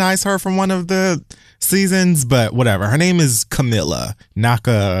recognize her from one of the seasons, but whatever. Her name is Camila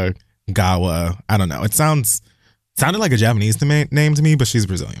Nakagawa. I don't know. It sounded like a Japanese name to me, but she's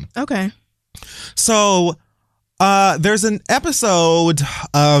Brazilian. Okay. So there's an episode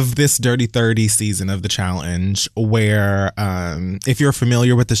of this Dirty 30 season of The Challenge where if you're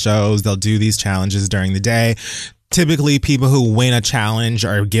familiar with the shows, they'll do these challenges during the day. Typically, people who win a challenge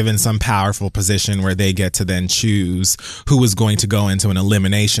are given some powerful position where they get to then choose who is going to go into an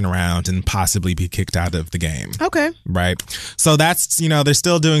elimination round and possibly be kicked out of the game. Okay. Right. So that's, they're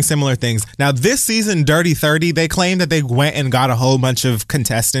still doing similar things. Now, this season, Dirty 30, they claim that they went and got a whole bunch of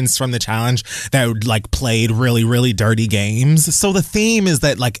contestants from the challenge that like played really, really dirty games. So the theme is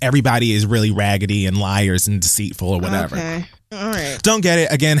that like everybody is really raggedy and liars and deceitful or whatever. Okay. All right. Don't get it.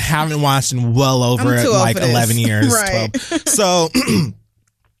 Again, haven't watched in well over like 11 years. Right. 12. So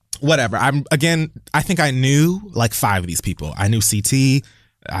whatever. I think I knew like 5 of these people. I knew CT.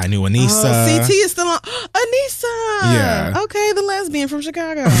 I knew Anissa. Oh, CT is still on. Anissa. Yeah. Okay, the lesbian from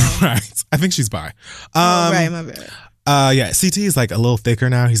Chicago. Right. I think she's bi. Right, my bad. Yeah, CT is like a little thicker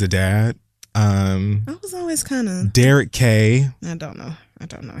now. He's a dad. I was always kind of Derek K. I don't know.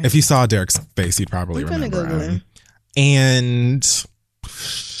 If you saw Derek's face, you'd probably remember him. And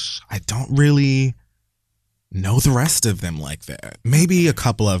I don't really know the rest of them like that. Maybe a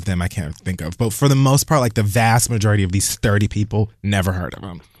couple of them I can't think of, but for the most part, like the vast majority of these 30 people, never heard of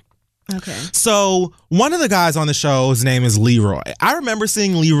them. Okay. So one of the guys on the show, his name is Leroy. I remember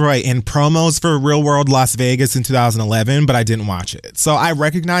seeing Leroy in promos for Real World Las Vegas in 2011, but I didn't watch it. So I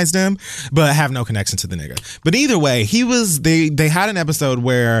recognized him, but I have no connection to the nigga. But either way, they had an episode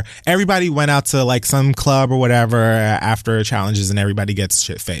where everybody went out to like some club or whatever after challenges and everybody gets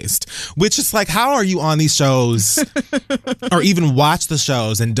shit faced. Which is like, how are you on these shows or even watch the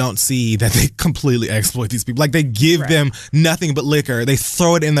shows and don't see that they completely exploit these people? Like they give them nothing but liquor. They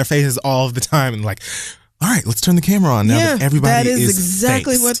throw it in their faces all of the time and like, all right, let's turn the camera on now that everybody is that is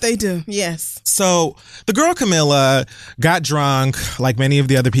exactly faced. what they do. Yes. So the girl Camilla got drunk like many of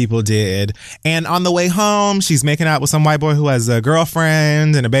the other people did, and on the way home she's making out with some white boy who has a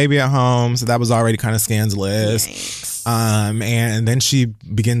girlfriend and a baby at home, so that was already kind of scandalous. Yikes. And then she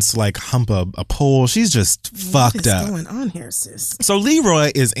begins to like hump a pole. She's just fucked up. What is going on here, sis? So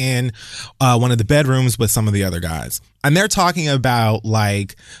Leroy is in one of the bedrooms with some of the other guys. And they're talking about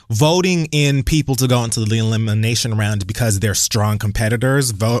like voting in people to go into the elimination round because they're strong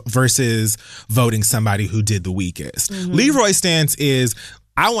competitors versus voting somebody who did the weakest. Mm-hmm. Leroy's stance is,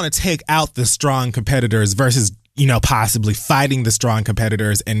 I want to take out the strong competitors versus, you know, possibly fighting the strong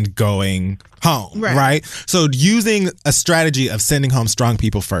competitors and going home, right? So using a strategy of sending home strong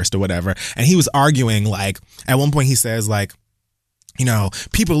people first or whatever. And he was arguing, like, at one point he says, like, you know,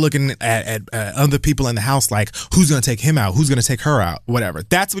 people looking at other people in the house like, who's going to take him out? Who's going to take her out? Whatever.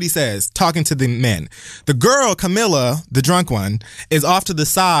 That's what he says, talking to the men. The girl, Camilla, the drunk one, is off to the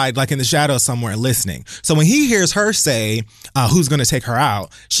side, like in the shadows somewhere, listening. So when he hears her say, who's going to take her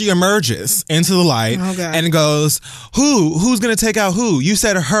out, she emerges into the light and goes, who's going to take out who? You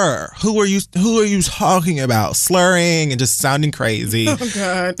said her. Who are you talking about? Slurring and just sounding crazy. Oh,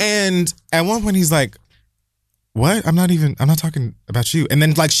 God. And at one point he's like, what? I'm not talking about you. And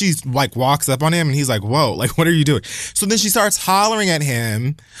then like she's like walks up on him and he's like, whoa, like what are you doing? So then she starts hollering at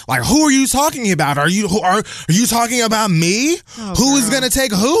him like, who are you talking about? Are you talking about me? Who is going to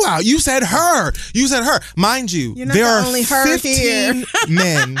take who out? You said her. Mind you, there are only 15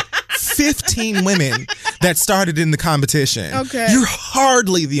 men, 15 women that started in the competition. Okay. You're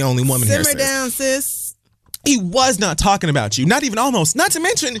hardly the only woman here. Simmer down, sis. He was not talking about you. Not even almost. Not to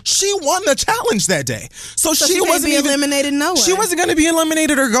mention, she won the challenge that day. So she wasn't even eliminated nowhere. She wasn't going to be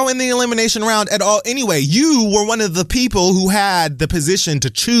eliminated or go in the elimination round at all. Anyway, you were one of the people who had the position to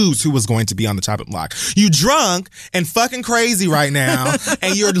choose who was going to be on the chopping block. You drunk and fucking crazy right now,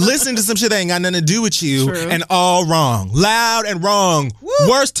 and you're listening to some shit that ain't got nothing to do with you, and all wrong. Loud and wrong. Woo.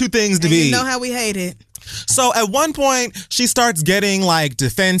 Worst two things to be. You know how we hate it. So at one point, she starts getting like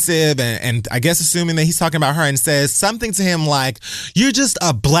defensive and I guess assuming that he's talking about her and says something to him like, you're just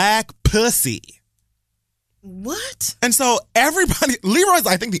a black pussy. What? And so everybody, Leroy's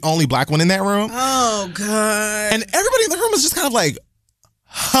I think the only black one in that room. Oh, God. And everybody in the room is just kind of like,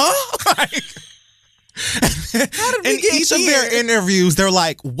 huh? How did we in each of their interviews, they're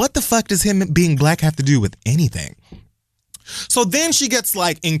like, what the fuck does him being black have to do with anything? So then she gets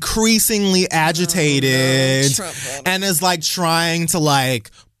like increasingly agitated and is like trying to like,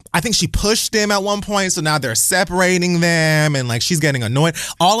 I think she pushed him at one point. So now they're separating them and like she's getting annoyed.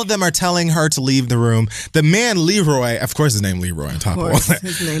 All of them are telling her to leave the room. The man Leroy, of course his name Leroy on top of all that.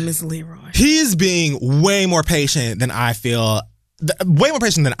 His name is Leroy. He's being way more patient than I feel. Way more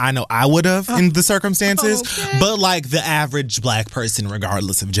patient than I know I would have in the circumstances, but like the average black person,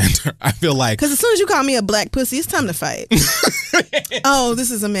 regardless of gender, I feel like. Because as soon as you call me a black pussy, it's time to fight. Oh,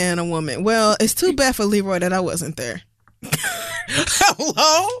 this is a man or woman. Well, it's too bad for Leroy that I wasn't there.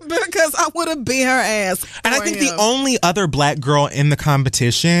 Hello? Because I would have beat her ass. And I think the only other black girl in the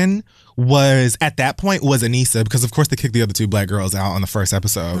competition was, at that point, was Anissa, because of course they kicked the other two black girls out on the first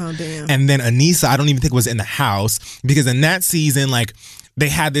episode. Oh, damn. And then Anissa, I don't even think was in the house, because in that season, like, they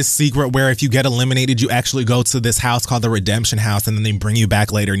had this secret where if you get eliminated, you actually go to this house called the Redemption House, and then they bring you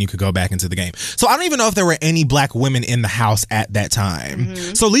back later and you could go back into the game. So I don't even know if there were any black women in the house at that time.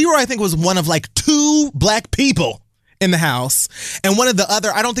 Mm-hmm. So Leroy, I think, was one of like 2 black people in the house. And one of the other,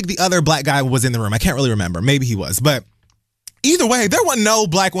 I don't think the other black guy was in the room. I can't really remember. Maybe he was. But either way, there were no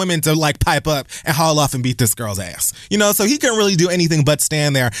black women to like pipe up and haul off and beat this girl's ass. You know, so he couldn't really do anything but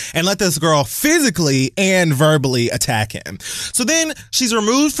stand there and let this girl physically and verbally attack him. So then she's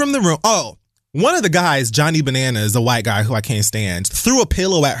removed from the room. Oh, one of the guys, Johnny Bananas, a white guy who I can't stand, threw a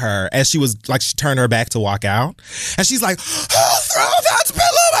pillow at her as she turned her back to walk out. And she's like, who threw that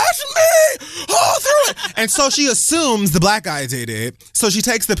pillow at me? Who threw it? And so she assumes the black guy did it. So she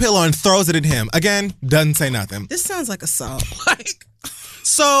takes the pillow and throws it at him. Again, doesn't say nothing. This sounds like assault.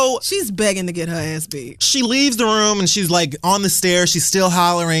 So she's begging to get her ass beat. She leaves the room and she's like on the stairs. She's still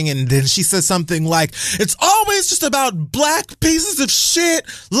hollering. And then she says something like, it's always just about black pieces of shit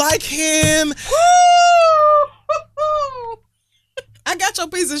like him. I got your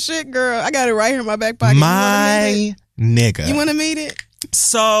piece of shit, girl. I got it right here in my back pocket. My nigga. You want to meet it?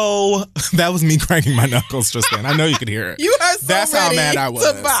 So that was me cracking my knuckles just then. I know you could hear it. You are so That's ready how mad I was.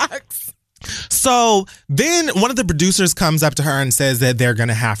 To box. So then one of the producers comes up to her and says that they're going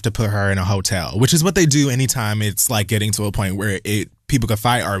to have to put her in a hotel, which is what they do anytime it's like getting to a point where people could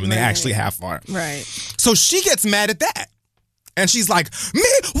fight or when they actually have fought. Right. So she gets mad at that. And she's like, me?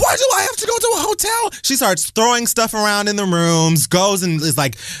 Why do I have to go to a hotel? She starts throwing stuff around in the rooms, goes and is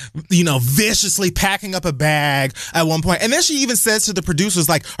like, viciously packing up a bag at one point. And then she even says to the producers,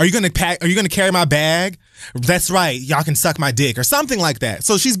 like, are you going to carry my bag? That's right. Y'all can suck my dick or something like that.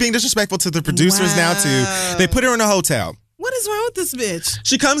 So she's being disrespectful to the producers now too. They put her in a hotel. What is wrong with this bitch?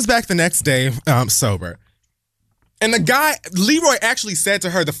 She comes back the next day sober. And the guy, Leroy, actually said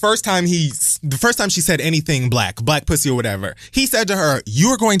to her the first time she said anything black pussy or whatever, he said to her,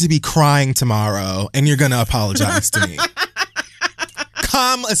 you're going to be crying tomorrow and you're going to apologize to me.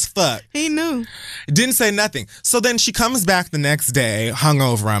 Calm as fuck. He knew. Didn't say nothing. So then she comes back the next day,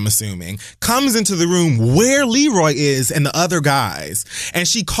 hungover, I'm assuming, comes into the room where Leroy is and the other guys. And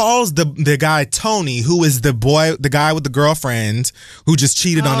she calls the guy Tony, who is the guy with the girlfriend who just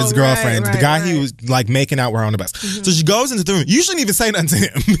cheated on his girlfriend. The guy he was like making out with her on the bus. Mm-hmm. So she goes into the room. You shouldn't even say nothing to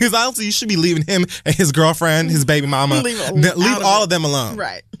him because honestly, you should be leaving him and his girlfriend, his baby mama, leave all of them alone.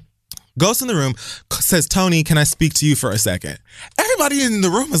 Right. Goes in the room, says, Tony, can I speak to you for a second? Everybody in the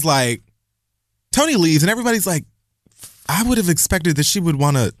room is like, Tony leaves, and everybody's like, I would have expected that she would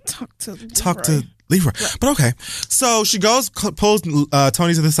want to talk to Leroy. Right. But okay. So she goes, pulls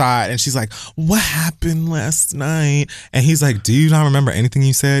Tony to the side, and she's like, what happened last night? And he's like, do you not remember anything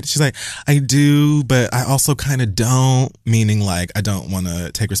you said? She's like, I do, but I also kind of don't, meaning like I don't want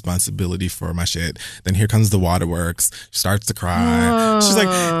to take responsibility for my shit. Then here comes the waterworks. She starts to cry. She's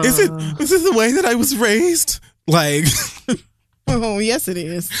like, is it the way that I was raised? Like... Oh, yes, it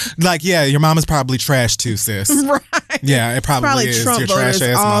is. Like, yeah, your mama's probably trash too, sis. Right. Yeah, it probably is. Trump your trash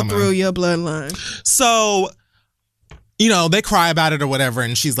ass all mama. Through your bloodline. So, they cry about it or whatever,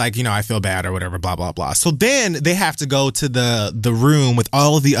 and she's like, I feel bad or whatever, blah, blah, blah. So then they have to go to the room with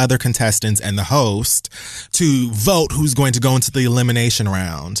all of the other contestants and the host to vote who's going to go into the elimination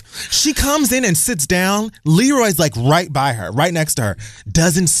round. She comes in and sits down. Leroy's like right by her, right next to her.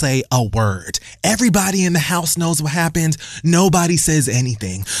 Doesn't say a word. Everybody in the house knows what happened. Nobody says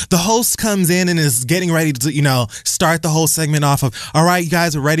anything. The host comes in and is getting ready to, start the whole segment off of, all right, you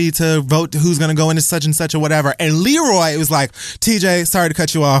guys are ready to vote who's going to go into such and such or whatever. And Leroy, it was like, TJ, sorry to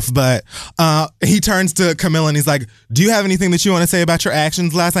cut you off, but he turns to Camilla and he's like, do you have anything that you want to say about your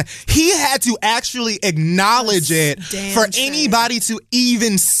actions last night? He had to actually acknowledge it for anybody to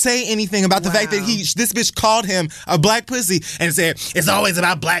even say anything about the fact that this bitch called him a black pussy and said, it's always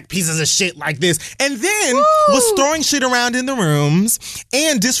about black pieces of shit like this. And then was throwing shit around in the rooms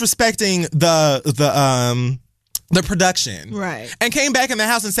and disrespecting the production. Right. And came back in the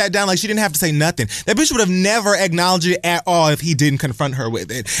house and sat down like she didn't have to say nothing. That bitch would have never acknowledged it at all if he didn't confront her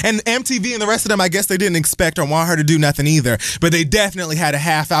with it. And MTV and the rest of them, I guess they didn't expect or want her to do nothing either. But they definitely had a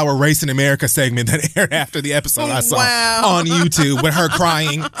half-hour Race in America segment that aired after the episode I saw on YouTube with her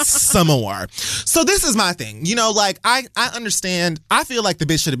crying some more. So this is my thing. I understand. I feel like the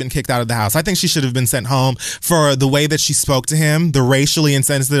bitch should have been kicked out of the house. I think she should have been sent home for the way that she spoke to him, the racially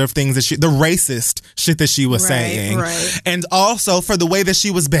insensitive things the racist shit that she was saying. Right. And also for the way that she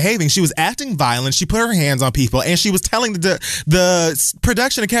was behaving. She was acting violent. She put her hands on people and she was telling the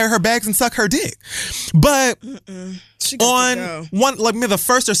production to carry her bags and suck her dick. But on the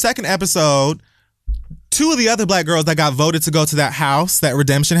first or second episode, two of the other black girls that got voted to go to that house, that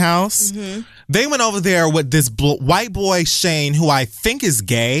redemption house, they went over there with this white boy, Shane, who I think is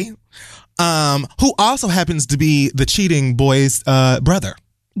gay, who also happens to be the cheating boy's brother.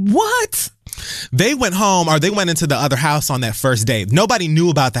 What? They went home, or they went into the other house on that first day. Nobody knew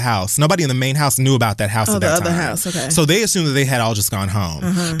about the house. Nobody in the main house knew about that house at that time. The other house, okay. So they assumed that they had all just gone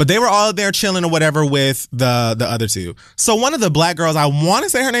home. But they were all there chilling or whatever with the other two. So one of the black girls, I want to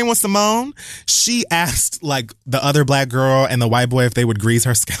say her name was Simone, she asked like the other black girl and the white boy if they would grease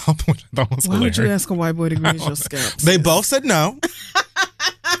her scalp, which I thought was hilarious. Why would you ask a white boy to grease your scalp? They both said no.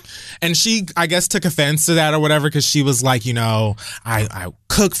 And she, I guess, took offense to that or whatever because she was like, you know, I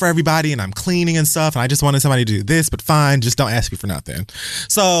cook for everybody and I'm cleaning and stuff and I just wanted somebody to do this, but fine, just don't ask me for nothing.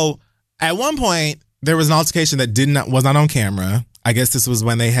 So at one point, there was an altercation that was not on camera. I guess this was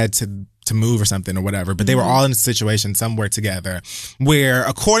when they had to move or something or whatever, but they were all in a situation somewhere together where,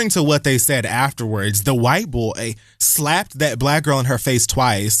 according to what they said afterwards, the white boy slapped that black girl in her face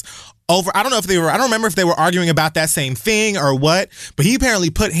twice over, I don't remember if they were arguing about that same thing or what, but he apparently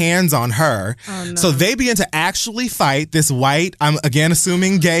put hands on her. Oh, no. So they began to actually fight this white, I'm again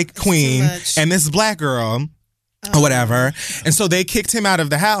assuming gay queen, and this black girl. Or whatever. And so they kicked him out of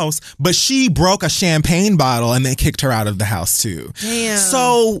the house, but she broke a champagne bottle and they kicked her out of the house too. Damn.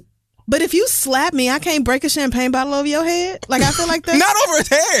 So... But if you slap me, I can't break a champagne bottle over your head? Like, I feel like that. Not over his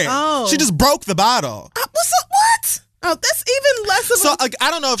head. Oh. She just broke the bottle. What? Oh, that's even less of So I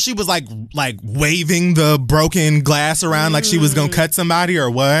don't know if she was like waving the broken glass around like she was gonna cut somebody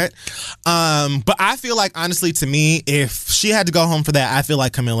or what. But I feel like, honestly, to me, if she had to go home for that, I feel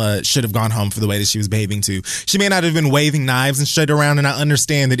like Camilla should have gone home for the way that she was behaving too. She may not have been waving knives and shit around, and I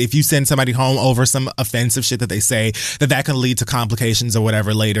understand that if you send somebody home over some offensive shit that they say, that can lead to complications or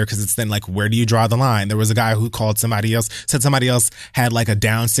whatever later, because it's then like, where do you draw the line? There was a guy who said somebody else had like a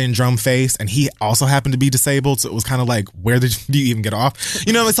Down syndrome face, and he also happened to be disabled, so it was kind of like, where do you even get off?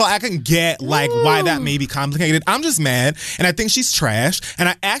 You know, so I can get like why that may be complicated. I'm just mad, and I think she's trash, and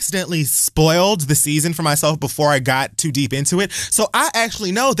I accidentally spoiled the season for myself before I got too deep into it. So I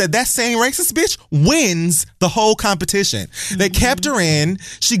actually know that same racist bitch wins the whole competition. They kept her in.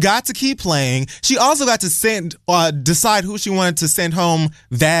 She got to keep playing. She also got to decide who she wanted to send home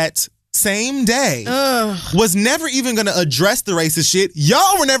that same day. Was never even going to address the racist shit.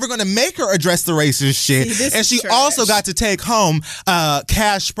 Y'all were never going to make her address the racist shit. See, and she also got to take home a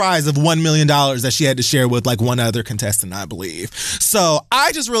cash prize of $1 million that she had to share with like one other contestant, I believe. So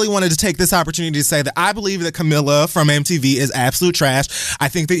I just really wanted to take this opportunity to say that I believe that Camilla from MTV is absolute trash. I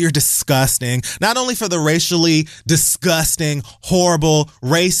think that you're disgusting, not only for the racially disgusting, horrible,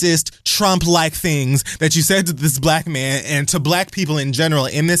 racist, Trump-like things that you said to this black man and to black people in general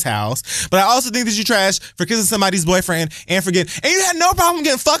in this house, but I also think that you trash for kissing somebody's boyfriend and you had no problem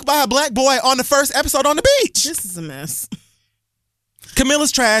getting fucked by a black boy on the first episode on the beach. This is a mess.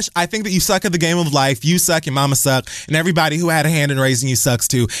 Camilla's trash. I think that you suck at the game of life. You suck, your mama suck, and everybody who had a hand in raising you sucks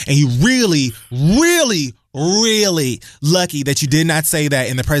too. And you really, really, really lucky that you did not say that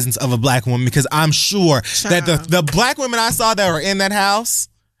in the presence of a black woman, because I'm sure that the black women I saw that were in that house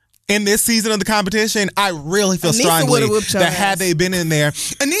in this season of the competition, I really feel strongly that had they been in there,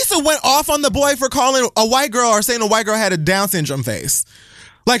 Anissa went off on the boy for calling a white girl or saying a white girl had a Down syndrome face.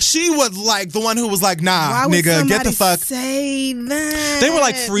 Like, she was like the one who was like, nah, nigga, get the fuck. Say that? They were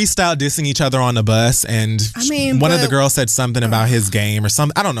like freestyle dissing each other on the bus, and one of the girls said something about his game or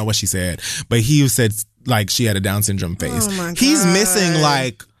something. I don't know what she said, but he said like she had a Down syndrome face. Oh my God. He's missing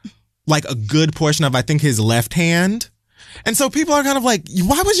like a good portion of, I think, his left hand. And so people are kind of like,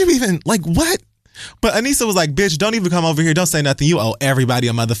 why would you even, like, what? But Anissa was like, bitch, don't even come over here. Don't say nothing. You owe everybody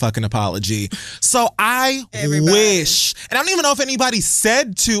a motherfucking apology. So I wish, and I don't even know if anybody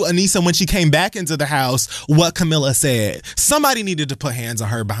said to Anissa when she came back into the house what Camilla said. Somebody needed to put hands on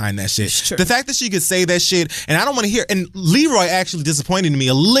her behind that shit. Sure. The fact that she could say that shit, and I don't want to hear, and Leroy actually disappointed me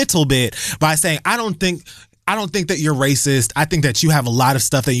a little bit by saying, I don't think that you're racist. I think that you have a lot of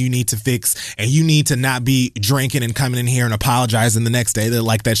stuff that you need to fix, and you need to not be drinking and coming in here and apologizing the next day that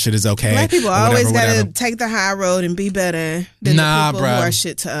like that shit is okay. Black people always gotta take the high road and be better than the people who are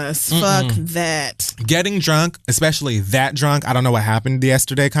shit to us. Fuck that. Getting drunk, especially that drunk, I don't know what happened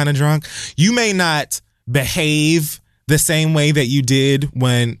yesterday kind of drunk, you may not behave the same way that you did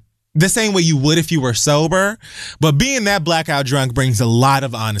the same way you would if you were sober, but being that blackout drunk brings a lot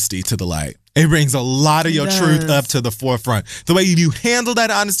of honesty to the light. It brings a lot of your truth up to the forefront. The way you handle that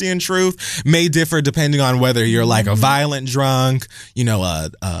honesty and truth may differ depending on whether you're like a violent drunk, you know, a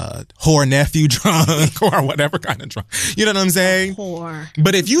whore nephew drunk, or whatever kind of drunk. You know what I'm saying? Whore.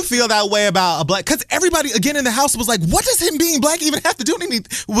 But if you feel that way about a black, because everybody again in the house was like, what does him being black even have to do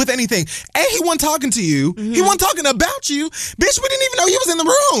with anything? A, he wasn't talking to you. He wasn't talking about you. Bitch, we didn't even know he was in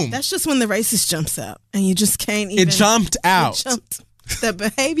the room. That's just when the racist jumps out and you just can't even. It jumped out. The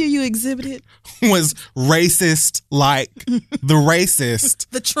behavior you exhibited was racist, like the racist.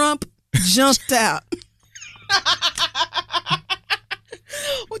 The Trump jumped out.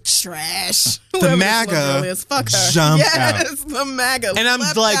 What trash. The MAGA jumped out. Yes, the MAGA. And I'm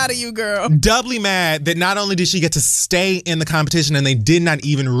like, out of you, girl. Doubly mad that not only did she get to stay in the competition and they did not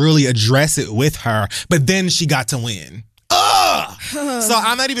even really address it with her, but then she got to win. So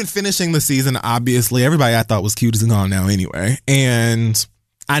I'm not even finishing the season, obviously. Everybody I thought was cute is gone now anyway. And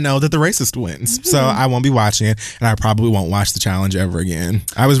I know that the racist wins. So I won't be watching it, and I probably won't watch the challenge ever again.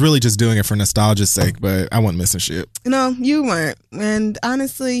 I was really just doing it for nostalgia's sake, but I wasn't missing shit. No, you weren't. And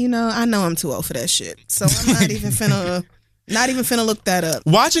honestly, I know I'm too old for that shit. So I'm not even finna look that up.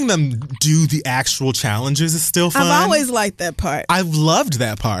 Watching them do the actual challenges is still fun. I've always liked that part. I've loved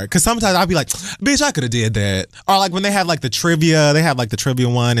that part because sometimes I'll be like, bitch, I could have did that. Or like when they have like the trivia, they have like the trivia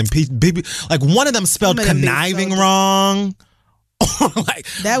one and like one of them spelled conniving wrong. Like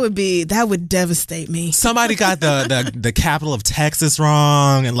that would devastate me. Somebody got the capital of Texas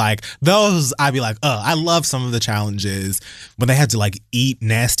wrong, and like those, I'd be like, I love some of the challenges when they have to like eat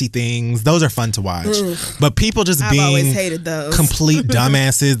nasty things. Those are fun to watch. Oof. But people just I've always hated those. Complete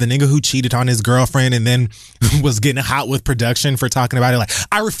dumbasses. The nigga who cheated on his girlfriend and then was getting hot with production for talking about it. Like,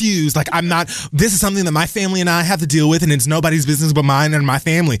 I refuse. Like, I'm not. This is something that my family and I have to deal with, and it's nobody's business but mine and my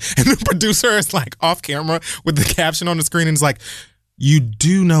family. And the producer is like off camera with the caption on the screen, and it's like, you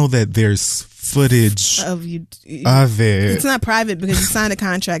do know that there's footage of it. It's not private because you signed a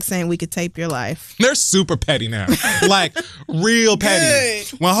contract saying we could tape your life. They're super petty now. Like, real petty.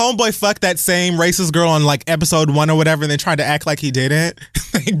 Good. When homeboy fucked that same racist girl on like episode 1 or whatever, and they tried to act like he didn't,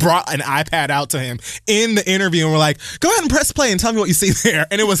 they brought an iPad out to him in the interview and were like, go ahead and press play and tell me what you see there.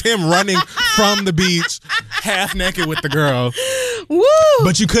 And it was him running from the beach half naked with the girl. Woo!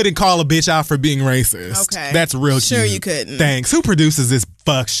 But you couldn't call a bitch out for being racist. Okay. That's real cute. Sure you couldn't. Thanks. Who produces this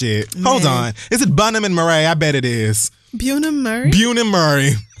fuck shit? Man. Hold on. Is it Bunham and Murray? I bet it is. Bunham Murray? Bunham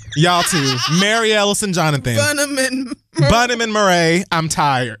Murray. Y'all too. Mary Ellis and Jonathan. Bunham and Murray. I'm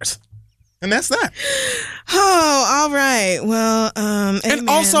tired. And that's that. Oh, all right. Well, and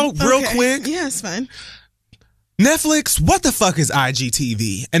also, real quick. Yeah, it's fine. Netflix, what the fuck is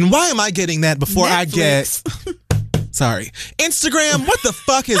IGTV? And why am I getting that before Netflix. I get... Sorry. Instagram, what the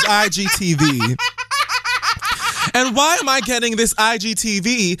fuck is IGTV? And why am I getting this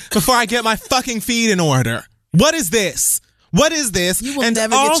IGTV before I get my fucking feed in order? What is this? What is this? You will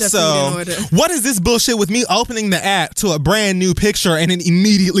never get your feed in order. What is this bullshit with me opening the app to a brand new picture and then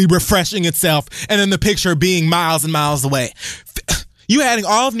immediately refreshing itself and then the picture being miles and miles away? You adding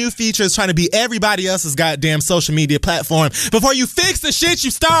all of new features trying to be everybody else's goddamn social media platform before you fix the shit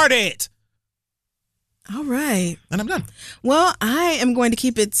you started. All right. And I'm done. Well, I am going to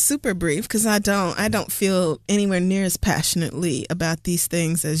keep it super brief because I don't feel anywhere near as passionately about these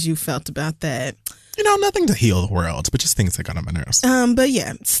things as you felt about that. Nothing to heal the world, but just things that got on my nerves. But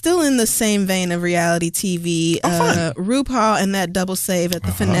yeah, still in the same vein of reality TV. RuPaul and that double save at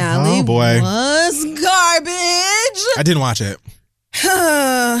the finale was garbage. I didn't watch it.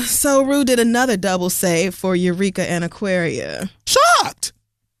 So Ru did another double save for Eureka and Aquaria. Shocked.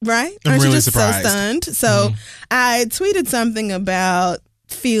 Right? I'm Aren't really you just surprised. So stunned? So I tweeted something about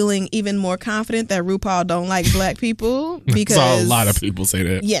feeling even more confident that RuPaul don't like black people because I saw a lot of people say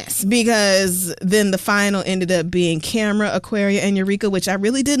that. Yes, because then the final ended up being Camera, Aquaria, and Eureka, which I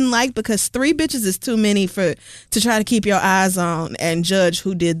really didn't like because 3 bitches is too many to try to keep your eyes on and judge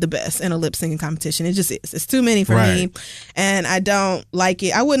who did the best in a lip syncing competition. It just is. It's too many for me, and I don't like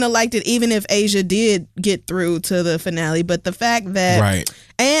it. I wouldn't have liked it even if Asia did get through to the finale, but the fact that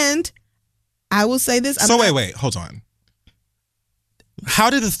and I will say this. Wait, hold on.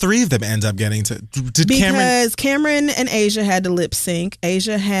 How did the 3 of them end up getting to? Because Cameron and Asia had to lip sync.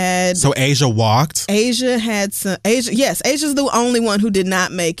 Asia walked. Yes, Asia's the only one who did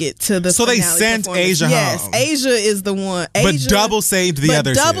not make it to the. So they sent Asia home. Yes, Asia is the one. But double saved the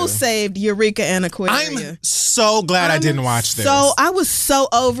other 2. Double saved Eureka and Aquaria. I'm so glad I didn't watch this. So I was so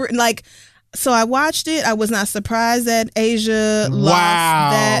over it. So I watched it. I was not surprised that Asia lost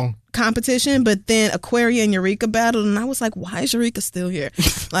that competition, but then Aquaria and Eureka battled, and I was like, why is Eureka still here?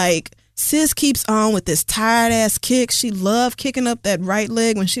 Sis keeps on with this tired ass kick. She loved kicking up that right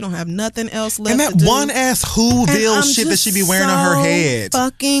leg when she don't have nothing else left to do. And that one ass Whoville shit that she be wearing on her head.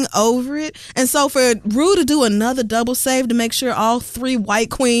 Fucking over it. And so for Ru to do another double save to make sure all 3 white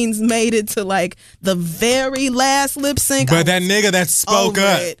queens made it to the very last lip sync. But that nigga that spoke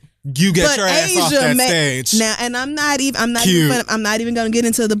up. You get your ass off that stage now, and I'm not even going to get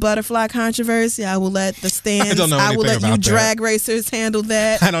into the butterfly controversy. I will let the stands. I will let you drag racers handle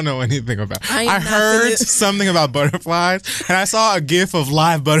that. I don't know anything about. I heard something about butterflies, and I saw a gif of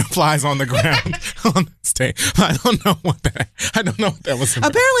live butterflies on the ground on the stage. I don't know what that was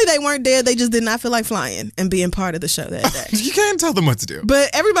about. Apparently, they weren't dead. They just did not feel like flying and being part of the show that day. You can't tell them what to do. But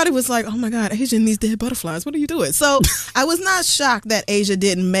everybody was like, "Oh my God, Asia and these dead butterflies. What are you doing?" So I was not shocked that Asia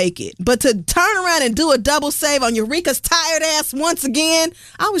didn't make it, but to turn around and do a double save on Eureka's tired ass once again,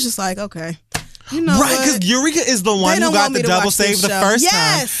 I was just like, okay. You know right, because Eureka is the one who got the double save the first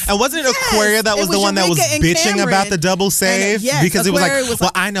time. And wasn't it Aquaria that was the one that was bitching about the double save? Because it was like,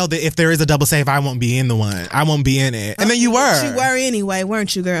 well, I know that if there is a double save, I won't be in the one. I won't be in it. And then you were. You were anyway,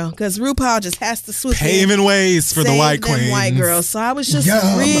 weren't you, girl? Because RuPaul just has to swoop paving ways for the white queens. White girls. So I was just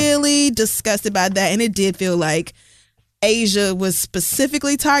really disgusted by that. And it did feel like Asia was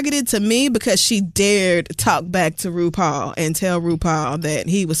specifically targeted to me because she dared talk back to RuPaul and tell RuPaul that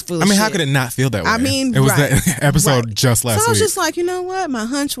he was full of shit. How could it not feel that way? I mean, it was that episode just last week. So I was just like, you know what? My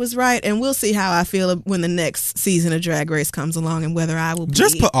hunch was right, and we'll see how I feel when the next season of Drag Race comes along and whether I will be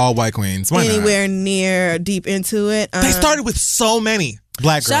just put all white queens. Why anywhere near deep into it. They started with so many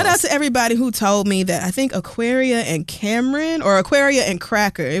Black girls. Shout out to everybody who told me that. I think Aquaria and Cameron, or Aquaria and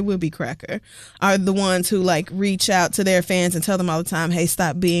Cracker, it would be Cracker, are the ones who like reach out to their fans and tell them all the time, hey,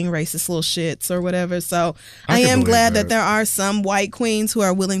 stop being racist little shits or whatever. So I am glad that there are some white queens who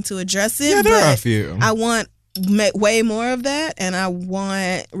are willing to address it. Yeah, there are a few. I want way more of that, and I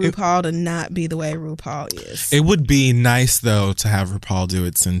want RuPaul to not be the way RuPaul is. It would be nice though to have RuPaul do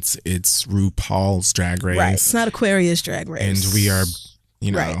it since it's RuPaul's Drag Race. Right, it's not Aquaria's Drag Race. And we are,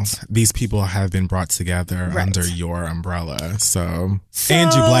 you know, these people have been brought together under your umbrella. So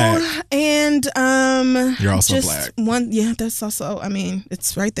and you Black. And you're also just Black. That's also, I mean,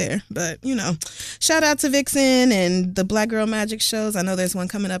 it's right there. But, you know, shout out to Vixen and the Black Girl Magic shows. I know there's one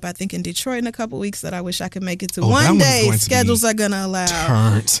coming up, I think, in Detroit in a couple weeks that I wish I could make it to. One day, schedules are going to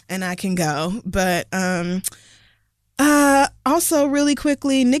allow. And I can go. But also, really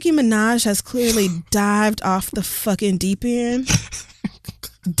quickly, Nicki Minaj has clearly dived off the fucking deep end.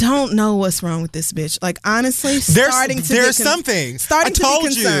 Don't know what's wrong with this bitch. Like, honestly, there's something. Starting to be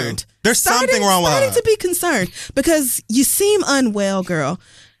concerned. There's something wrong with her. Starting to be concerned because you seem unwell, girl.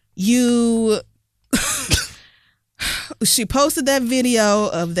 She posted that video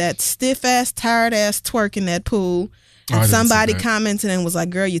of that stiff ass, tired ass twerk in that pool. And somebody commented and was like,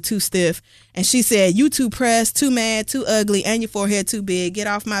 girl, you're too stiff. And she said, you too pressed, too mad, too ugly, and your forehead too big. Get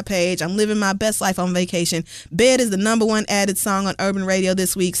off my page. I'm living my best life on vacation. Bed is the #1 added song on Urban Radio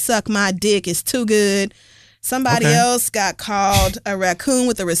this week. Suck my dick. It's too good. Somebody else got called a raccoon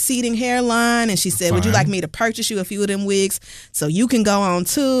with a receding hairline. And she said, would you like me to purchase you a few of them wigs so you can go on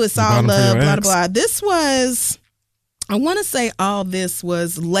too? It's all love, blah, blah, blah. This was... I want to say all this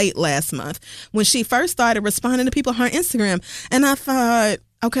was late last month when she first started responding to people on her Instagram. And I thought,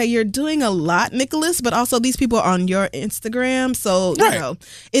 okay, you're doing a lot, Nicholas, but also these people are on your Instagram. So, you know,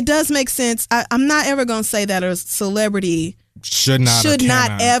 it does make sense. I'm not ever going to say that a celebrity should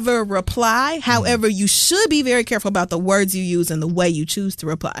not ever reply. However, you should be very careful about the words you use and the way you choose to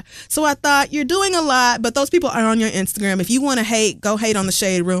reply. So I thought, you're doing a lot, but those people are on your Instagram. If you want to hate, go hate on the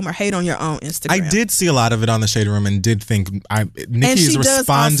Shade Room or hate on your own Instagram. I did see a lot of it on the Shade Room and did think Nikki is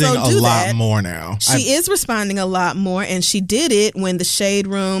responding a lot more now. She is responding a lot more, and she did it when the Shade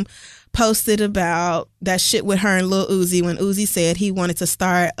Room posted about that shit with her and Lil Uzi when Uzi said he wanted to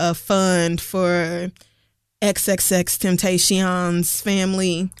start a fund for XXX Temptation's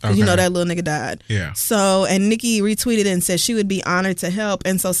family, because you know that little nigga died. Yeah. So, and Nikki retweeted and said she would be honored to help.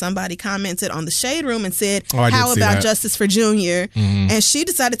 And so somebody commented on the Shade Room and said, how about justice for Junior? And she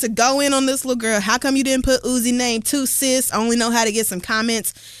decided to go in on this little girl. How come you didn't put Uzi name too, sis? I only know how to get some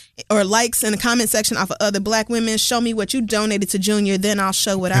comments or likes in the comment section off of other Black women. Show me what you donated to Junior, then I'll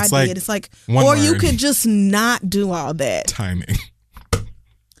show what I did. It's like, or you could just not do all that. Timing.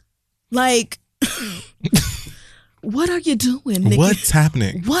 Like... What are you doing, Nikki? What's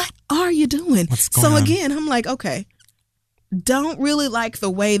happening? What are you doing? What's going on? So again, I'm like, okay, don't really like the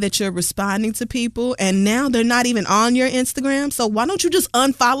way that you're responding to people, and now they're not even on your Instagram. So why don't you just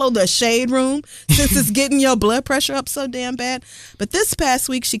unfollow the Shade Room since it's getting your blood pressure up so damn bad? But this past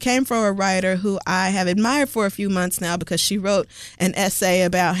week, she came from a writer who I have admired for a few months now because she wrote an essay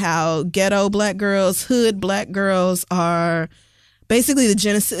about how ghetto Black girls, hood Black girls are basically the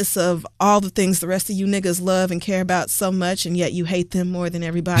genesis of all the things the rest of you niggas love and care about so much, and yet you hate them more than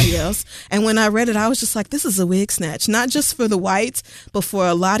everybody else. And when I read it, I was just like, this is a wig snatch, not just for the whites, but for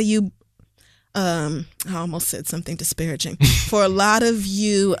a lot of you. I almost said something disparaging. For a lot of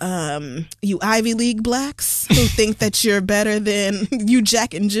you, you Ivy League Blacks who think that you're better than you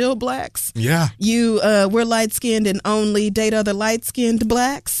Jack and Jill Blacks. Yeah. You, we're light skinned and only date other light skinned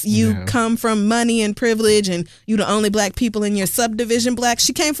Blacks. You come from money and privilege, and you the only Black people in your subdivision Blacks.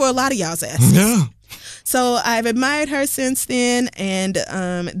 She came for a lot of y'all's asses. Yeah. So I've admired her since then, and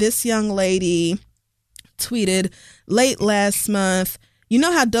this young lady tweeted late last month, you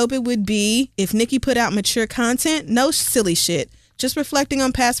know how dope it would be if Nikki put out mature content? No silly shit. Just reflecting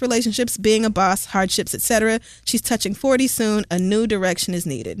on past relationships, being a boss, hardships, etc. She's touching 40 soon. A new direction is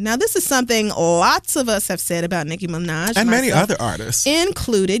needed. Now, this is something lots of us have said about Nicki Minaj. And many other artists.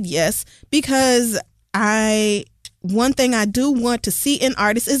 Included, yes, because one thing I do want to see in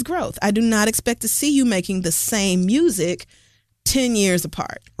artists is growth. I do not expect to see you making the same music 10 years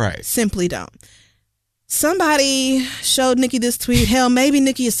apart. Right. Simply don't. Somebody showed Nicki this tweet. Hell, maybe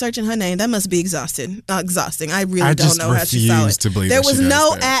Nicki is searching her name. That must be exhausting. I really don't know how she saw it. To believe there was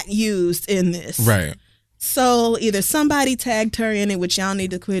no at used in this. Right. So either somebody tagged her in it, which y'all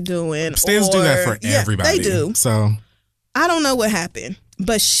need to quit doing. Stans do that for everybody. They do. So I don't know what happened,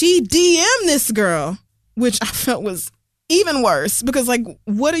 but she DM'd this girl, which I felt was even worse because, like,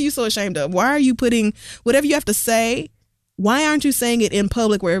 what are you so ashamed of? Why are you putting whatever you have to say? Why aren't you saying it in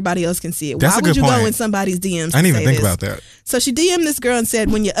public where everybody else can see it? That's Why would you go in somebody's DMs? I didn't even think about that. So she DM'd this girl and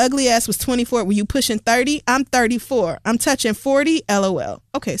said, when your ugly ass was 24, were you pushing 30? I'm 34. I'm touching 40. LOL.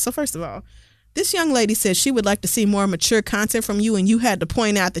 Okay, so first of all, this young lady said she would like to see more mature content from you, and you had to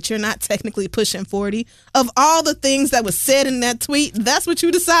point out that you're not technically pushing 40. Of all the things that was said in that tweet, that's what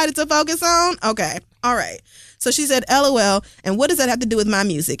you decided to focus on? Okay, all right. So she said, LOL, and what does that have to do with my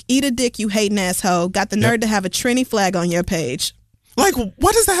music? Eat a dick, you hating asshole. Got the nerve to have a Trini flag on your page. Like,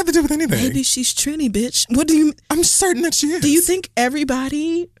 what does that have to do with anything? Maybe she's Trini, bitch. What do you... I'm certain that she is. Do you think every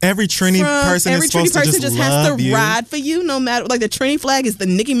Trini person is supposed to just has to you? Ride for you no matter... Like, the Trini flag is the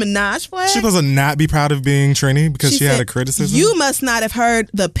Nicki Minaj flag? She's supposed to not be proud of being Trini because she had a criticism? You must not have heard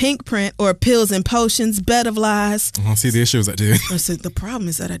the Pink Print or Pills and Potions, Bed of Lies. Well, see, the issue is I did. I said, the problem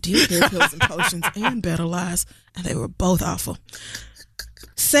is that I did hear Pills and Potions and Bed of Lies, and they were both awful.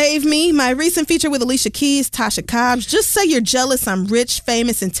 Save Me, my recent feature with Alicia Keys, Tasha Cobbs. Just say you're jealous I'm rich,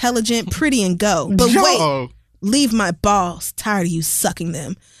 famous, intelligent, pretty, and go. But wait, leave my balls. Tired of you sucking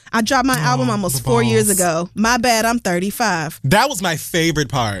them. I dropped my album almost 4 years ago. My bad, I'm 35. That was my favorite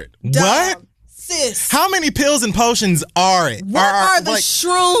part. Dumb. What? Sis. How many pills and potions are it? What are the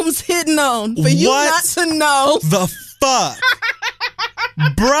shrooms hitting on for you not to know? The fuck?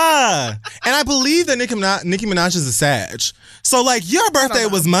 Bruh. And I believe that Nicki Minaj is a Sag. So, like, your birthday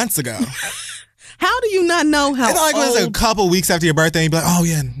was months ago. How do you not know how old? It was a couple weeks after your birthday, and you'd be like, oh,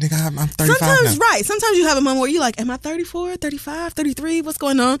 yeah, nigga, I'm 35 Sometimes, now. right. Sometimes you have a moment where you're like, am I 34, 35, 33? What's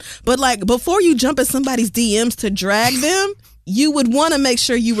going on? But, like, before you jump in somebody's DMs to drag them, you would want to make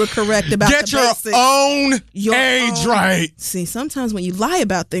sure you were correct about Get the your basics. own age right. See, sometimes when you lie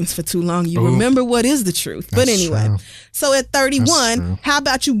about things for too long, you remember what is the truth. But anyway, true. So at 31, how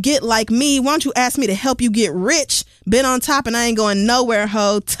about you get like me? Why don't you ask me to help you get rich? Been on top and I ain't going nowhere,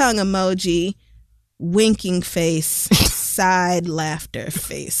 ho. Tongue emoji. Winking face. Side laughter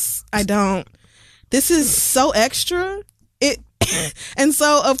face. This is so extra. And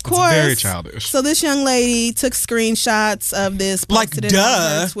so, of course, it's very childish. So this young lady took screenshots of this, posted it on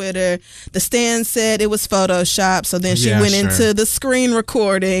her Twitter. The Stan said it was Photoshop. So then she went into the screen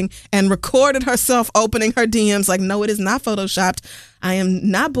recording and recorded herself opening her DMs like, no, it is not Photoshopped. I am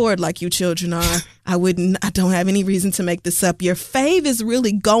not bored like you children are. I don't have any reason to make this up. Your fave is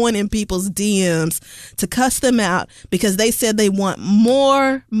really going in people's DMs to cuss them out because they said they want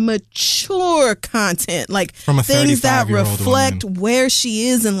more mature content, like from a things that reflect woman. Where she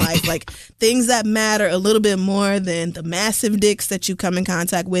is in life, like things that matter a little bit more than the massive dicks that you come in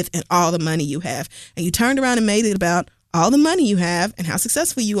contact with and all the money you have. And you turned around and made it about all the money you have and how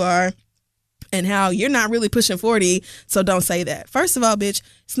successful you are. And how you're not really pushing 40, so don't say that. First of all, bitch,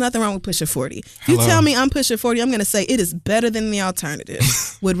 it's nothing wrong with pushing 40. If you tell me I'm pushing 40, I'm going to say it is better than the alternative.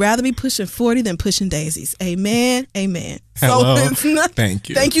 Would rather be pushing 40 than pushing daisies. Amen. Amen. Hello. Thank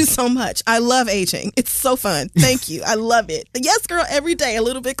you. Thank you so much. I love aging. It's so fun. Thank you. I love it. Yes, girl, every day a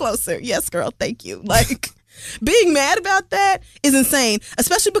little bit closer. Yes, girl, thank you. Like... Being mad about that is insane,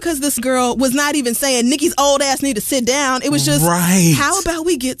 especially because this girl was not even saying Nicki's old ass need to sit down. It was just, how about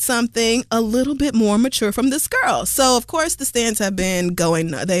we get something a little bit more mature from this girl? So, of course, the Stans have been going,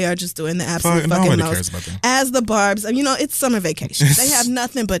 they are just doing the absolute fucking most. As the Barbs, you know, it's summer vacation. They have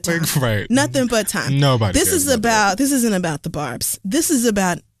nothing but time. Nothing but time. Nobody This isn't about the Barbs. This is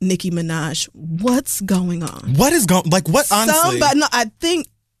about Nicki Minaj. What's going on? What is going, like, what, honestly?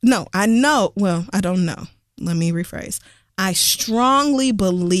 I know. Well, I don't know. Let me rephrase. I strongly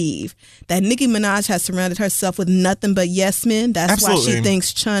believe that Nicki Minaj has surrounded herself with nothing but yes men. That's why she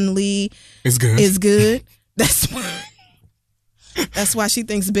thinks Chun-Li is good. That's why she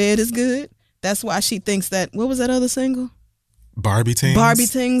thinks Bed is good. That's why she thinks that, what was that other single? Barbie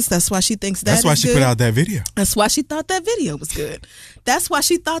Tings. That's why she thinks that's why she put out that video. That's why she thought that video was good. That's why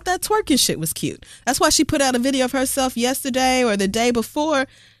she thought that twerking shit was cute. That's why she put out a video of herself yesterday or the day before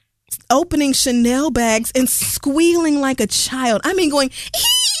opening Chanel bags and squealing like a child. I mean, going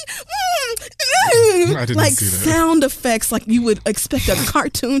I didn't like see that. sound effects like you would expect a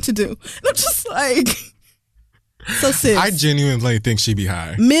cartoon to do. And I'm just like, so sis. I genuinely think she'd be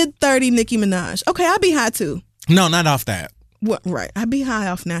high. Mid-30 Nicki Minaj. Okay, I'd be high too. No, not off that. What? Right. I'd be high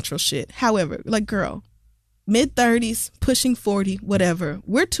off natural shit. However, like, girl, mid-30s, pushing 40, whatever.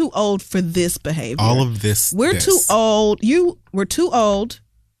 We're too old for this behavior. All of this. We're too old. We're too old.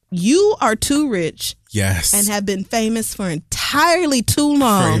 You are too rich. Yes. And have been famous for entirely too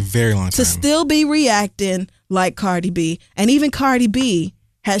long. For a very long time. To still be reacting like Cardi B. And even Cardi B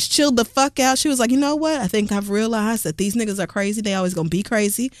has chilled the fuck out. She was like, you know what? I think I've realized that these niggas are crazy. They always gonna be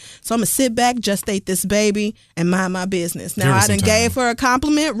crazy. So I'm gonna sit back, gestate this baby, and mind my business. Now, I done gave her a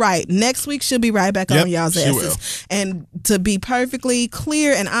compliment. Right. Next week, she'll be right back on y'all's asses. And to be perfectly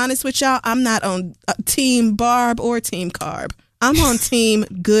clear and honest with y'all, I'm not on Team Barb or Team Carb. I'm on Team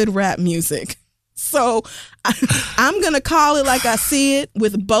Good Rap Music. So I'm going to call it like I see it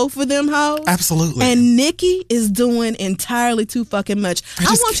with both of them hoes. Absolutely. And Nicki is doing entirely too fucking much.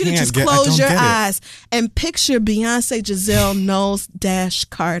 I want you to just close your eyes and picture Beyonce Giselle Knowles Dash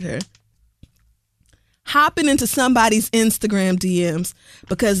Carter hopping into somebody's Instagram DMs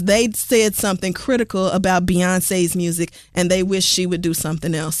because they said something critical about Beyonce's music and they wish she would do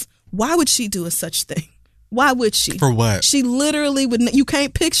something else. Why would she do a such thing? Why would she? For what? She literally would. You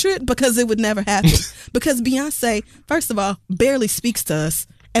can't picture it because it would never happen. Because Beyonce, first of all, barely speaks to us.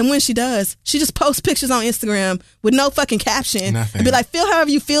 And when she does, she just posts pictures on Instagram with no fucking caption. Nothing. And be like, feel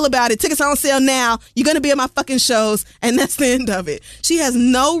however you feel about it. Tickets are on sale now. You're going to be at my fucking shows. And that's the end of it. She has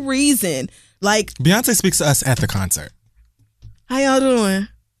no reason. Like, Beyonce speaks to us at the concert. How y'all doing?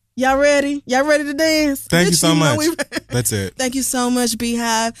 Y'all ready? Y'all ready to dance? Thank you so much. That's it. Thank you so much,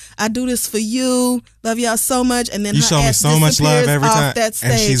 Beehive. I do this for you. Love y'all so much. And then you her show me ass so much love every off time. that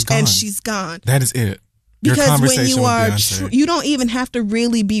stage, and she's gone. That is it. Because when you are, you don't even have to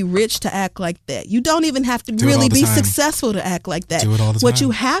really be rich to act like that. You don't even have to really be successful to act like that. Do it all the time. What you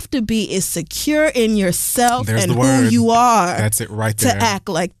have to be is secure in yourself There's and the word. who you are. That's it right there. To act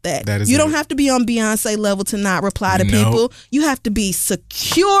like that. That is you it. don't have to be on Beyonce level to not reply to people. You have to be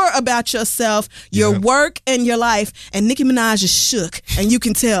secure about yourself, your work, and your life. And Nicki Minaj is shook, and you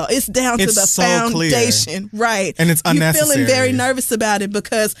can tell it's down to the so foundation, clear. Right? And it's unnecessary. You're feeling very nervous about it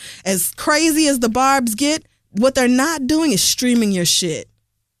because as crazy as the Barbs get, what they're not doing is streaming your shit.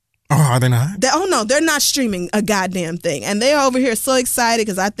 Oh, are they not? No, they're not streaming a goddamn thing. And they're over here so excited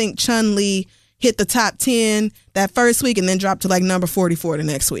because I think Chun-Li hit the top 10 that first week and then dropped to like number 44 the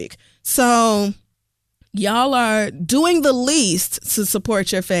next week. So y'all are doing the least to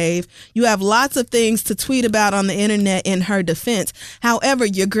support your fave. You have lots of things to tweet about on the internet in her defense. However,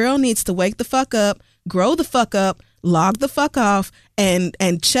 your girl needs to wake the fuck up, grow the fuck up, log the fuck off,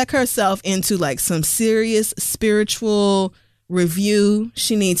 and check herself into like some serious spiritual review.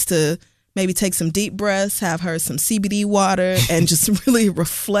 She needs to maybe take some deep breaths, have her some CBD water, and just really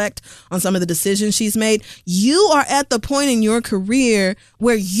reflect on some of the decisions she's made. You are at the point in your career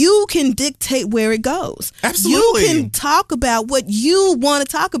where you can dictate where it goes. Absolutely. You can talk about what you want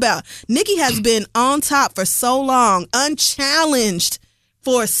to talk about. Nicki has been on top for so long, unchallenged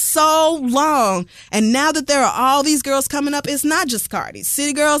for so long. And now that there are all these girls coming up, it's not just Cardi.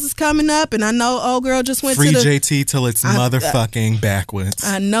 City Girls is coming up, and I know old girl just went Free to the... JT till it's motherfucking backwards.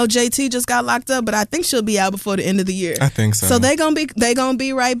 I know JT just got locked up, but I think she'll be out before the end of the year. I think so. So they gonna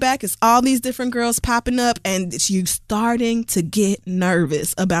be right back. It's all these different girls popping up, and you starting to get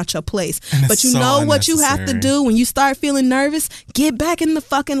nervous about your place. But you know what you have to do when you start feeling nervous? Get back in the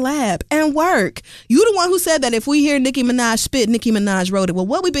fucking lab and work. You the one who said that if we hear Nicki Minaj spit, Nicki Minaj wrote it. Well,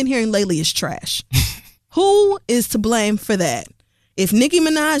 what we've been hearing lately is trash. Who is to blame for that? If Nicki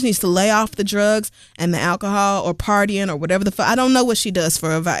Minaj needs to lay off the drugs and the alcohol or partying or whatever the fuck, I don't know what she does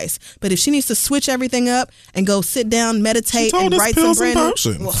for advice. But if she needs to switch everything up and go sit down, meditate, and write some brand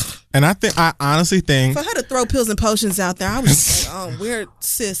new... And I honestly think... For her to throw pills and potions out there, I was like, oh, weird,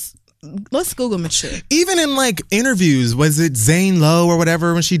 sis. Let's Google mature. Even in like interviews, was it Zane Lowe or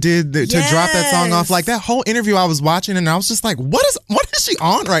whatever when she did to drop that song off? Like that whole interview I was watching and I was just like, what is she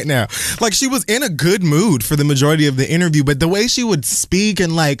on right now? Like she was in a good mood for the majority of the interview, but the way she would speak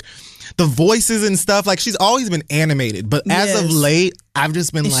and like the voices and stuff. Like, she's always been animated, but as of late, I've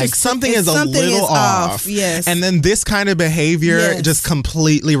just been something is a little off. Yes. And then this kind of behavior just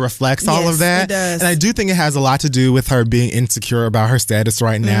completely reflects all of that. It does. And I do think it has a lot to do with her being insecure about her status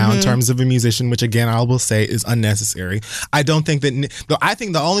right now in terms of a musician, which again, I will say is unnecessary. I don't think that, I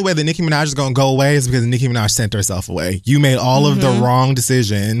think the only way that Nicki Minaj is going to go away is because Nicki Minaj sent herself away. You made all of the wrong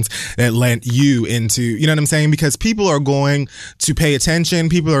decisions that led you into, you know what I'm saying? Because people are going to pay attention.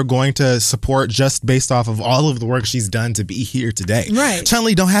 People are going to support just based off of all of the work she's done to be here today. Right.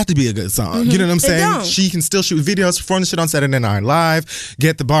 Chun-Li don't have to be a good song. You know what I'm saying? She can still shoot videos, perform the shit on Saturday Night Live,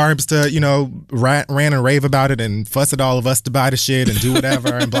 get the Barbs to, you know, rant and rave about it and fuss at all of us to buy the shit and do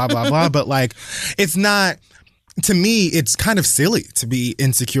whatever and blah, blah, blah. But like, it's not, to me, it's kind of silly to be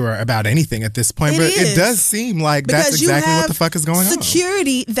insecure about anything at this point. But it does seem like that's exactly what the fuck is going on.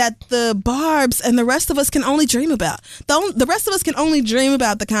 Security that the Barbs and the rest of us can only dream about. The rest of us can only dream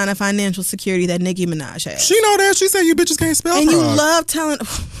about the kind of financial security that Nicki Minaj has. She know that. She said you bitches can't spell. And you love telling,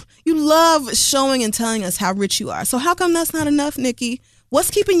 you love showing and telling us how rich you are. So how come that's not enough, Nicki? What's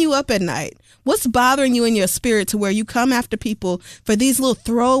keeping you up at night? What's bothering you in your spirit to where you come after people for these little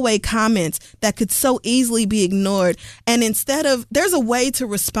throwaway comments that could so easily be ignored? And instead of, there's a way to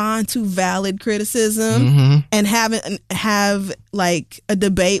respond to valid criticism and have like a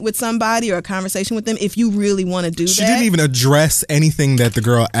debate with somebody or a conversation with them if you really want to do that. She didn't even address anything that the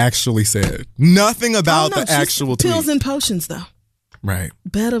girl actually said. Nothing about the actual tweet. Pills and potions, though. Right.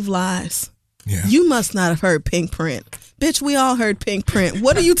 Bed of lies. Yeah. You must not have heard Pink Print. Bitch, we all heard Pink Print.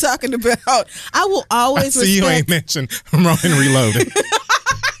 What are you talking about? I will always I see you ain't mentioned Roman Reloaded.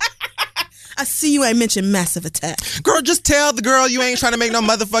 I see you ain't mentioned Massive Attack. Girl, just tell the girl you ain't trying to make no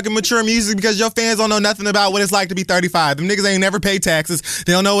motherfucking mature music because your fans don't know nothing about what it's like to be 35. Them niggas ain't never paid taxes.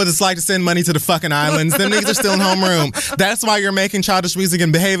 They don't know what it's like to send money to the fucking islands. Them niggas are still in homeroom. That's why you're making childish music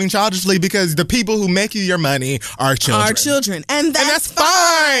and behaving childishly, because the people who make you your money are children. And that's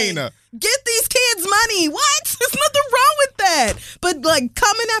fine. Get these kids money. What? There's nothing wrong with that. But like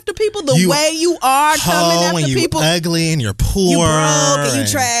coming after people the way you are, coming after you people ugly and you're poor, you broke and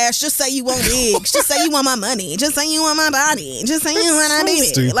you trash. Just say you want gigs. Just say you want my money. Just say you want my body. Just say you want my baby.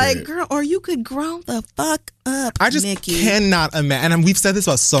 Stupid. Like, girl, or you could grow the fuck up. I just Nicki. cannot imagine, and we've said this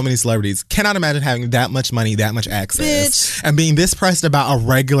about so many celebrities, cannot imagine having that much money, that much access, and being this pressed about a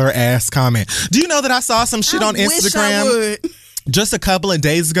regular ass comment. Do you know that I saw some shit on Instagram? Wish I would. Just a couple of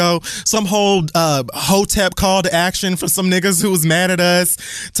days ago, some whole Hotep call to action for some niggas who was mad at us,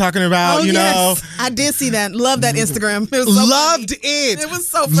 talking about, know. I did see that. Love that Instagram. It was so Loved funny. it. It was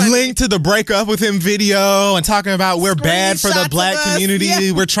so funny. Linked to the breakup with him video and talking about we're bad for the black community.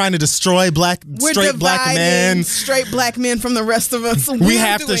 Yeah. We're trying to destroy straight black men. Straight black men from the rest of us. We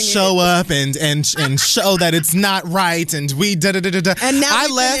have to show up and show that it's not right, and we da-da-da-da-da. And now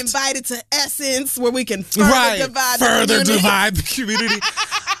we've been invited to Essence where we can further divide the community.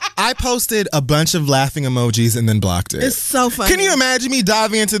 I posted a bunch of laughing emojis and then blocked it. It's so funny. Can you imagine me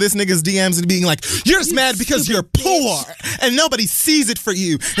diving into this nigga's DMs and being like, you're just mad because you're poor and nobody sees it for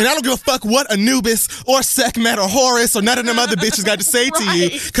you, and I don't give a fuck what Anubis or Sekhmet or Horus or none of them other bitches got to say to you,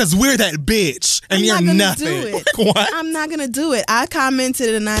 because we're that bitch and you're nothing. What? I'm not gonna do it. I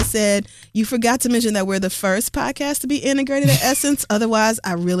commented and I said, you forgot to mention that we're the first podcast to be integrated at Essence. Otherwise,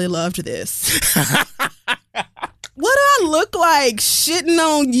 I really loved this. What do I look like shitting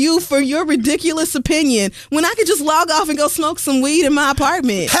on you for your ridiculous opinion when I could just log off and go smoke some weed in my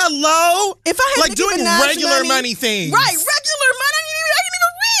apartment? Hello? If I had like doing regular money things. Right, regular money. I ain't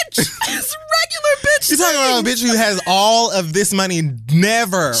even rich. It's regular bitch. You're talking about a bitch who has all of this money,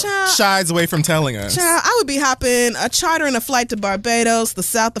 never shies away from telling us. Child, I would be hopping a charter and a flight to Barbados, the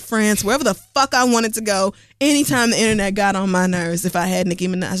south of France, wherever the fuck I wanted to go anytime the internet got on my nerves if I had Nicki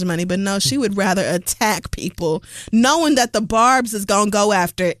Minaj money. But no, she would rather attack people, knowing that the Barbs is going to go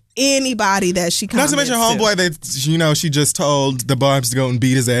after anybody that she comments to mention homeboy that, she just told the Barbs to go and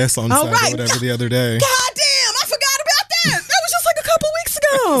beat his ass on site or whatever the other day. God damn, I forgot about that. That was just like a couple weeks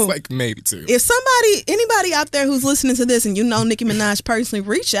ago. Like maybe two. If anybody out there who's listening to this and you know Nicki Minaj personally,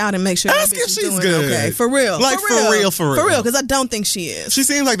 reach out and make sure ask if she's doing good. Okay, for real. Like for real. Because I don't think she is. She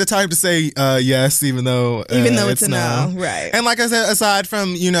seems like the type to say yes, even though it's a no. Right. And like I said, aside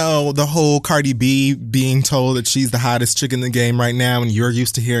from, the whole Cardi B being told that she's the hottest chick in the game right now, and you're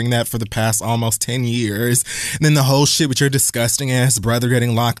used to hearing that for the past almost 10 years, and then the whole shit with your disgusting ass brother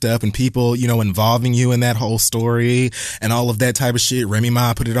getting locked up and people, involving you in that whole story and all of that type of shit. Remy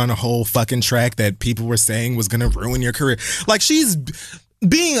Ma put it on a whole fucking track that people were saying was going to ruin your career. Like, she's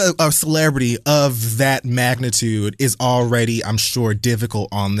being a celebrity of that magnitude is already, I'm sure, difficult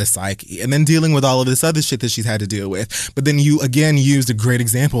on the psyche. And then dealing with all of this other shit that she's had to deal with. But then you, again, used a great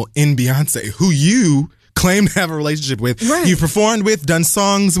example in Beyonce, who you claim to have a relationship with. Right. You performed with, done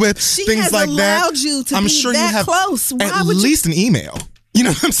songs with, She things has like that. allowed you to I'm be sure that you have close. Why at would least an email. You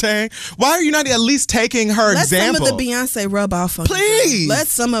know what I'm saying? Why are you not at least taking her Let example? some of the Beyonce rub off on you, Please. girl. Let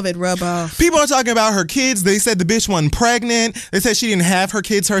some of it rub off. People are talking about her kids. They said the bitch wasn't pregnant. They said she didn't have her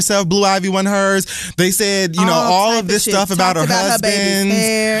kids herself. Blue Ivy wasn't hers. They said, all of this stuff about her husband. baby's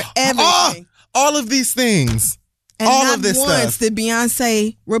hair, everything. All of these things. And all not of this once stuff. did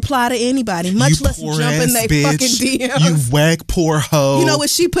Beyonce reply to anybody, much You less poor jump in ass they bitch. fucking DMs. You whack poor hoe. You know what?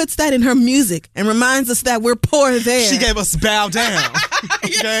 She puts that in her music and reminds us that we're poor there. She gave us bow down. Okay?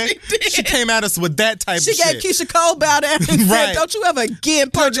 Yes, she did. She came at us with that type of She shit. gave Keisha Cole bow down and said, Right. don't you ever again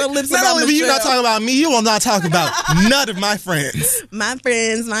put your lips Not about only will you not Michelle. talk about me, you will not talk about none of my friends. My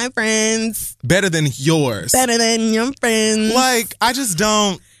friends. Better than yours. Better than your friends. Like, I just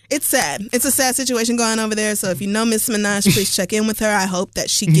don't. It's sad. It's a sad situation going over there. So if you know Miss Minaj, please check in with her. I hope that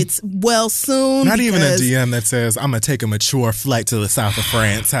she gets well soon. Not even a because- DM that says, I'm going to take a mature flight to the south of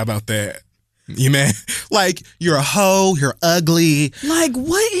France. How about that? You man, like, you're a hoe, you're ugly. Like,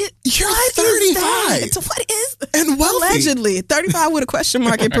 what is... You're what 35. Is that? What is... And wealthy. Allegedly. 35 with a question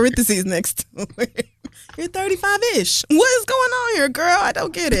mark in parentheses next to it. You're 35-ish. What is going on here, girl? I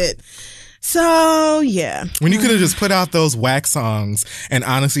don't get it. So, yeah. When you could have just put out those whack songs and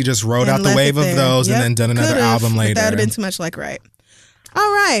honestly just rode out the left wave it of there. those Yep, and then done another could've, album later. That would have been too much like right.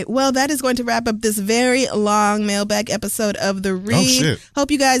 All right. Well, that is going to wrap up this very long mailbag episode of The Read. Oh, shit.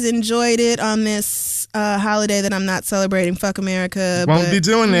 Hope you guys enjoyed it on this holiday that I'm not celebrating. Fuck America. Won't be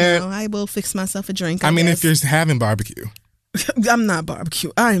doing that. I will fix myself a drink. I mean, guess. if you're having barbecue. I'm not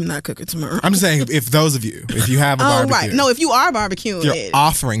barbecue. I am not cooking tomorrow. I'm just saying, if those of you, if you have a barbecue. Right. No, if you are barbecuing, You're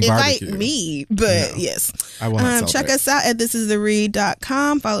offering barbecue. Invite me, but No, yes. I will not Check celebrate. us out at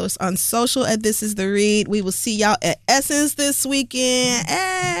thisistheread.com. Follow us on social at thisistheread. We will see y'all at Essence this weekend.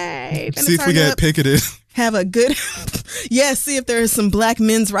 Hey, See if we get picketed. Have a good, see if there are some black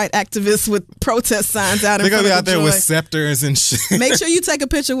men's right activists with protest signs out in They're going front to of be the out there with joint. scepters and shit. Make sure you take a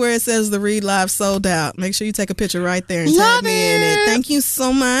picture where it says The Read Live sold out. Make sure you take a picture right there and Love tag me in it. it. Thank you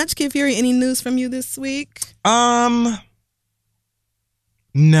so much. Kid Fury, any news from you this week? No.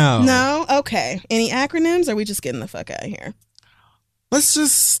 No? Okay. Any acronyms or are we just getting the fuck out of here? Let's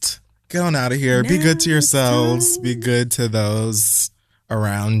just get on out of here. Be good to Now yourselves. it's time. Be good to those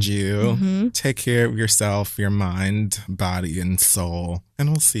around you. Mm-hmm. Take care of yourself, your mind, body, and soul. And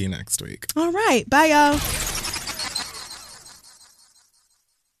we'll see you next week. All right. Bye, y'all.